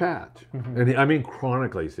try the patch. And I mean,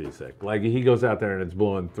 chronically seasick. Like, he goes out there and it's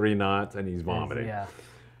blowing 3 knots and he's vomiting. Yeah.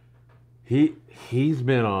 He's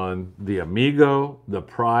been on the Amigo, the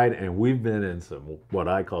Pride, and we've been in some what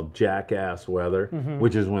I call jackass weather,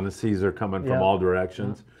 which is when the seas are coming from all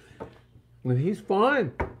directions. And he's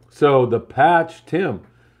fine. So the patch, Tim,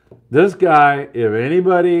 this guy, if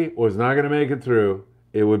anybody was not going to make it through,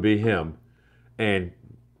 it would be him. And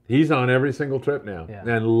he's on every single trip now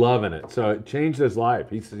and loving it. So it changed his life.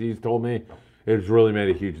 He's told me it's really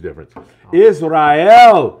made a huge difference.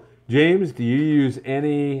 Israel! James, do you use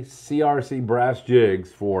any CRC brass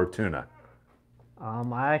jigs for tuna?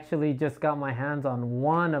 I actually just got my hands on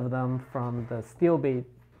one of them from the steel bait.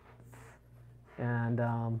 And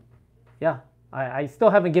I still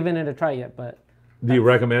haven't given it a try yet, but Do you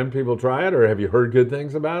recommend people try it, or have you heard good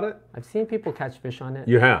things about it? I've seen people catch fish on it.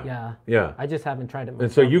 You have? Yeah. Yeah. I just haven't tried it myself.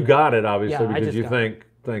 And so you yet. got it, obviously, Yeah, I because just you got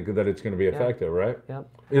think that it's going to be effective, right? Yep.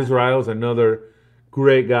 Israel's another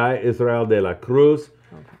great guy, Israel de la Cruz.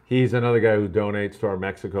 He's another guy who donates to our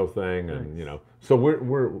Mexico thing, and so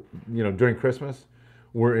we're during Christmas,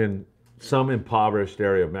 we're in some impoverished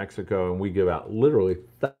area of Mexico, and we give out literally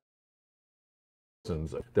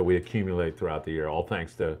thousands that we accumulate throughout the year, all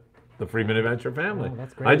thanks to the Freeman Adventure family. Oh,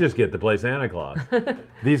 that's great. I just get to play Santa Claus.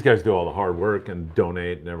 These guys do all the hard work and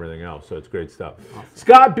donate and everything else, so it's great stuff. Awesome.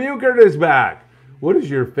 Scott Buchert is back. What is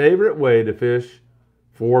your favorite way to fish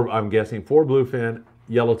for, I'm guessing, for bluefin,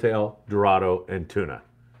 yellowtail, dorado, and tuna?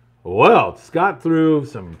 Well, Scott threw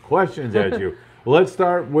some questions at you. Let's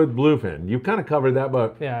start with bluefin. You've kind of covered that,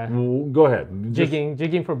 but go ahead.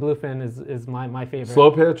 Jigging for bluefin is my favorite.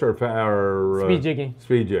 Slow pitch or speed jigging.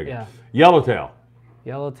 Speed jigging. Yeah. Yellowtail.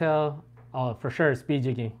 Yellowtail, for sure, speed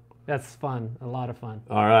jigging. That's fun, a lot of fun.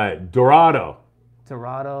 All right, dorado.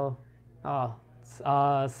 Dorado, I'll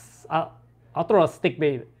throw a stick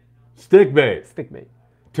bait. Stick bait. Stick bait.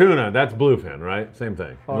 Tuna, that's bluefin, right? Same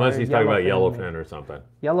thing. Or Unless he's talking about yellowfin. yellowfin or something.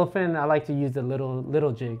 Yellowfin, I like to use the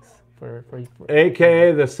little jigs for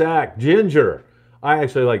AKA the sack. Ginger. I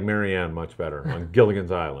actually like Marianne much better on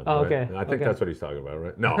Gilligan's Island. Oh, right? okay. I think that's what he's talking about,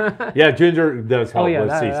 right? No. Yeah, ginger does help with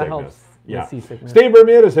that seasickness. helps Yeah. with seasickness. Steve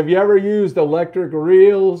Bermudez, have you ever used electric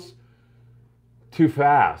reels too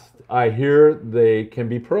fast? I hear they can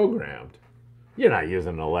be programmed. You're not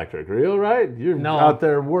using an electric reel, right? You're out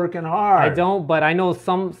there working hard. I don't, but I know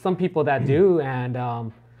some people that do,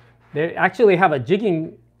 and they actually have a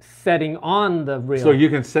jigging setting on the reel. So you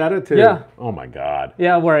can set it to, Yeah. Oh my God.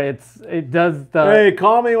 Yeah, where it does the. Hey,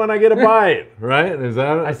 call me when I get a bite, right? Is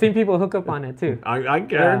that it? I've seen people hook up on it too. I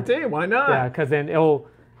guarantee. Why not? Yeah, because then it'll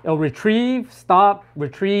retrieve, stop.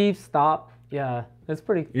 Yeah, that's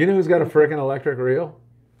pretty. You know who's got a freaking electric reel?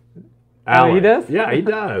 Oh, he does? Yeah, he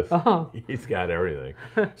does. Oh. He's got everything.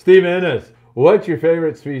 Steve Ennis, what's your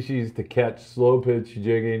favorite species to catch slow pitch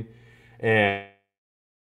jigging? And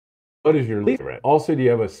what is your least favorite? Also, do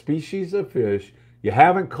you have a species of fish you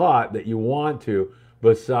haven't caught that you want to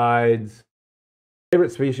besides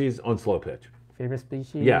favorite species on slow pitch? Favorite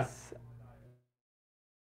species? Yeah.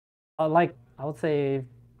 I would say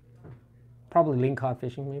probably lingcod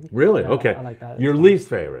fishing, maybe. Really? Yeah, Okay. I like that. Your least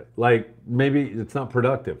favorite? Like maybe it's not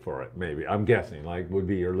productive for it. Maybe I'm guessing like would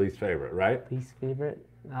be your least favorite, right? Least favorite?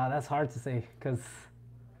 That's hard to say because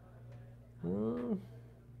I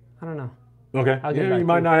don't know. Okay. I'll get Yeah, back you to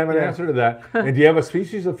might you. not have an Yeah. answer to that. And do you have a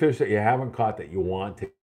species of fish that you haven't caught that you want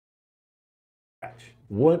to catch?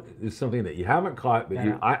 What is something that you haven't caught that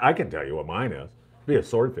you? I can tell you what mine is. Be a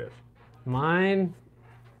swordfish. Mine,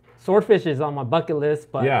 swordfish is on my bucket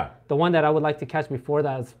list, but Yeah. the one that I would like to catch before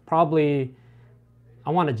that is probably,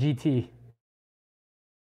 I want a GT,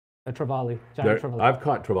 a trevally, giant trevally. I've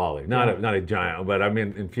caught trevally, not a giant, but I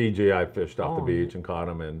mean in Fiji I fished off the Oh. beach and caught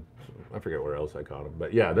them, and I forget where else I caught them.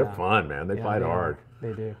 But yeah, they're fun, man. They fight hard.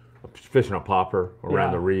 They do. Fishing a popper around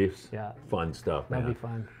Yeah. the reefs. Yeah. Fun stuff, man. That'd be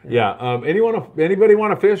fun. Yeah. Anybody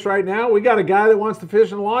want to fish right now? We got a guy that wants to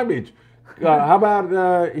fish in Long Beach. How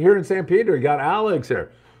about here in St. Peter? We got Alex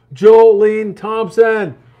here. Jolene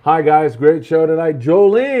Thompson. Hi, guys. Great show tonight.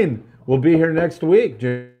 Jolene will be here next week.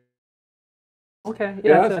 Okay.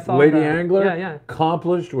 Yeah. Yes, lady angler. Yeah.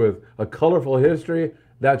 Accomplished with a colorful history.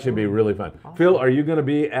 That should be really fun. Awesome. Phil, are you going to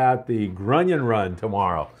be at the Grunion Run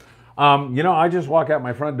tomorrow? I just walk out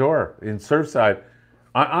my front door in Surfside.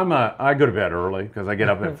 I go to bed early because I get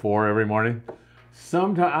up at 4 every morning.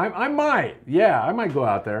 Sometimes I might go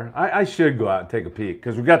out there. I should go out and take a peek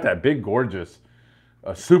because we got that big, gorgeous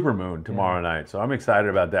super moon tomorrow night. So I'm excited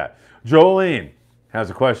about that. Jolene has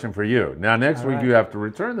a question for you. Now, next week you have to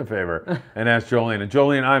return the favor and ask Jolene. And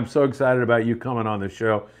Jolene, I'm so excited about you coming on the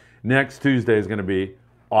show. Next Tuesday is going to be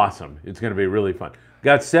awesome. It's going to be really fun.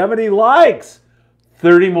 Got 70 likes.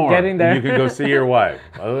 30 more. Getting there. You can go see your wife.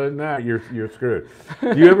 Other than that, you're screwed.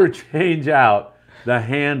 Do you ever change out the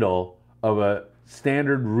handle of a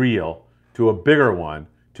standard reel to a bigger one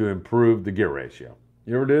to improve the gear ratio?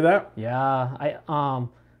 You ever do that? Yeah.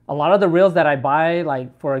 A lot of the reels that I buy,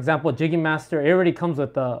 like for example, Jigging Master, it already comes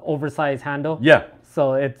with the oversized handle. Yeah.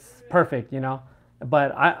 So it's perfect,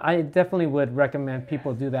 But I definitely would recommend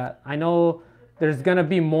people do that. I know there's gonna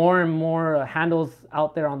be more and more handles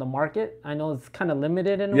out there on the market. I know it's kind of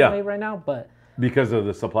limited in a way right now, but because of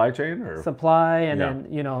the supply chain, or supply, and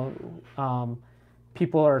then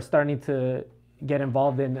people are starting to get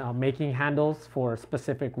involved in making handles for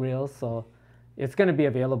specific reels. So it's gonna be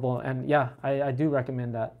available, and yeah, I do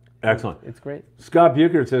recommend that. Excellent. It's great. Scott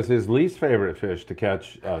Buchert says his least favorite fish to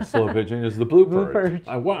catch slow pitching is the blue perch. perch.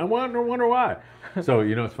 I wonder why. So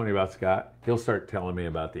you know what's funny about Scott? He'll start telling me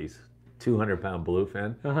about these 200-pound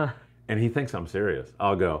bluefin, and he thinks I'm serious.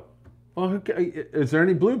 I'll go, "Oh, okay. Is there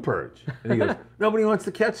any blue perch?" And he goes, "Nobody wants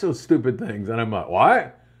to catch those stupid things." And I'm like,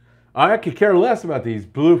 "What? I could care less about these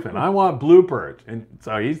bluefin. I want blue perch." And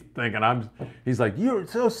so he's thinking he's like, "You're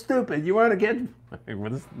so stupid. You want to get..."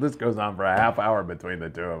 This goes on for a half hour between the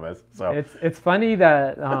two of us. So it's funny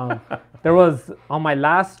that there was on my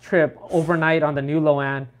last trip overnight on the New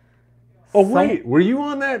Loan. Oh, wait, were you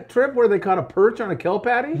on that trip where they caught a perch on a kelp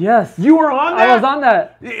patty? Yes. You were on that? I was on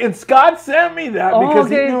that. And Scott sent me that because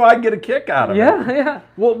he knew I'd get a kick out of it. Yeah.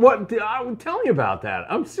 Well, tell me about that.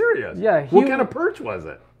 I'm serious. Yeah. What kind of perch was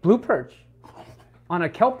it? Blue perch. On a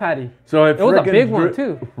kelp patty. So it was a big one,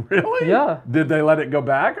 too. Really? Yeah. Did they let it go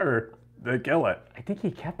back or did they kill it? I think he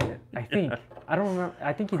kept it. I think. I don't remember.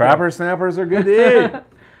 I think he Crabber did. snappers are good to eat.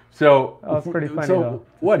 So That was pretty funny, so though.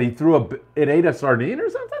 what, it ate a sardine or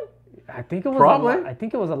something? I think it was Probably. I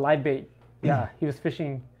think it was a live bait. Yeah, he was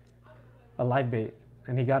fishing a live bait,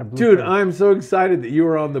 and he got a blue Dude, perch. I'm so excited that you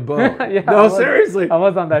were on the boat. Yeah, No, seriously. I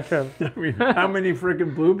was on that trip. I mean, how many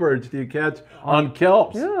freaking blue perch do you catch on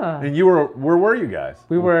kelps? Yeah. And where were you guys?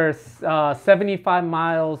 We were 75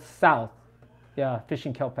 miles south. Yeah,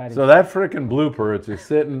 fishing kelp patties. So that freaking blue perch is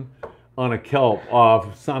sitting on a kelp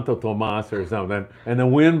off Santo Tomas or something, and the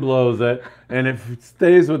wind blows it, and it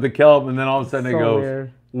stays with the kelp, and then all of a sudden it So goes,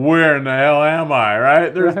 weird. "Where in the hell am I?"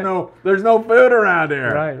 Right? There's no food around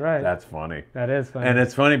here. Right. That's funny. That is funny. And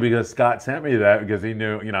it's funny because Scott sent me that because he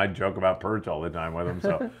knew, I joke about perch all the time with him,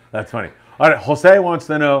 so that's funny. All right, Jose wants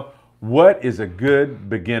to know, what is a good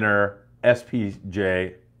beginner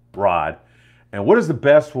SPJ rod, and what is the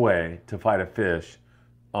best way to fight a fish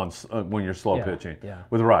when you're slow pitching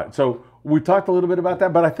with a rod? So we talked a little bit about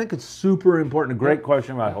that, but I think it's super important. A great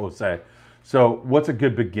question about Jose. So what's a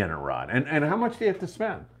good beginner rod, and how much do you have to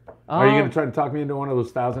spend? Are you going to try to talk me into one of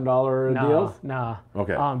those $1,000 deals? Nah.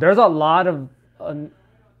 Okay. There's a lot of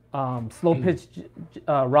slow pitch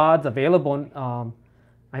rods available.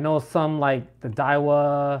 I know some like the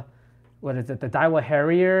Daiwa, the Daiwa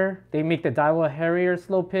Harrier. They make the Daiwa Harrier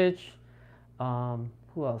slow pitch.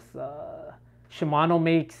 Who else? Shimano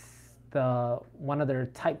makes one of their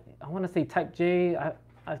type. I want to say Type J.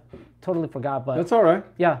 I totally forgot, but That's all right.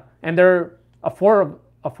 yeah, and they're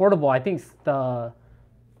affordable. I think it's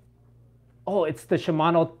the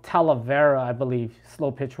Shimano Talavera, I believe,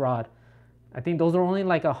 slow pitch rod. I think those are only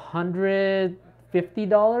like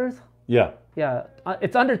 $150. Yeah. Yeah,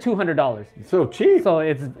 it's under $200. So cheap. So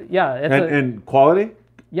it's and quality?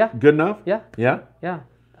 Yeah. Good enough? Yeah. Yeah? Yeah.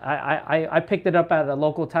 I picked it up at a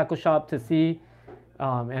local tackle shop to see,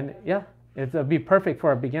 and yeah, it'd be perfect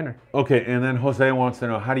for a beginner. Okay, and then Jose wants to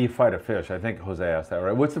know, how do you fight a fish? I think Jose asked that,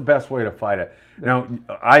 right? What's the best way to fight it? Now,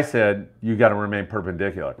 I said you got to remain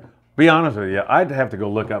perpendicular. Be honest with you, I'd have to go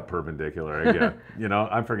look up perpendicular again.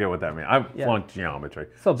 I forget what that means. I flunked geometry.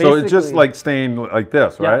 So it's just like staying like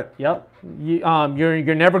this, right? Yep.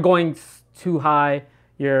 You're never going too high.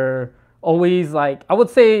 You're always like, I would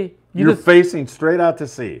say you're facing straight out to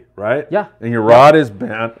sea, right? Yeah. And your rod is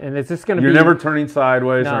bent. And it's just gonna You're never turning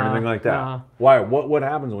sideways or anything like that. Nah. Why? What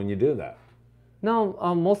happens when you do that?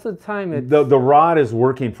 No, most of the time it's the rod is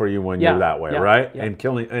working for you when you're that way, right? Yeah.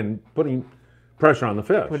 And putting pressure on the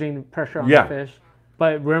fish. Putting pressure on the fish.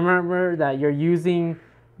 But remember that you're using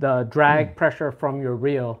the drag pressure from your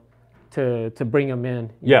reel to bring them in.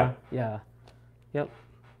 Yeah. Yeah. Yep.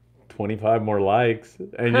 25 more likes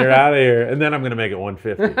and you're out of here. And then I'm going to make it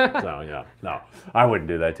 150. So yeah, no, I wouldn't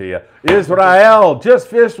do that to you. Israel just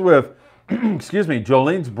fished with,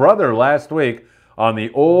 Jolene's brother last week on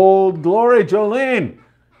the Old Glory. Jolene,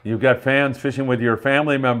 you've got fans fishing with your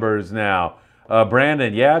family members now.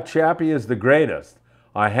 Brandon, Chappie is the greatest.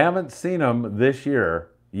 I haven't seen him this year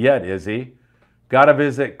yet, is he? Got to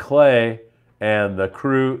visit Clay and the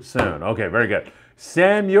crew soon. Okay, very good.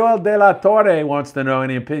 Samuel de la Torre wants to know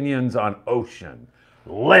any opinions on Ocean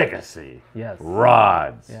Legacy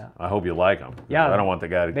rods. Yeah. I hope you like them. Yeah. I don't want the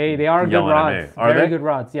guy to They are good rods. Are Very they? good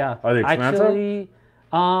rods, yeah. Are they expensive? Actually,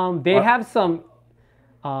 they have some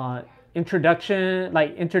introductory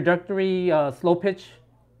slow pitch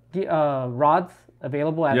rods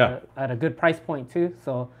available at a good price point too.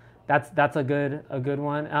 So that's a good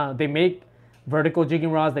one. They make vertical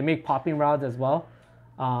jigging rods. They make popping rods as well.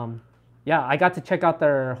 I got to check out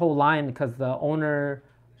their whole line because the owner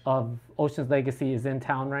of Ocean's Legacy is in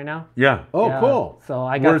town right now. Yeah. Oh, cool. So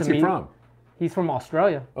I got Where's he from? He's from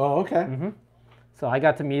Australia. Oh, okay. Mm-hmm. So I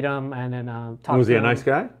got to meet him and then talk to him. Was he a nice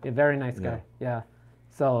guy? A very nice guy. Yeah.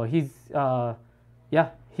 So he's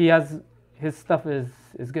he has his stuff is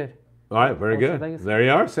good. All right, very good. There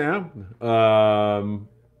you are, Sam.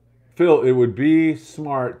 Phil, it would be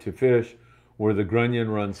smart to fish where the grunion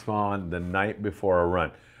run spawn the night before a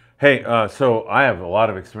run. Hey, so I have a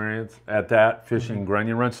lot of experience at that, fishing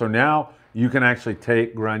grunion runs. So now you can actually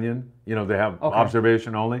take grunion. They have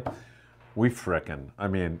observation only. We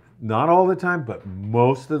not all the time, but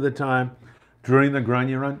most of the time during the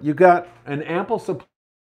grunion run, you got an ample supply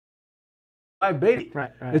of bait.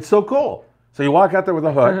 Right. It's so cool. So you walk out there with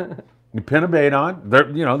a hook, you pin a bait on.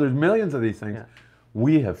 There's millions of these things. Yeah.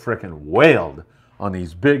 We have frickin' whaled on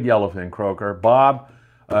these big yellowfin croaker. Bob,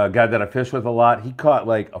 a guy that I fish with a lot, he caught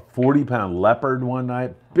like a 40-pound leopard one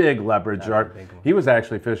night, big leopard shark. He was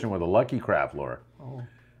actually fishing with a Lucky Craft lure. Oh.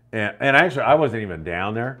 And actually, I wasn't even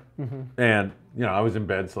down there. Mm-hmm. And, I was in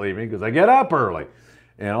bed sleeping because I get up early.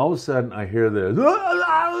 And all of a sudden, I hear this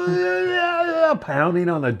pounding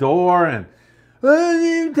on the door and,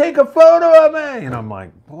 you take a photo of me. And I'm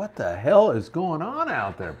like, what the hell is going on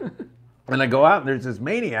out there? And I go out and there's this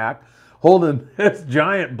maniac holding this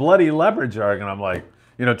giant bloody leopard shark. And I'm like,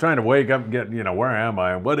 trying to wake up and get, where am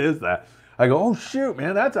I? And what is that? I go, oh shoot,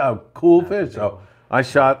 man, that's a cool fish. So I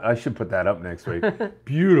should put that up next week.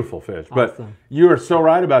 Beautiful fish. But you are so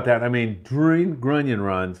right about that. During grunion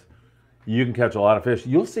runs, you can catch a lot of fish.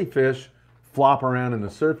 You'll see fish flop around in the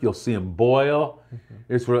surf. You'll see them boil.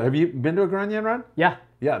 Mm-hmm. Have you been to a grunion run? Yeah.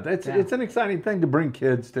 Yeah, it's an exciting thing to bring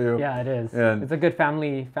kids to. Yeah, it is. And it's a good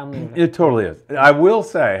family event. It totally is. I will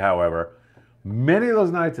say, however, many of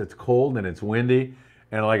those nights it's cold and it's windy,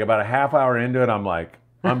 and like about a half hour into it, I'm like,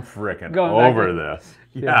 I'm freaking over this.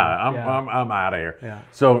 I'm out of here. Yeah.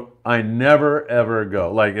 So I never ever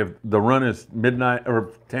go. Like if the run is midnight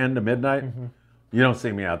or 10 to midnight, you don't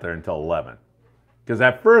see me out there until 11. Because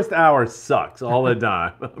that first hour sucks all the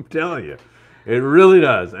time. I'm telling you. It really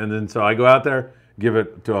does. And then so I go out there, give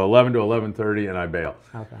it to 11 to 11:30, and I bail.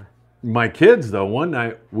 Okay. My kids, though, one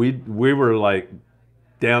night, we were like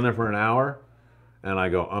down there for an hour, and I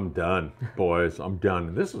go, I'm done, boys. I'm done.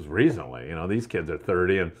 And this was recently. These kids are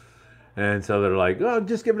 30, and so they're like, oh,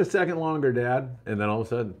 just give it a second longer, Dad. And then all of a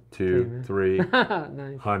sudden, 2, 3,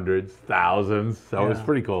 nice. Hundreds, thousands. So it's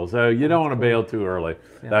pretty cool. So you don't want to bail too early.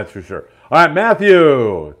 Yeah. That's for sure. All right,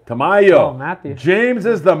 Matthew Tamayo. Oh, Matthew. James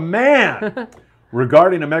is the man.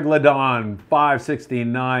 Regarding a Megalodon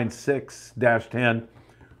 569 6-10,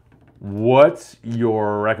 What's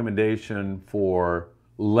your recommendation for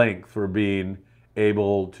length for being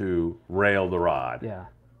able to rail the rod? Yeah.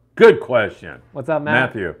 Good question. What's up,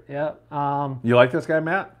 Matt? Matthew. Yeah. You like this guy,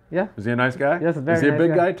 Matt? Yeah. Is he a nice guy? Yes, a very Is he a nice big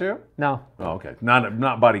guy. guy too? No. Oh, okay.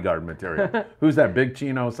 Not bodyguard material. Who's that? Big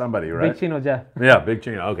Chino somebody, right? Big Chino Jeff. Yeah, Big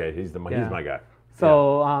Chino. Okay, he's my guy.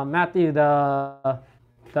 So Matthew, the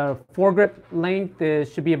foregrip length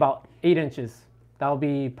should be about 8 inches. That'll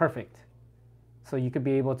be perfect. So you could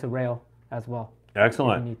be able to rail as well.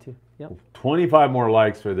 Excellent. If you need to. Yep. 25 more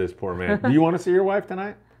likes for this poor man. Do you want to see your wife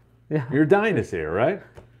tonight? Yeah. You're dying to see her, right?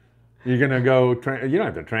 You're going to go, you don't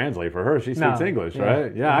have to translate for her. She speaks No. English, Yeah.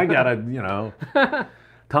 right? Yeah, I got to,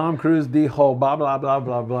 Tom Cruise, D-Ho, blah, blah, blah,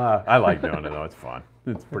 blah, blah. I like doing it, though. It's fun.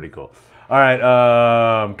 It's pretty cool. All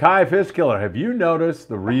right, Kai Fish Killer, have you noticed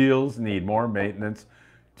the reels need more maintenance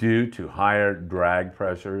due to higher drag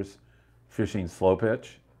pressures fishing slow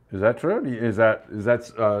pitch? Is that true? Is that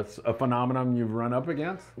a phenomenon you've run up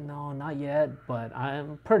against? No, not yet, but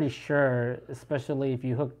I'm pretty sure, especially if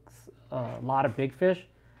you hook a lot of big fish,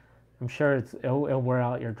 I'm sure it'll wear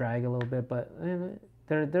out your drag a little bit. But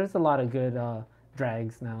there's a lot of good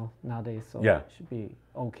drags nowadays, so Yeah. it should be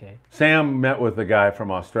okay. Sam met with the guy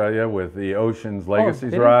from Australia with the Ocean's Legacies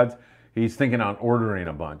did he? rods. He's thinking on ordering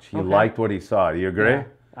a bunch. He Okay. liked what he saw. Do you agree? Yeah,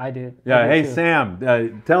 I did. Yeah, I did hey too.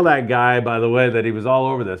 Sam, tell that guy, by the way, that he was all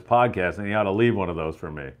over this podcast and he ought to leave one of those for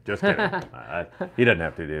me. Just kidding. He doesn't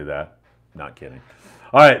have to do that. Not kidding.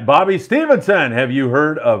 All right, Bobby Stevenson, have you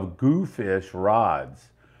heard of goofish rods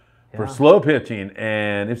for Yeah. slow pitching?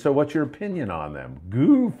 And if so, what's your opinion on them?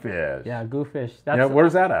 Goofish. Yeah, goofish. Yeah,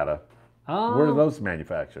 where's that out of? Um, Where are those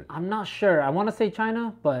manufactured? I'm not sure. I want to say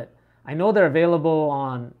China, but I know they're available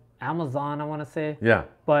on Amazon, I want to say. Yeah.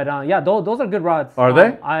 But yeah, those are good rods. Are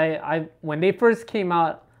they? I when they first came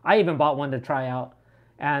out, I even bought one to try out,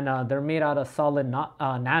 and they're made out of solid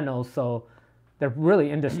nano, so they're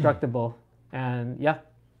really indestructible. And yeah,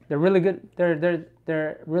 they're really good.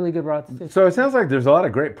 They're really good rods too. So it sounds like there's a lot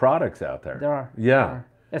of great products out there. There are. Yeah. There are.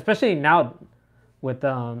 Especially now, with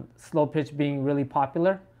slow pitch being really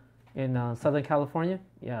popular in Southern California.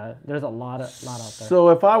 Yeah, there's a lot out there. So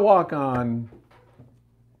if I walk on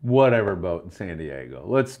whatever boat in San Diego,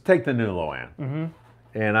 let's take the new Luan,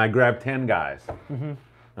 and I grab 10 guys, and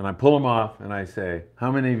I pull them off, and I say,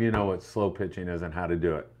 how many of you know what slow pitching is and how to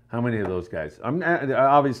do it? How many of those guys?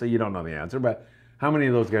 Obviously you don't know the answer, but how many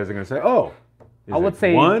of those guys are going to say, oh, is I would it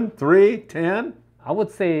say 1, 3, 10? I would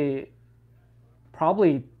say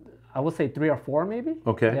probably, I would say 3 or 4 maybe.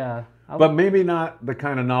 Okay. Yeah. But maybe not the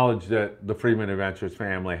kind of knowledge that the Freeman Adventures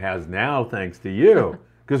family has now, thanks to you,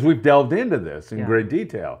 because we've delved into this in Yeah. great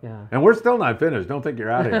detail. Yeah. And we're still not finished. Don't think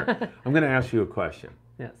you're out of here. I'm going to ask you a question.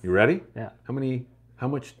 Yes. You ready? Yeah. How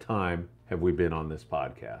much time have we been on this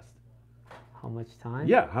podcast? How much time?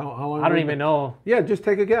 Yeah. How long? I have don't we even been- know. Yeah. Just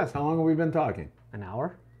take a guess. How long have we been talking? An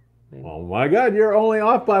hour? Maybe. Oh my God! You're only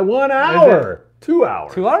off by 1 hour. 2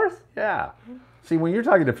 hours. 2 hours? Yeah. See, when you're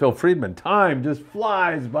talking to Phil Friedman, time just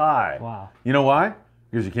flies by. Wow. You know why?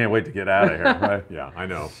 Because you can't wait to get out of here, right? Yeah, I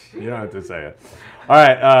know. You don't have to say it. All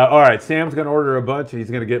right. Sam's going to order a bunch, and he's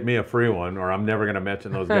going to get me a free one, or I'm never going to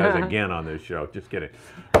mention those guys again on this show. Just kidding.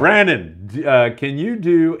 Brandon, can you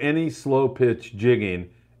do any slow pitch jigging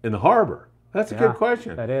in the harbor? That's a good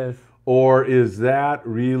question. That is. Or is that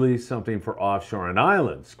really something for offshore and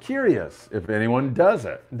islands? Curious if anyone does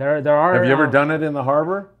it. There are. Have you ever done it in the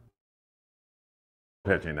harbor?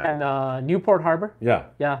 Pitching that. And Newport Harbor. Yeah.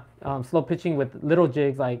 Yeah. Slow pitching with little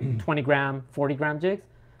jigs, like 20 gram, 40 gram jigs.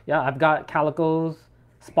 Yeah, I've got calicos,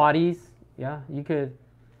 spotties. Yeah, you could.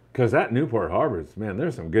 Because that Newport Harbor, man,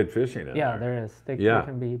 there's some good fishing in Yeah, there. there is. They Yeah.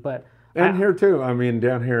 can be, but. And here too. I mean,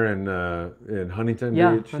 down here in Huntington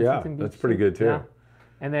Beach. Huntington That's Beach pretty good too. Yeah.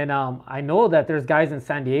 And then I know that there's guys in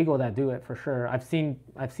San Diego that do it for sure. I've seen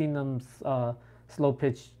them slow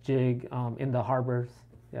pitch jig in the harbors.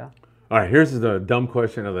 Yeah. All right, here's the dumb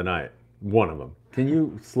question of the night. One of them. Can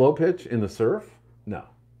you slow pitch in the surf? No.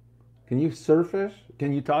 Can you surf fish?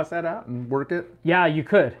 Can you toss that out and work it? Yeah, you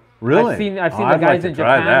could. Really? I've seen Oh, the I'd like guys to in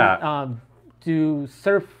try Japan that. do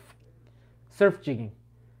surf jigging.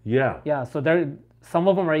 Yeah. Yeah, so some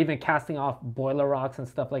of them are even casting off boiler rocks and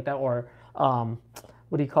stuff like that, or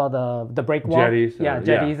what do you call the break wall? Jetties, Yeah, or-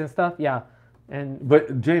 jetties and stuff. Yeah, and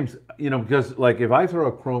But James, because like if I throw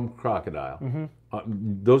a chrome crocodile,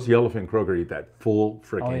 those yellowfin croaker eat that full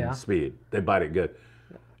freaking yeah? speed. They bite it good.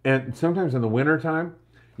 And sometimes in the wintertime,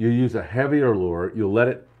 you use a heavier lure. You let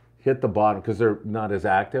it hit the bottom because they're not as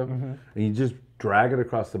active, and you just drag it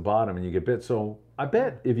across the bottom, and you get bit. So I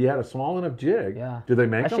bet if you had a small enough jig, yeah. do they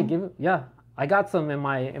make I them? should give it. Yeah, I got some in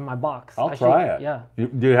my box. I'll try it. Yeah.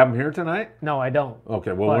 Do you have them here tonight? No, I don't.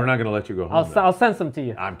 Okay, well, But we're not going to let you go home. I'll send some to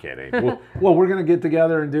you. I'm kidding. Well, we're going to get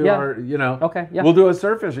together and do Yeah. our, Okay, yeah. We'll do a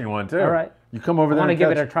surf fishing one too. All right. You come over I there want to and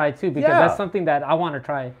give it catch- a try too because Yeah. that's something that I want to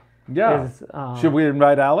try. Yeah. Is, Should we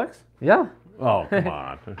invite Alex? Yeah. Oh, come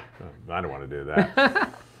on. I don't want to do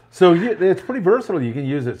that. So it's pretty versatile. You can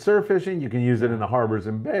use it surf fishing. You can use it in the harbors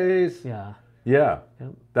and bays. Yeah. Yeah.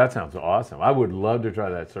 Yep. That sounds awesome. I would love to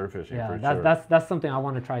try that surf fishing Yeah. for That's sure. that's something I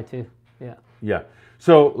want to try too. Yeah. Yeah.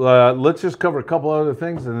 So let's just cover a couple other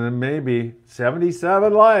things and then maybe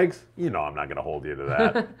 77 likes. You know I'm not going to hold you to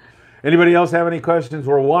that. Anybody else have any questions?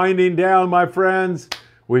 We're winding down, my friends.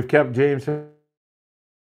 We've kept James 2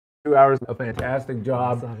 hours. A fantastic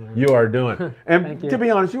job Awesome, man. you are doing. And Thank you. to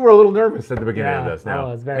be honest, you were a little nervous at the beginning of Yeah, this I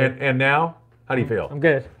now. was very- And now, how do you feel? I'm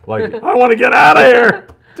good. Like, I want to get out of here.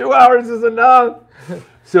 2 hours is enough.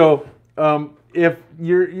 So, if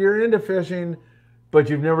you're into fishing, but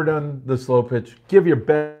you've never done the slow pitch, give your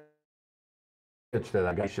best pitch to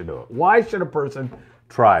that guy. You should do it. Why should a person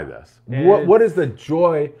try this? What is the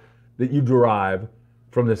joy that you derive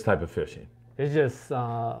from this type of fishing? It's just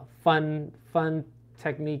fun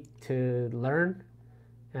technique to learn,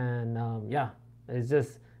 and yeah, it's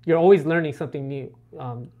just you're always learning something new.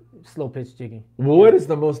 Slow pitch jigging. What is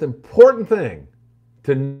the most important thing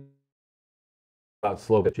to know about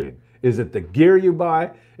slow pitching? Is it the gear you buy?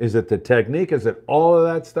 Is it the technique? Is it all of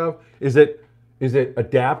that stuff? Is it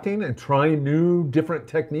adapting and trying new different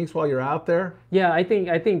techniques while you're out there? Yeah, I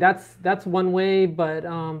think that's one way, but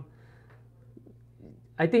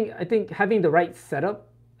I think having the right setup,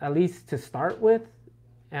 at least to start with,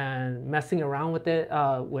 and messing around with it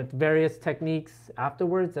with various techniques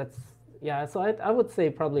afterwards. So I would say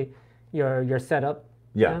probably your setup.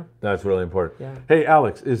 Yeah, that's really important. Yeah. Hey,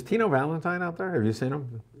 Alex, is Tino Valentine out there? Have you seen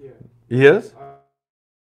him? Yeah. He is?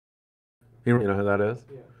 You know who that is?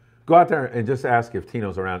 Yeah. Go out there and just ask if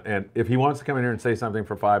Tino's around. And if he wants to come in here and say something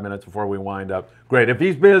for 5 minutes before we wind up, great. If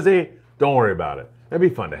he's busy, don't worry about it. It'd be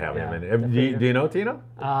fun to have him in. Do you know Tino?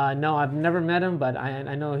 No, I've never met him, but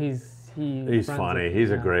I know he's funny.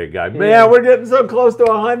 He's a great guy. Yeah. Man, we're getting so close to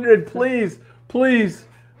 100. Please,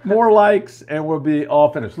 more likes and we'll be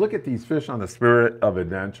all finished. Look at these fish on the Spirit of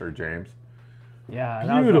Adventure, James. Yeah, that was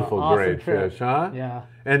an Beautiful, awesome great trip. fish, huh? Yeah.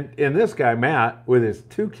 And this guy, Matt, with his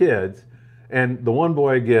 2 kids, and the one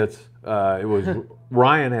boy gets, it was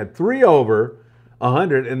Ryan had 3 over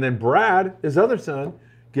 100, and then Brad, his other son,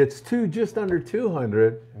 gets 2 just under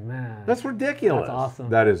 200. Man. That's ridiculous. That's awesome.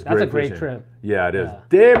 That is great. That's a great fishing. trip. Yeah, it is.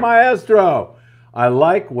 Yeah. De Maestro. I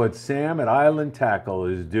like what Sam at Island Tackle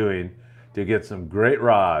is doing to get some great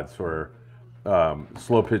rods for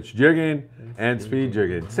slow pitch jigging and speed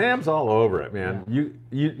jigging. Sam's all over it, man.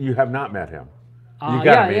 You have not met him. You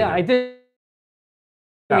gotta meet him. I did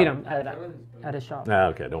meet him at a shop. Ah,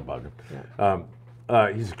 okay, don't bug him.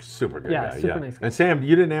 He's a super good Yeah, guy. super nice guy. And Sam,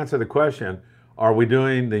 you didn't answer the question. Are we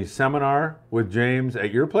doing the seminar with James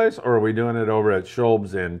at your place, or are we doing it over at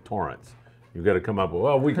Schulb's in Torrance? You've got to come up with,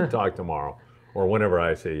 well, we can talk tomorrow or whenever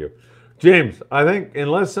I see you. James, I think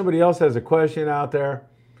unless somebody else has a question out there,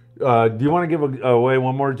 do you want to give away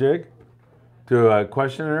one more jig to a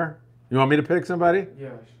questionnaire? You want me to pick somebody? Yeah,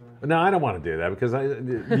 sure. No, I don't want to do that because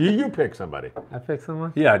you pick somebody. I picked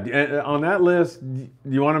someone. Yeah, on that list, do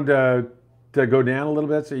you want them to go down a little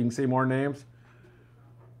bit so you can see more names?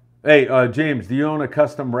 Hey, James, do you own a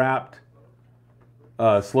custom wrapped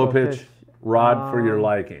slow pitch rod for your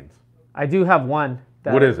likings? I do have one.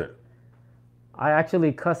 What is it? I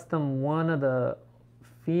actually custom one of the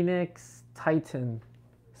Phoenix Titan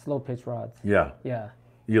slow pitch rods. Yeah. Yeah.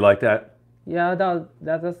 You like that? Yeah,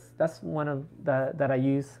 that's one of that I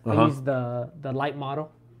use. I use the light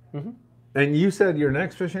model. And you said your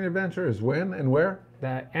next fishing adventure is when and where?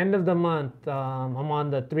 The end of the month, I'm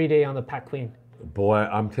on the 3-day on the Pac Queen. Boy,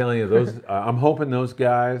 I'm telling you, those. I'm hoping those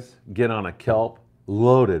guys get on a kelp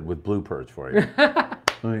loaded with blue perch for you. I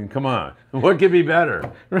mean, come on, what could be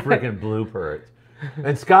better? Freaking blue perch.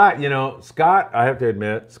 And Scott, I have to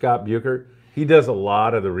admit, Scott Buchert, he does a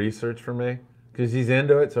lot of the research for me because he's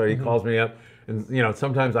into it. So he calls me up, and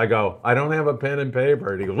sometimes I go, I don't have a pen and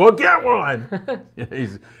paper, and he goes, well, get one.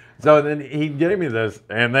 So then he gave me this,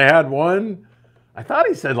 and they had one. I thought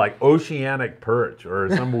he said like oceanic perch or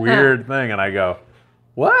some weird thing, and I go,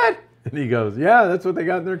 what? And he goes, yeah, that's what they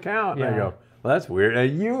got in their count. And I go, well, that's weird.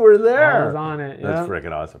 And you were there. I was on it. That's Yep.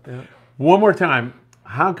 freaking awesome. Yep. One more time,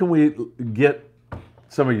 how can we get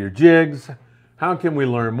some of your jigs? How can we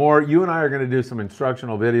learn more? You and I are going to do some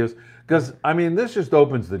instructional videos because, I mean, this just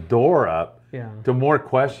opens the door up to more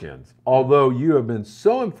questions. Although you have been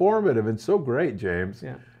so informative and so great, James.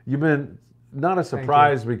 Yeah. You've been not a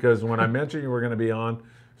surprise because when I mentioned you were going to be on,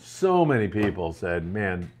 so many people said,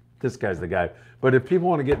 man, this guy's the guy. But if people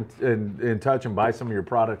want to get in touch and buy some of your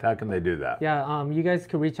product, how can they do that? Yeah, you guys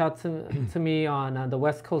could reach out to me on the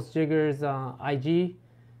West Coast Jiggers IG,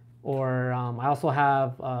 or I also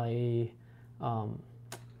have a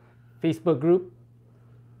Facebook group,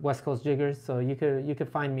 West Coast Jiggers. So you could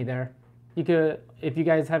find me there. You could, if you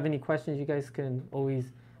guys have any questions, you guys can always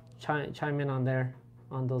chime in on there,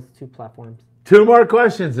 on those 2 platforms. 2 more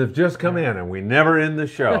questions have just come in, and we never end the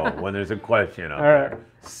show when there's a question up there.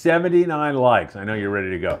 79 likes. I know you're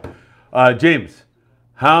ready to go. James,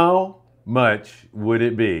 how much would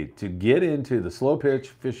it be to get into the slow pitch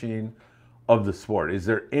fishing of the sport? Is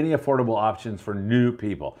there any affordable options for new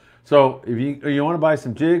people? So if you want to buy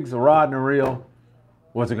some jigs, a rod, and a reel,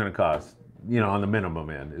 what's it going to cost? You know, on the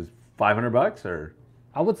minimum end, is $500 or?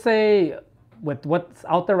 I would say with what's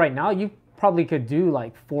out there right now, you probably could do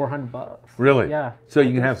like $400. Really? Yeah. So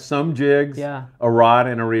you can have some jigs, yeah, a rod,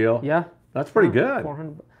 and a reel. Yeah. That's pretty good.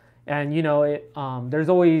 400. And you know, there's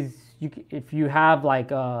always if you have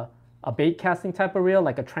like a bait casting type of reel,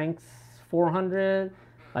 like a Tranks 400,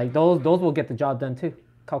 like those will get the job done too.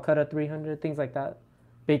 Calcutta 300, things like that.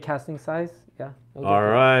 Bait casting size, yeah. All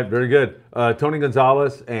right, very good. Tony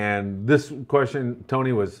Gonzalez, and this question,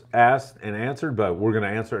 Tony, was asked and answered, but we're going to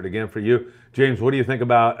answer it again for you. James, what do you think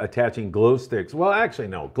about attaching glow sticks? Well, actually,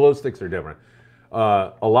 no, glow sticks are different.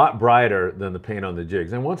 A lot brighter than the paint on the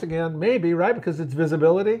jigs. And once again, maybe, right, because it's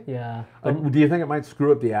visibility? Yeah. Do you think it might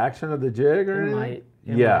screw up the action of the jig or anything? Might.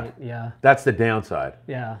 Yeah. Yeah. That's the downside.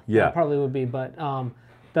 Yeah. Yeah. It probably would be, but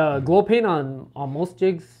the glow paint on most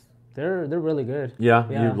jigs, they're really good. Yeah,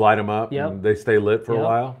 you light them up Yep. and they stay lit for a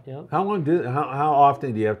while. Yep. How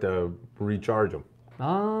often do you have to recharge them?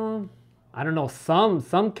 I don't know.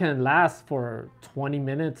 Some can last for 20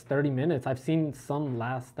 minutes, 30 minutes. I've seen some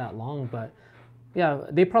last that long, but yeah,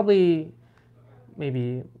 they probably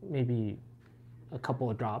maybe a couple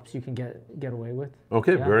of drops you can get away with.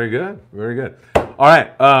 Okay, yeah. Very good, very good. All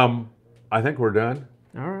right, I think we're done.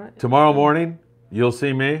 All right. Tomorrow morning, you'll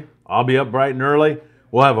see me. I'll be up bright and early.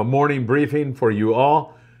 We'll have a morning briefing for you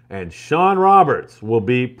all, and Sean Roberts will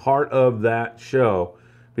be part of that show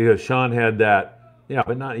because Sean had that, yeah,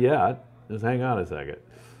 but not yet. Just hang on a second.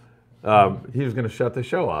 He was going to shut the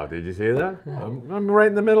show off. Did you see that? I'm right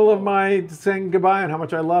in the middle of my saying goodbye and how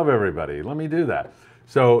much I love everybody. Let me do that.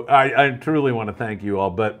 So I truly want to thank you all,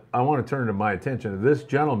 but I want to turn to my attention to this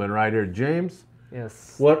gentleman right here, James.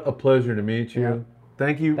 Yes. What a pleasure to meet you. Yeah.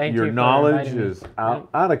 Thank you. Thank Your you for knowledge inviting me. is out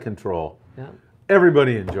of control. Yeah.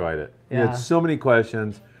 Everybody enjoyed it. You Yeah. had so many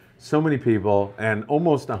questions, so many people, and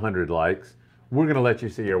almost 100 likes. We're going to let you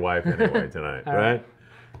see your wife anyway tonight, right?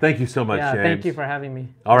 Thank you so much, Yeah, James. thank you for having me.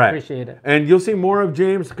 All right. Appreciate it. And you'll see more of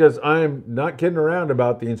James because I'm not kidding around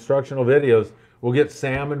about the instructional videos. We'll get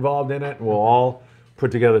Sam involved in it, and we'll all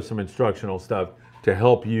put together some instructional stuff to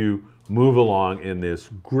help you move along in this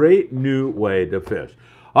great new way to fish.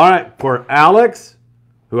 All right, for Alex,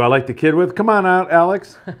 who I like to kid with, come on out,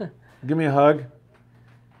 Alex. Give me a hug.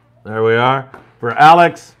 There we are. For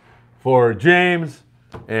Alex, for James,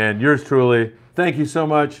 and yours truly, thank you so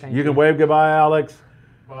much. You can wave goodbye, Alex.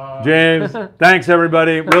 Bye. James, thanks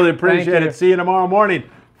everybody. Really appreciate it. See you tomorrow morning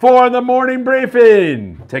for the morning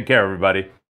briefing. Take care, everybody.